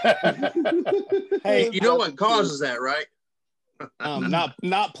 Hey, you know what causes that, right?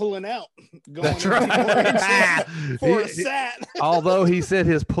 Not pulling out. Going That's right. For a sat. Although he said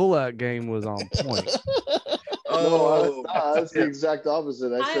his pullout game was on point. No, that's the exact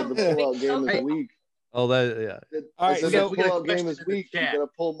opposite. I said the pull out game is weak. Oh, that yeah. I said the pull out game is weak. You gotta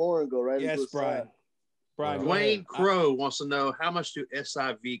pull more and go right into a sat. Brian, Dwayne Crow wants to know, how much do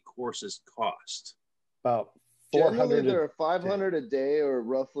SIV courses cost? About Generally, they're 500 a day or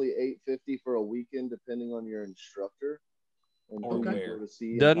roughly 850 for a weekend, depending on your instructor. And who you go to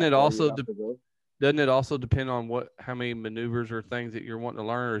see and Doesn't how it far also you have to go. doesn't it also depend on how many maneuvers or things that you're wanting to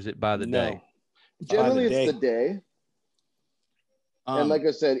learn, or is it by the day? Generally, it's the day. And like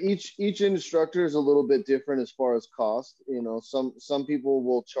I said, each instructor is a little bit different as far as cost. You know, some people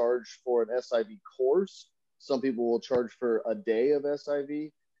will charge for an SIV course. Some people will charge for a day of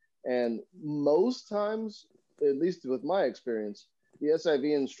SIV. And most times, at least with my experience, the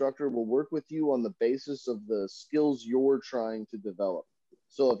SIV instructor will work with you on the basis of the skills you're trying to develop.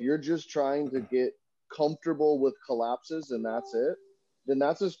 So if you're just trying to get comfortable with collapses and that's it, then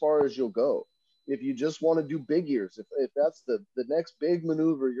that's as far as you'll go. If you just want to do big ears, if that's the next big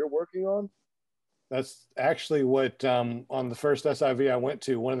maneuver you're working on. That's actually what on the first SIV I went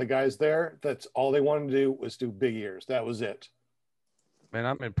to, one of the guys there, that's all they wanted to do was do big ears. That was it. Man,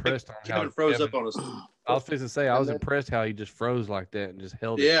 I'm impressed on how Kevin froze up on us. I was fixing to say I was impressed how he just froze like that and just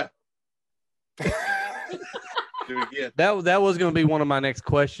held it. Yeah. Do it again. That was going to be one of my next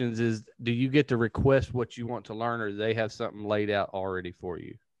questions is, do you get to request what you want to learn, or do they have something laid out already for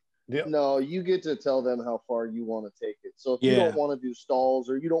you? No, you get to tell them how far you want to take it. So if you don't want to do stalls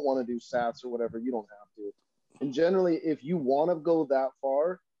or you don't want to do sats or whatever, you don't have to. And generally, if you want to go that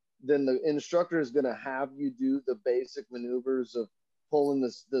far, then the instructor is going to have you do the basic maneuvers of pulling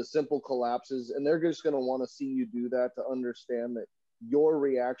the simple collapses, and they're just going to want to see you do that to understand that your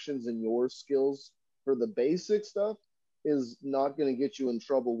reactions and your skills for the basic stuff is not going to get you in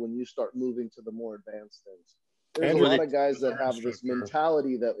trouble when you start moving to the more advanced things. There's a lot of guys that have this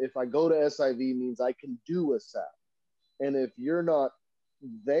mentality that if I go to SIV means I can do a SAT. And if you're not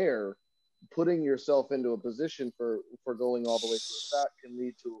there, putting yourself into a position for going all the way to a SAT can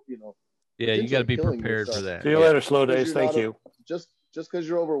lead to, Yeah, you got to be prepared for that. See you later, Slow Days. Thank you. Just because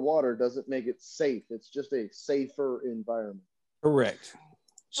you're over water doesn't make it safe. It's just a safer environment. Correct.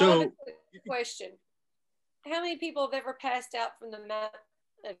 So, question: how many people have ever passed out from the amount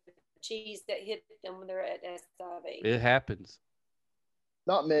of cheese that hit them when they're at SIV? It happens.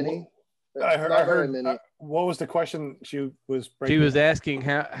 Not many. I heard. What was the question she was breaking? She was asking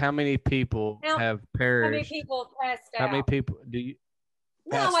how many people have perished. How many people have passed out? How many people do you?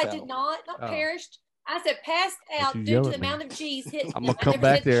 No, I did not. Not perished. I said passed out you due yell to the at me. amount of G's hitting I'm them. gonna I come never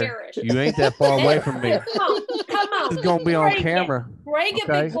back said there. perished. You ain't that far away from me. Come on. It's gonna be on camera. Bring it,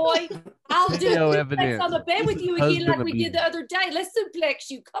 okay? big boy. I'll do Video suplex evidence. on the bed with you again Husband like we abuse. did the other day. Let's suplex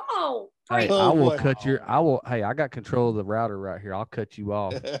you. Come on. Hey, Bring it. I will cut your. I will. Hey, I got control of the router right here. I'll cut you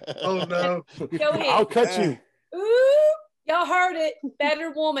off. Oh no! Go ahead. I'll cut you. Ooh, y'all heard it.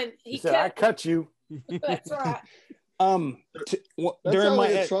 Better woman. He said, I cut you. That's right. That during sounds my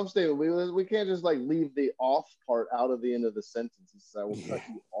like a Trump statement. We can't just like leave the off part out of the end of the sentence. It's, I will cut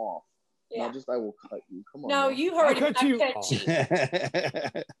you off. Yeah. Not just I will cut you. Come on. No, man. you heard I'll it. cut you. I cut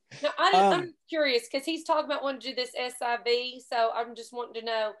you. No, I'm curious because he's talking about wanting to do this SIV. So I'm just wanting to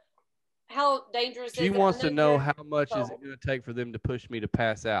know how dangerous She is it? wants I to know know how much is it going to take for them to push me to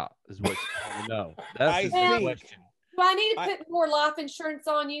pass out. Is what she wants to know. That's the think- question. Do I need to put more life insurance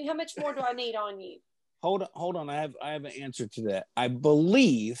on you? How much more do I need on you? Hold on. I have an answer to that. I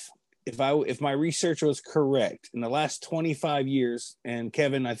believe if my research was correct, in the last 25 years, and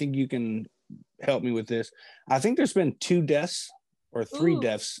Kevin, I think you can help me with this. I think there's been 2 deaths or 3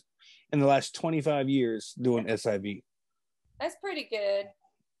 deaths in the last 25 years doing SIV. That's pretty good.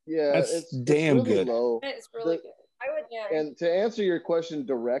 Yeah, That's it's damn really good. low. It's really good. I would, yeah. And to answer your question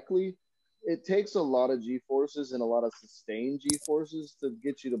directly, it takes a lot of G forces and a lot of sustained G forces to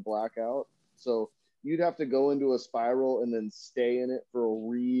get you to black out. So you'd have to go into a spiral and then stay in it for a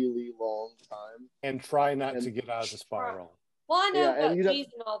really long time. And try not to get out of the spiral. Well, I know Yeah, and about you'd have- G's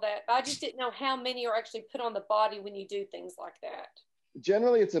and all that, but I just didn't know how many are actually put on the body when you do things like that.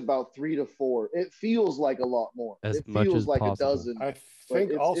 Generally, it's about 3 to 4. It feels like a lot more. As it much feels as like possible. a dozen. I But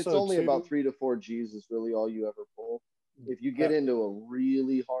think it's also only too, about 3 to 4 G's is really all you ever pull. If you get into a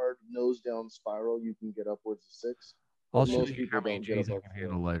really hard nose down spiral, you can get upwards of 6. I'll But show most you people how many don't get G's I above can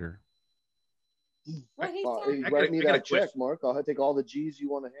handle later. What he Hey, saying? write me I got a that check, question. Mark. I'll take all the G's you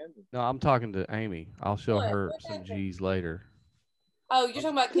want to handle. No, I'm talking to Amy. I'll show What? her What some happened? G's later. Oh, you're talking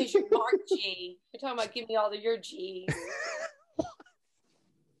about because you're Mark G. You're talking about give me all your G's.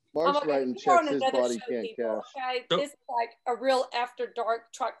 Mark's I'm writing we're on checks his another body show, can't people, cash. okay? So- This is like a real after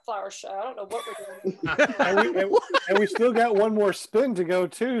dark truck flower show. I don't know what we're doing. and we still got one more spin to go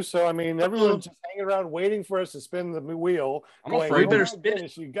too. So I mean, everyone's just hanging around waiting for us to spin the wheel. I'm going, afraid "Oh better my spin it."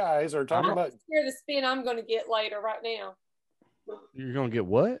 goodness, you guys are talking I'm about scared of the spin I'm going to get later right now. You're gonna get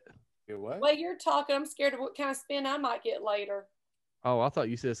what? what? Well, you're talking. I'm scared of what kind of spin I might get later. Oh, I thought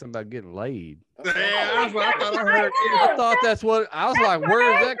you said something about getting laid. Yeah, that's what I thought I heard. I thought that's what I was like.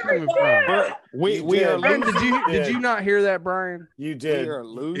 Where is that coming from? We did. are Brian, losing, did you not hear that, Brian? You we did. are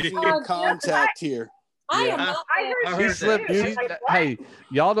losing Oh, contact here. I Yeah. am not. I heard I She heard slipped. that. She, hey,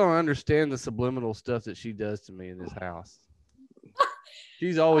 y'all don't understand the subliminal stuff that she does to me in this house.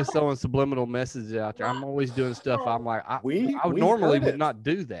 She's always throwing subliminal messages out there. I'm always doing stuff. I'm like, I We normally heard would it. not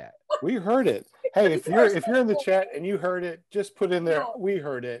do that. We heard it. Hey, if you're in the chat and you heard it, just put in there. We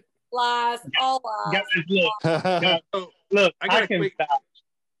heard it. Lies, all lies. Guys, look, I got I a can quick- vouch.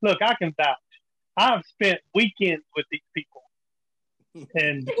 Look, I can vouch. I've spent weekends with these people,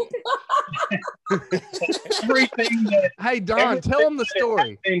 and everything that. Hey, Don, tell them the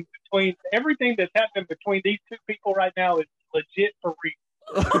story. Everything that's happening between these two people right now is legit for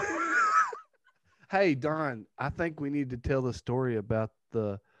real. Hey, Don, I think we need to tell the story about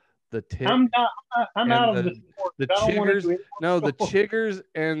the tick. I'm and out of the, the sport. the I don't wanna chiggers. do any No, more the chiggers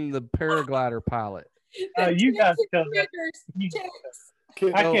and the paraglider pilot. you guys tell that. I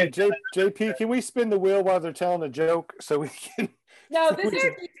I can't. JP, can we spin the wheel while they're telling a joke so we can? No, this is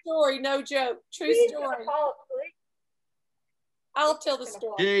a true story, no joke. True story. I'll tell the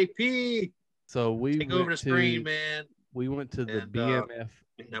story. JP. So we Take went over the to, screen, man. We went to the And, BMF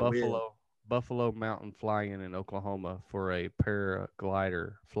that wheel. Buffalo Mountain Fly-In in Oklahoma for a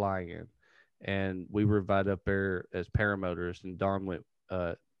paraglider fly-in, and we were invited up there as paramotorists. And Don went,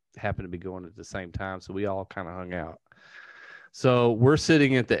 happened to be going at the same time, so we all kind of hung out. So we're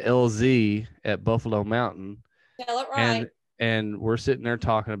sitting at the LZ at Buffalo Mountain, Tell it right. and we're sitting there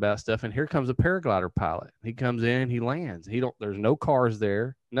talking about stuff. And here comes a paraglider pilot. He comes in, he lands. There's no cars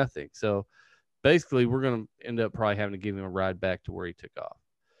there, nothing. So basically, we're going to end up probably having to give him a ride back to where he took off.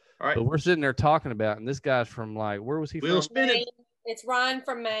 All right. But we're sitting there talking about, and this guy's from where was he from? Maine. It's Ryan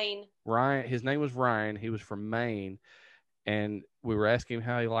from Maine. Ryan. His name was Ryan. He was from Maine. And we were asking him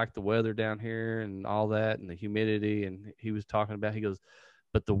how he liked the weather down here and all that and the humidity. And he was talking about, he goes,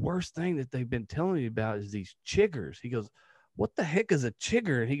 but the worst thing that they've been telling me about is these chiggers. He goes, what the heck is a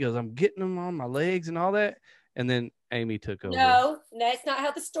chigger? And he goes, I'm getting them on my legs and all that. And then Amy took over. No, that's not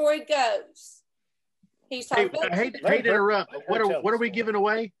how the story goes. He's talking Hey, about I hate to interrupt. But what are we giving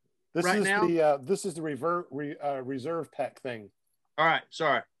away This right is now? this is the reserve pack thing. All right,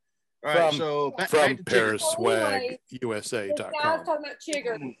 sorry. All right, so back to Chigger. This ParisSwagUSA.com. guy's talking about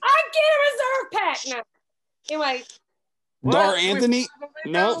Chigger. I get a reserve pack now. Anyway, Dar Anthony?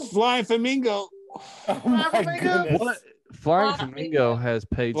 No, Flying Flamingo. Oh my goodness. What? Flying Flamingo has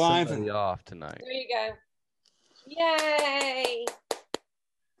paid Flying somebody off tonight. there you go. Yay.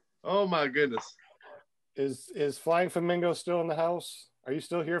 Oh my goodness. Is Flying Flamingo still in the house? Are you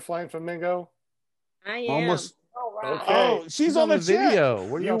still here, Flying Flamingo? I am. Almost. All right. Okay. Oh, she's on the video.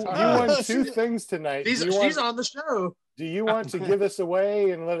 What are You y'all talking about? won two things tonight. She's on the show. Do you want to give this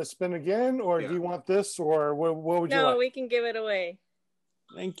away and let us spin again, or do you want this, or what would you No, like? we can give it away.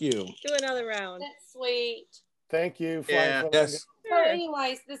 Thank you. Do another round. That's sweet. Thank you, Flying Yeah. Flamingo. Yes. So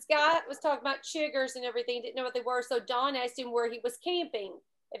anyways, this guy was talking about chiggers and everything, didn't know what they were. So Don asked him where he was camping,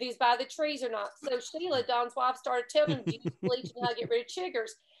 if he was by the trees or not. So Sheila, Don's wife, started telling him to use bleach and how to get rid of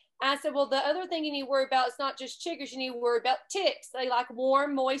chiggers. I said, well, the other thing you need to worry about is not just chiggers. You need to worry about ticks. They like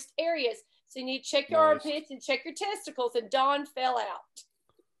warm, moist areas. So you need to check your armpits and check your testicles. And Don fell out.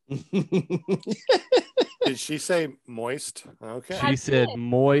 Did she say moist? Okay. She said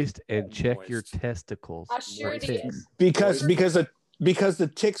moist and check your testicles. I sure for did. ticks. because the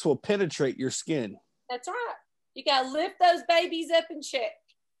ticks will penetrate your skin. That's right. You got to lift those babies up and check.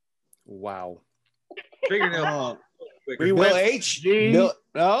 Wow. Fingernail. We Bill went H. G Bill,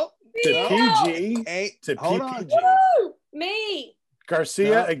 no. to No. PG Hey, to hold on. PPG. Woo! Me.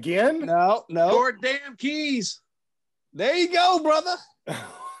 Garcia No. again? No. Your damn keys. There you go, brother.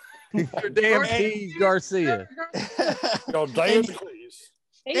 Your damn keys, Garcia. Yo, damn, please.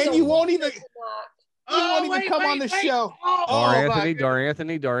 He's And a you won't winner even tonight. you won't even come on the show. Dar Anthony, Dar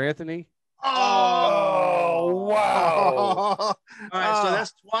Anthony, Dar Anthony. Oh, wow. All right, so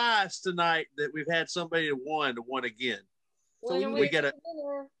that's twice tonight that we've had somebody that won again. So Winner, we winner, gotta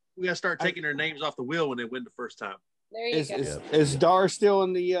winner. start taking their names off the wheel when they win the first time. There you go. Is Dar still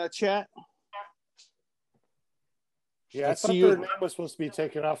in the chat? Yeah, I Let's thought see their you. name was supposed to be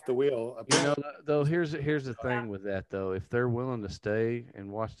taken off the wheel. You know, though, here's the thing with that, though. If they're willing to stay and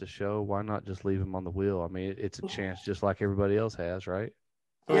watch the show, why not just leave them on the wheel? I mean, it's a chance just like everybody else has, right?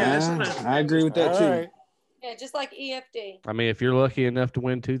 I agree with that All too. right. Yeah, just like EFD. I mean, if you're lucky enough to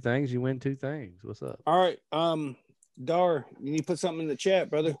win two things, you win two things. What's up? All right, Dar, you need to put something in the chat,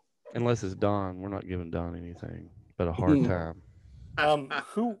 brother. Unless it's Don. We're not giving Don anything but a hard time.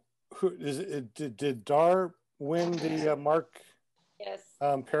 Who is it? Did Dar win the Mark Yes.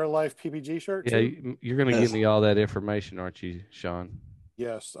 Paralife PPG shirt? Yeah, too? you're going to give me all that information, aren't you, Sean?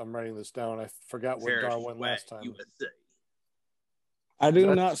 Yes, I'm writing this down. I forgot what Paris Dar won last time. USA. I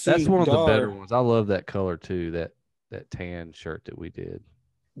do not see. That's one of the Dar. better ones. I love that color too. That tan shirt that we did.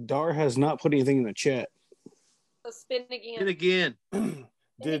 Dar has not put anything in the chat. So spin again. And again.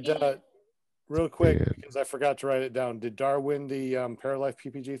 Did real quick because I forgot to write it down. Did Dar win the Paralife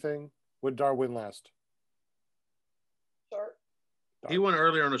PPG thing? What did Dar win last? Sure. He won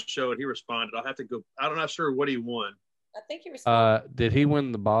earlier on the show, and he responded. I'll have to go. I'm not sure what he won. I think he responded. Did he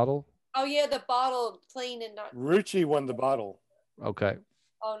win the bottle? Oh yeah, the bottle clean and not. Ruchi won the bottle. Okay.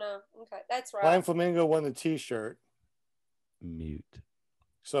 Oh no. Okay, that's right. Flying Flamingo won the T-shirt. Mute.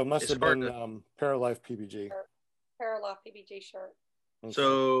 So it must It's have hard been Paralife PBG. Parallel PBG shirt.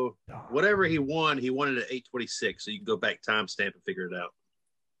 So whatever he won it at 8:26. So you can go back timestamp and figure it out.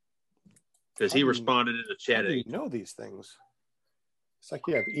 Because he responded in the chat. How do you know these things? It's like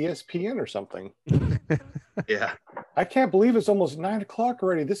you have ESPN or something. Yeah. I can't believe it's almost 9 o'clock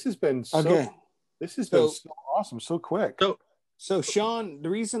already. This has been so. Okay. This has been so awesome, so quick. So Sean, the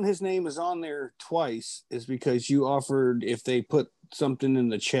reason his name is on there twice is because you offered if they put something in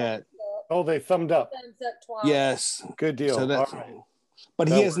the chat. Oh, they thumbed up. Thumbs up twice. Yes. Good deal. So that's, All right. But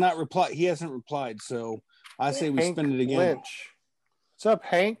That he has works. not replied. He hasn't replied. So I say we Hank spin it again. Lynch. What's up,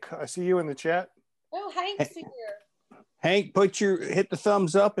 Hank? I see you in the chat. Oh, Hank's here. Hank, hit the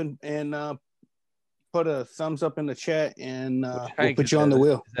thumbs up and put a thumbs up in the chat, and we'll Hank put is you on that? the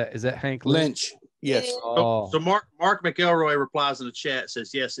wheel. Is that Hank Lynch? Yes. Oh. So Mark McElroy replies in the chat,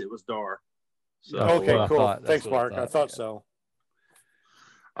 says yes, it was Dar. So, Okay, what I cool. thought. That's Thanks, what I Mark. I thought, thought so.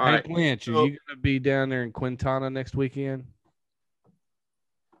 All Hank right. Lynch, So- are you going to be down there in Quintana next weekend?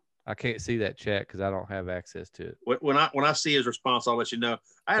 I can't see that chat because I don't have access to it. When I see his response, I'll let you know.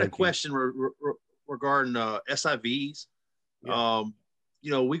 I had Thank a you. question regarding SIVs. Yeah.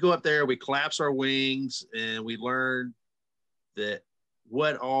 We go up there, we collapse our wings, and we learn that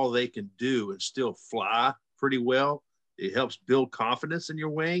what all they can do and still fly pretty well. It helps build confidence in your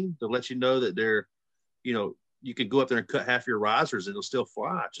wing to let you know that you can go up there and cut half your risers and it'll still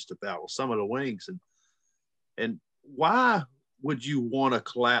fly just about with some of the wings. And why would you want to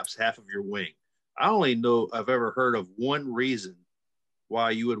collapse half of your wing? I only know I've ever heard of one reason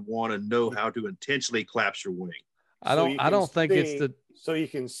why you would want to know how to intentionally collapse your wing. I don't think it's the. So you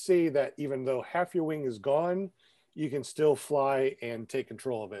can see that even though half your wing is gone, you can still fly and take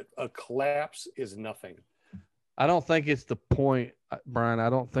control of it. A collapse is nothing. I don't think it's the point, Brian. I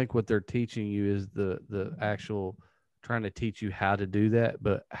don't think what they're teaching you is the actual trying to teach you how to do that,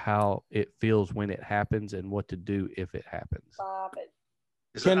 but how it feels when it happens and what to do if it happens. Bob it.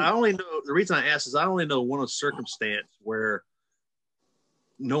 I only know the reason I asked is I only know one circumstance where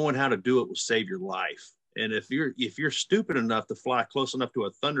knowing how to do it will save your life. And if you're stupid enough to fly close enough to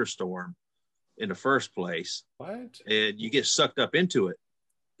a thunderstorm in the first place, what? And you get sucked up into it,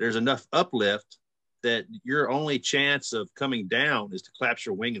 there's enough uplift that your only chance of coming down is to collapse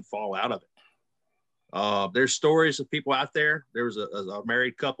your wing and fall out of it. There's stories of people out there. There was a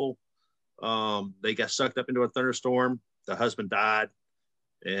married couple. They got sucked up into a thunderstorm. The husband died,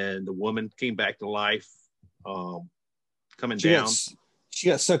 and the woman came back to life, coming down. She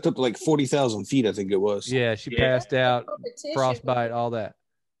got sucked up to like 40,000 feet, I think it was. Yeah, she passed out, Competition. frostbite, all that.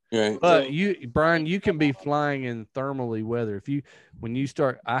 Right. But Brian, you can be flying in thermally weather. When you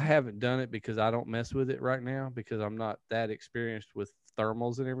start, I haven't done it because I don't mess with it right now because I'm not that experienced with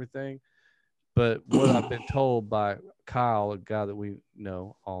thermals and everything. But what I've been told by Kyle, a guy that we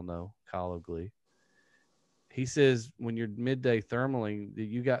all know, Kyle O'Glee, he says when you're midday thermaling,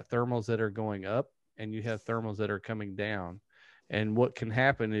 you got thermals that are going up and you have thermals that are coming down. And what can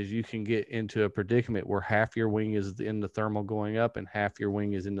happen is you can get into a predicament where half your wing is in the thermal going up and half your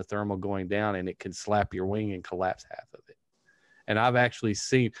wing is in the thermal going down, and it can slap your wing and collapse half of it. And I've actually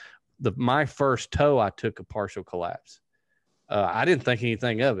seen my first tow, I took a partial collapse. I didn't think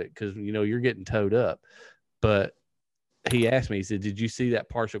anything of it because, you're getting towed up. But he asked me, he said, "Did you see that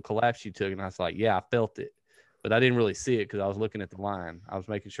partial collapse you took?" And I was like, "Yeah, I felt it." But I didn't really see it because I was looking at the line. I was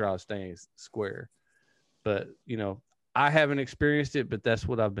making sure I was staying square. But, I haven't experienced it, but that's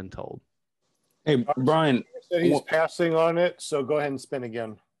what I've been told. Hey, Brian. Said he's passing on it, so go ahead and spin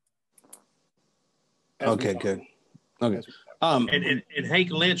again. Okay, good. Okay. And Hank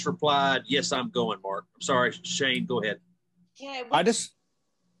Lynch replied, "Yes, I'm going, Mark." I'm sorry, Shane, go ahead. Yeah, I just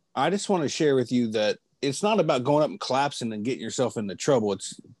want to share with you that it's not about going up and collapsing and getting yourself into trouble.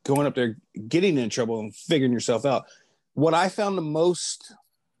 It's going up there, getting in trouble and figuring yourself out. What I found the most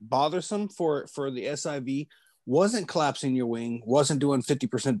bothersome for the SIV wasn't collapsing your wing, wasn't doing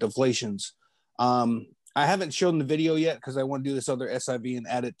 50% deflations. I haven't shown the video yet because I want to do this other SIV and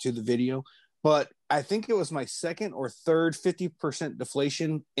add it to the video. But I think it was my second or third 50%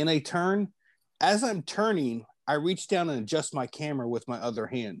 deflation in a turn. As I'm turning, I reach down and adjust my camera with my other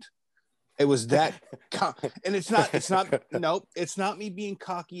hand. It was that, and it's not me being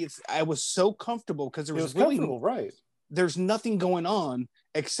cocky. I was so comfortable because there was really right. There's nothing going on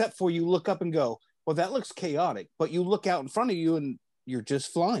except for you look up and go, well, that looks chaotic. But you look out in front of you and you're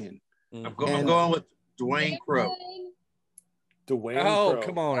just flying. I'm going with Dwayne Crow. Dwayne Oh, Crowe.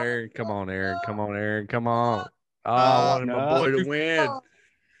 come on, Aaron. Come on, Aaron. Come on, Aaron. Come on. Oh, I wanted my no. boy to win.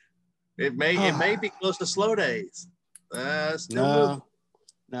 It may be close to slow days. Still moving.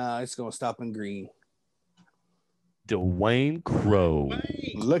 No, it's gonna stop in green. Dwayne Crowe.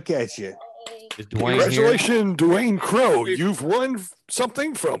 Look at you. Is Dwayne here? Congratulations, Dwayne Crowe. You've won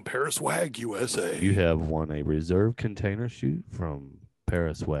something from Paris Wag USA. You have won a reserve container chute from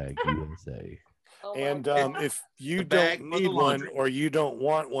Paris Wag USA. And if you bag don't for the need one laundry. or you don't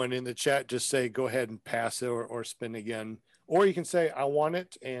want one in the chat, just say go ahead and pass it or spin again. Or you can say I want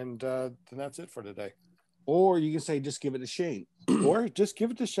it, and then that's it for today. Or you can say just give it to Shane. Or just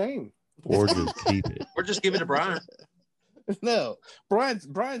give it to Shane. Or just keep it. Or just give it to Brian. No, Brian's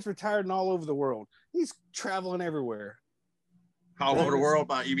retired and all over the world. He's traveling everywhere. All over the world.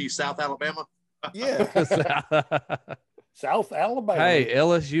 You mean South Alabama? Yeah. South Alabama. Hey,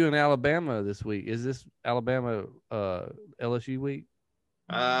 LSU and Alabama this week. Is this Alabama LSU week?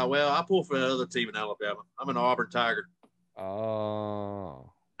 Well, I pull for the other team in Alabama. I'm an Auburn Tiger.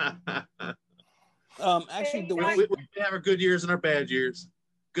 Oh. Actually, we have our good years and our bad years.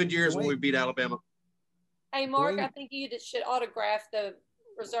 Good years when we beat Alabama. Hey, Mark, I think you should autograph the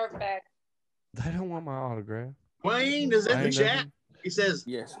reserve bag. They don't want my autograph. Wayne is in the Wayne chat. doesn't? He says,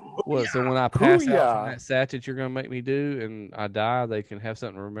 yes. What? So when I pass out Booyah. from that satchel you're going to make me do and I die, they can have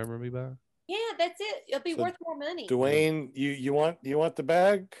something to remember me by? Yeah, that's it. It'll be So, worth more money. Dwayne, you want the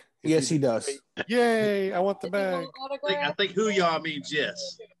bag? Yes, he does. Yay! I want the If you bag. want autograph, I think who y'all means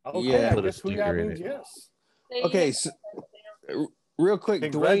yes. Okay, Yeah. I Put a guess who sticker in means it. yes. there you Okay, go. so real quick,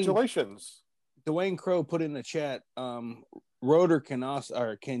 Congratulations. Dwayne Crowe put in the chat. Rotor can also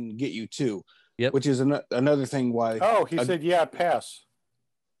or can get you too. Yep. Which is another thing why. Oh, he said yeah, pass.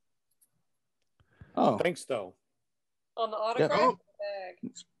 Oh, Thanks though. On the autograph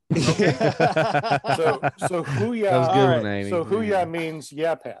bag. So who ya? That was a good all one, right, Amy. So who ya Yeah. means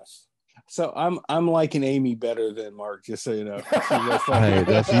yeah, pass. So I'm liking Amy better than Mark, just so you know. Hey,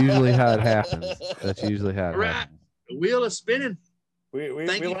 that's usually how it happens. That's usually how it Right. happens. The wheel is spinning. We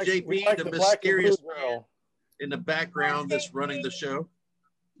Thank you, like, JP, we like the the black and blue mysterious girl. in the background that's running the show.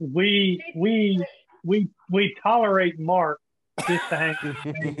 We tolerate Mark just to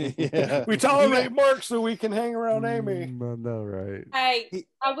hang. Yeah. We tolerate Mark so we can hang around Amy. I know, right? Hey,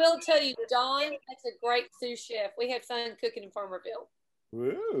 I will tell you, Dawn, that's a great sous chef. We had fun cooking in Farmerville.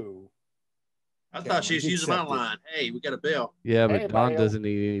 Woo. I thought she was using my accepted. line. Hey, we got a bell. Yeah, but Hey, Don Mario. doesn't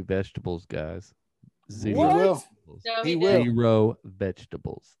eat any vegetables, guys. Zero. What? will. Vegetables. No, He he will. doesn't. Zero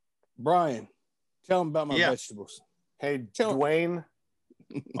vegetables. Brian, tell him about my Yeah. vegetables. Hey, Tell- Dwayne.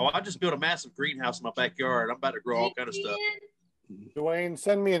 Oh, I just built a massive greenhouse in my backyard. I'm about to grow all kind of stuff. Dwayne,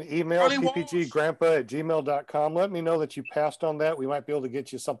 send me an email, Charlie Walsh. ppggrandpa@gmail.com. Let me know that you passed on that. We might be able to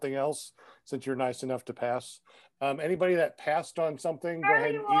get you something else since you're nice enough to pass. Anybody that passed on something, go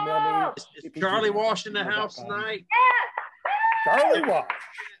ahead and email me. Is Charlie Walsh in the house tonight, Charlie Walsh.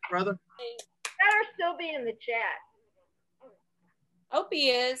 brother? Better still be in the chat. Hope he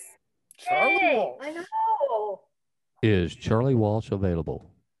is. Charlie Hey, Walsh. I know. Is Charlie Walsh available?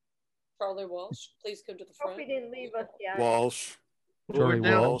 Charlie Walsh, please come to the Hope he front. didn't leave us yet. Walsh. Charlie We're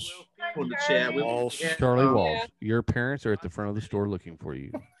down to Walsh. 12 people in the chat. We- Walsh. yeah, Charlie um, Walsh. Your parents are at the front of the store looking for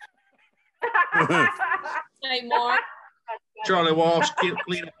you. Hey, Mark. Charlie Walsh,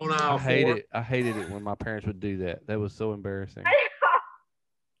 clean up on aisle I hate 4. it. I hated it when my parents would do that. That was so embarrassing.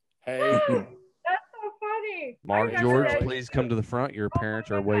 Hey. That's so funny. Mark I never George, did. please come to the front. Your parents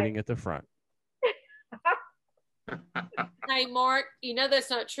are waiting at the front. Hey, Mark. You know that's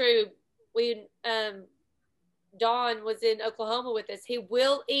not true. We Don was in Oklahoma with us. He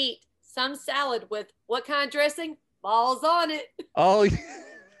will eat some salad with what kind of dressing? Balls on it. Oh,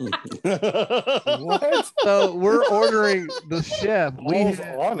 What? so we're ordering the chef. Balls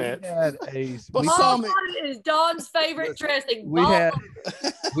on it. We had a Balls on it is Don's favorite dressing. we Balls had on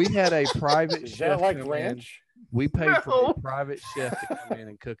it. we had a private Is chef that like come in. ranch? We paid for No. a private chef to come in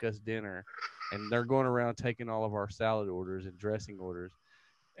and cook us dinner, and they're going around taking all of our salad orders and dressing orders,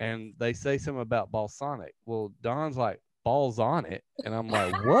 and they say something about balsamic. Well, Don's like, balls on it, and I'm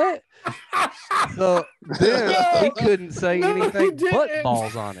like, what? So then he couldn't say No, he anything but didn't.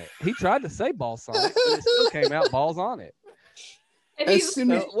 balls on it. He tried to say balsamic, but it still came out balls on it. And As he's-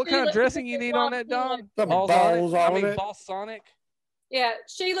 soon as- So what kind of dressing you need on that, Don? Some Balls balls on it? I on mean, it. balsamic. Yeah,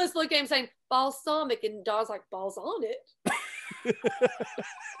 Sheila's looking at him saying balsamic, and Don's like balls on it.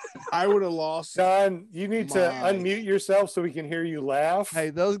 I would have lost. Don, you need to My- unmute yourself so we can hear you laugh. Hey,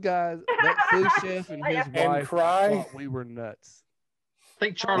 those guys, that sous chef and his And wife cry. thought we were nuts. I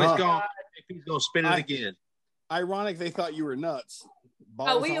think Charlie's Oh. gone. If he's going to spin it I- again. Ironic, they thought you were nuts. Oh,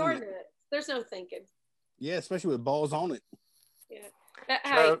 Balls we on are it. nuts. There's no thinking. Yeah, especially with balls on it. Yeah.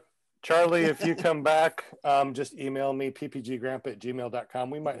 Hey, Charlie, if you come back, just email me, ppggrandpa@gmail.com.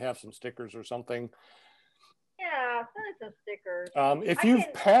 We might have some stickers or something. Yeah, send us some stickers. If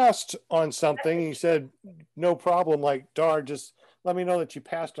you've passed on something, you said no problem, like Dar, just let me know that you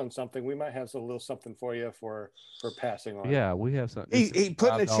passed on something. We might have a little something for you for passing on. Yeah, we have something. He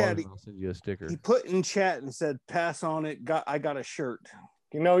put in the chat. I'll send you a sticker. He put in chat and said, "Pass on it. I got a shirt."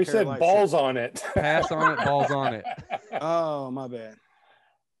 You know, he said balls on it. Pass on it, balls on it. Oh, my bad.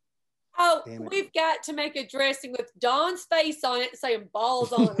 Oh, Damn it. we've got to make a dressing with Don's face on it saying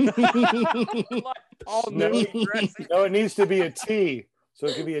balls on it. No, it needs to be a T. So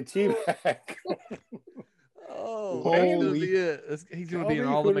it could be a tea bag. Oh, he's gonna be it. He's gonna be in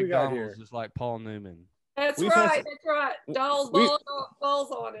all the McDonald's just like Paul Newman. That's right. That's right. Don's balls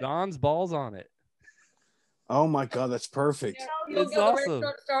on it. Don's balls on it. Oh my God, that's perfect. You'll It's go to the awesome.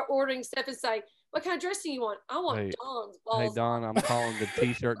 restaurant, start ordering stuff and say, "What kind of dressing you want? I want Hey, Don's Hey balls." Don, I'm calling the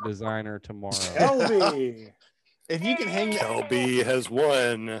T-shirt designer tomorrow. Kelby. If you can hang Kelby has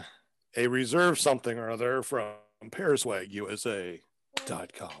won a reserve something or other from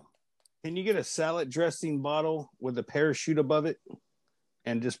ParisWagUSA.com. Can you get a salad dressing bottle with a parachute above it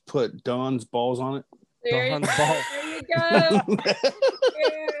and just put Don's balls on it? There you Don's go. balls. There you go.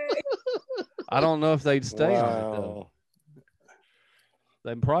 I don't know if they'd stay on it Wow.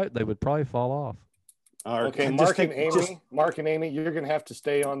 though. They would probably fall off. Okay, Mark and Amy, you're going to have to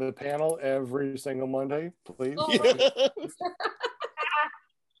stay on the panel every single Monday, please.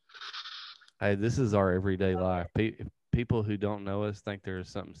 Hey, this is our everyday life. People who don't know us think there is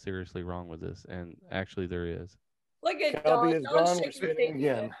something seriously wrong with us, and actually there is. Look at Kelby Don. is Don gone. We're shaking his spinning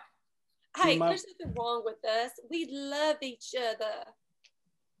finger. again. Hey, My- there's nothing wrong with us. We love each other.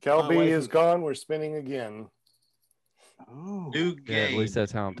 Kelby wife is is- gone. We're spinning again. Oh. New Yeah, game. at least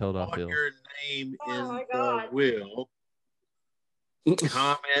that's how I'm told I Put feel. your name Oh in my the God. wheel.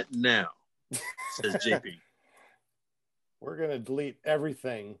 Comment now, says JP. We're going to delete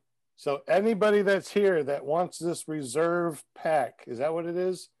everything. So anybody that's here that wants this reserve pack, is that what it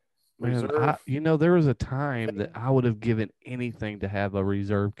is? Man, Reserve. there was a time that I would have given anything to have a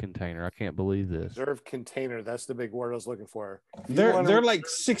reserve container. I can't believe this. Reserve container. That's the big word I was looking for. If you They're wanna- they're like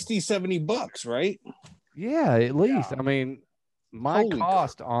 $60-$70, right? Yeah, at least. I mean, my Holy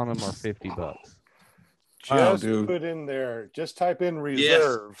cost on them are $50. Wow, just dude. put in there. Just type in Yes,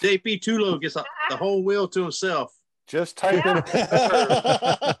 reserve. JP Tulo gets the whole wheel to himself. Just type in reserve. Spin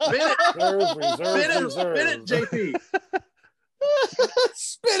it, Reserve, spin it, JP.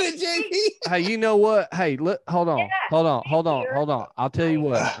 Spin it, JP. Hey, you know what? Hey, hold on. I'll tell you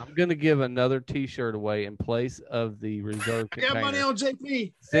what. I'm gonna give another T-shirt away in place of the reserve I got money container. on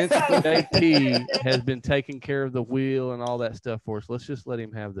JP. Since JP has been taking care of the wheel and all that stuff for us, let's just let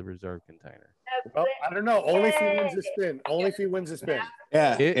him have the reserve container. Well, I don't know. Only if he wins the spin. Only if he wins the spin.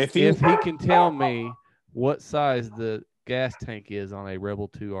 Yeah. If he can tell me what size the gas tank is on a Rebel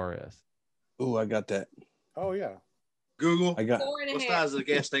 2 RS. Oh, I got that. Oh yeah. Google. I got. 4.5. What size is the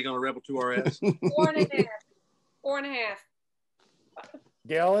gas tank on a Rebel 2 RS? 4.5. 4.5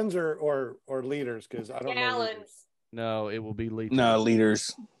 Gallons or liters? Because I don't know. gallons. No, it will be liters. No,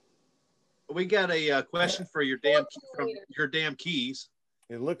 liters. We got a question for your damn keys.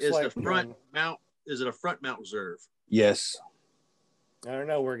 It looks Is like the front mount? Is it a front mount reserve? Yes. I don't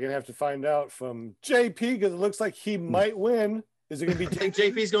know. We're gonna have to find out from JP because it looks like he might win. Is it gonna be I think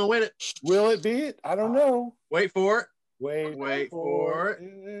JP's gonna win it. Will it be it? I don't know. Wait for it. Wait for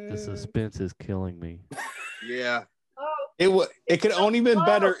it. The suspense is killing me. Yeah. Oh, It could only been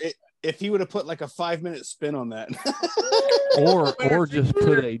better if he would have put like a 5-minute spin on that. Or just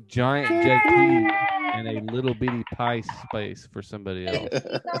put a giant JP and a little bitty pie space for somebody else.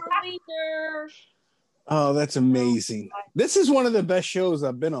 Oh, that's amazing. This is one of the best shows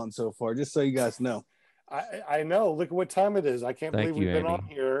I've been on so far, just so you guys know. I know. Look at what time it is. I can't Thank believe you, we've been Amy. on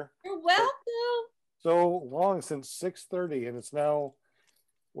here You're welcome. so long, since 6:30, and it's now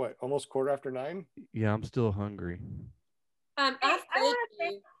what, almost 9:15. Yeah, I'm still hungry. I I fed want to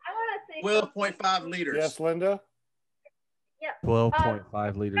you. say 12.5 liters. Yes, Linda. Yeah.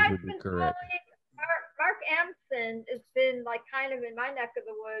 12.5 liters Guys would be been correct. following Mark Amson has been like kind of in my neck of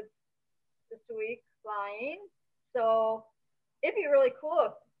the woods this week flying. So it'd be really cool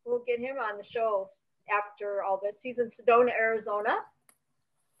if we'll get him on the show after all this. He's in Sedona, Arizona,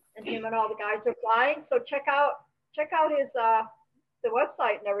 and him and all the guys are flying. So check out his the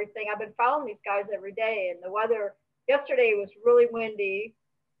website and everything. I've been following these guys every day, and the weather yesterday was really windy.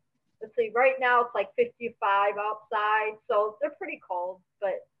 Let's see, right now it's like 55 outside, so they're pretty cold.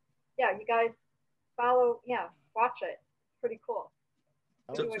 But yeah, you guys watch it. It's pretty cool.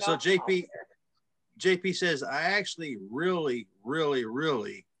 So JP, JP says, I actually really, really,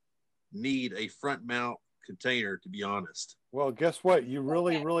 really need a front mount container, to be honest. Well, guess what? You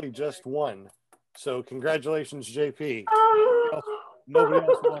really just won. So congratulations, JP. Nobody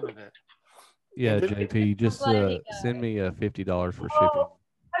else wanted it. Yeah, JP, just send me $50 for shipping.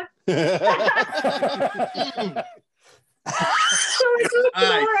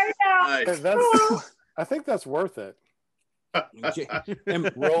 I think that's worth it.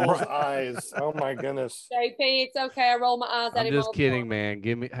 Rolls eyes. Oh my goodness. JP, it's okay. I roll my eyes at I'm him. just all the kidding, time.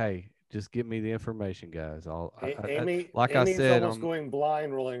 man. Just give me the information, guys. Amy, like Amy's I said, almost going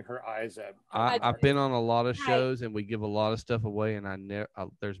blind, rolling her eyes at. I've been on a lot of shows, and we give a lot of stuff away, and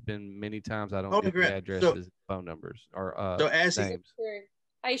there's been many times I don't get the addresses, phone numbers, or so as names.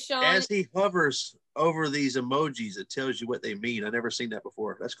 Hey, Sean. As he hovers over these emojis, it tells you what they mean. I've never seen that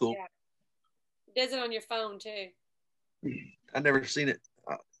before. That's cool. Yeah. It does it on your phone too. I've never seen it.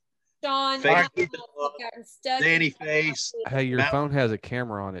 Sean, Danny face. Hey, your phone has a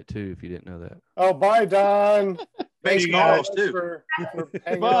camera on it too. If you didn't know that. Oh, bye, Don. Makes calls too.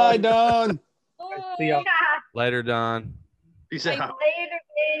 Bye, Don. See ya. Later, Don. Peace Later, out.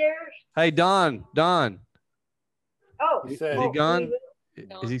 later. Hey, Don. Oh, Is he gone?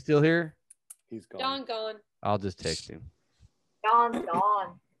 Is he still here? He's gone. Don gone. I'll just text him. Don's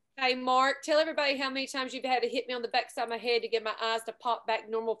gone. Hey, Mark, tell everybody how many times you've had to hit me on the backside of my head to get my eyes to pop back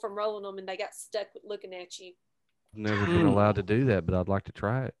normal from rolling them, and they got stuck with looking at you. I've never been allowed to do that, but I'd like to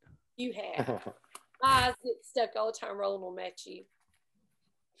try it. You have. My eyes get stuck all the time rolling them at you.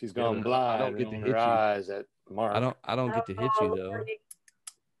 She's gone blind. I don't get to rolling hit her you. eyes at Mark. I don't get to hit you though.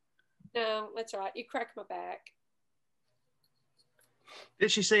 No, that's right. You cracked my back.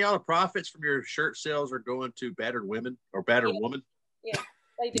 Did she say all the profits from your shirt sales are going to battered women or battered woman? Yeah,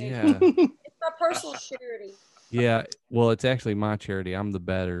 they do. Yeah. It's my personal charity. Yeah. Well, it's actually my charity. I'm the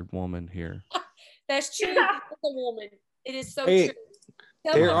battered woman here. That's true. It's a woman. It is so Hey, true.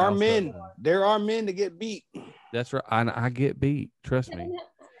 Tell there me- are men. There are men to get beat. That's right. I get beat. Trust me.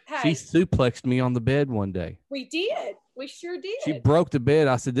 Hey, She suplexed me on the bed one day. we did. We sure did. She broke the bed.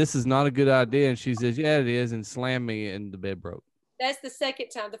 I said, "This is not a good idea," and she says, "Yeah, it is," and slammed me, and the bed broke. That's the second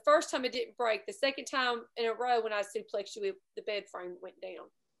time. The first time it didn't break. The second time in a row when I suplexed you, the bed frame went down.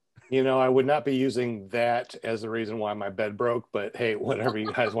 You know, I would not be using that as the reason why my bed broke, but hey, whatever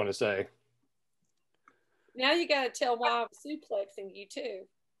you guys want to say. Now you got to tell why I'm suplexing you too.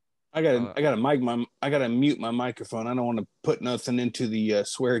 I gotta mute my microphone. I don't want to put nothing into the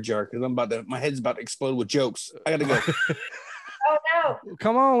swear jar because my head's about to explode with jokes. I gotta go. Oh no.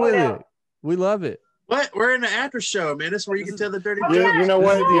 Come on with it. We love it. What? We're in the after show, man. This is where you can tell the dirty jokes. You know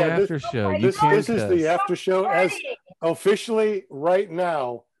what? This is the Yeah, after show. You This can is cuss. the after show. As officially right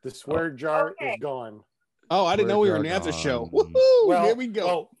now, the swear jar is gone. Oh, I didn't know we were in the after show. Woohoo! Well, Here we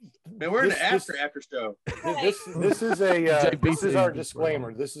go. Man, we're in This- the after show. This is a this is our JP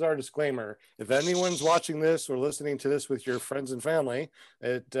disclaimer. This is our disclaimer. If anyone's watching this or listening to this with your friends and family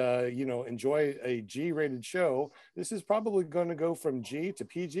that enjoy a G-rated show, this is probably going to go from G to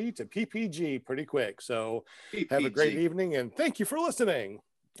PG to PPG pretty quick. So have a great evening and thank you for listening.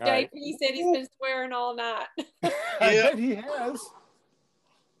 All right. JP said he's been swearing all night. I bet he has.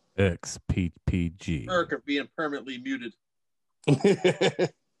 XPPG. Perk of being permanently muted.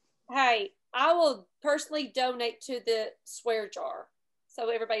 Hey, I will personally donate to the swear jar so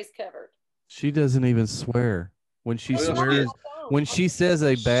everybody's covered. She doesn't even swear. When she Oh, swears, when she says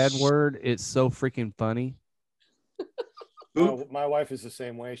a bad word, it's so freaking funny. My wife is the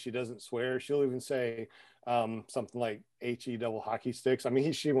same way. She doesn't swear. She'll even say something like HE double hockey sticks. I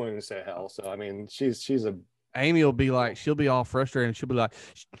mean, she won't even say hell. So I mean, she's a Amy will be like, she'll be all frustrated, and she'll be like,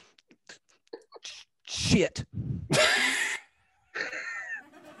 "Shit." It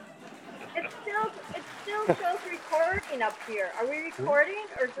still shows recording up here. Are we recording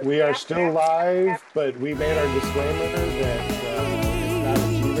or just We are after- still live, but we made our disclaimer that it's not a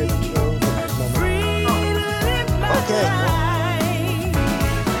G-rated show. Okay.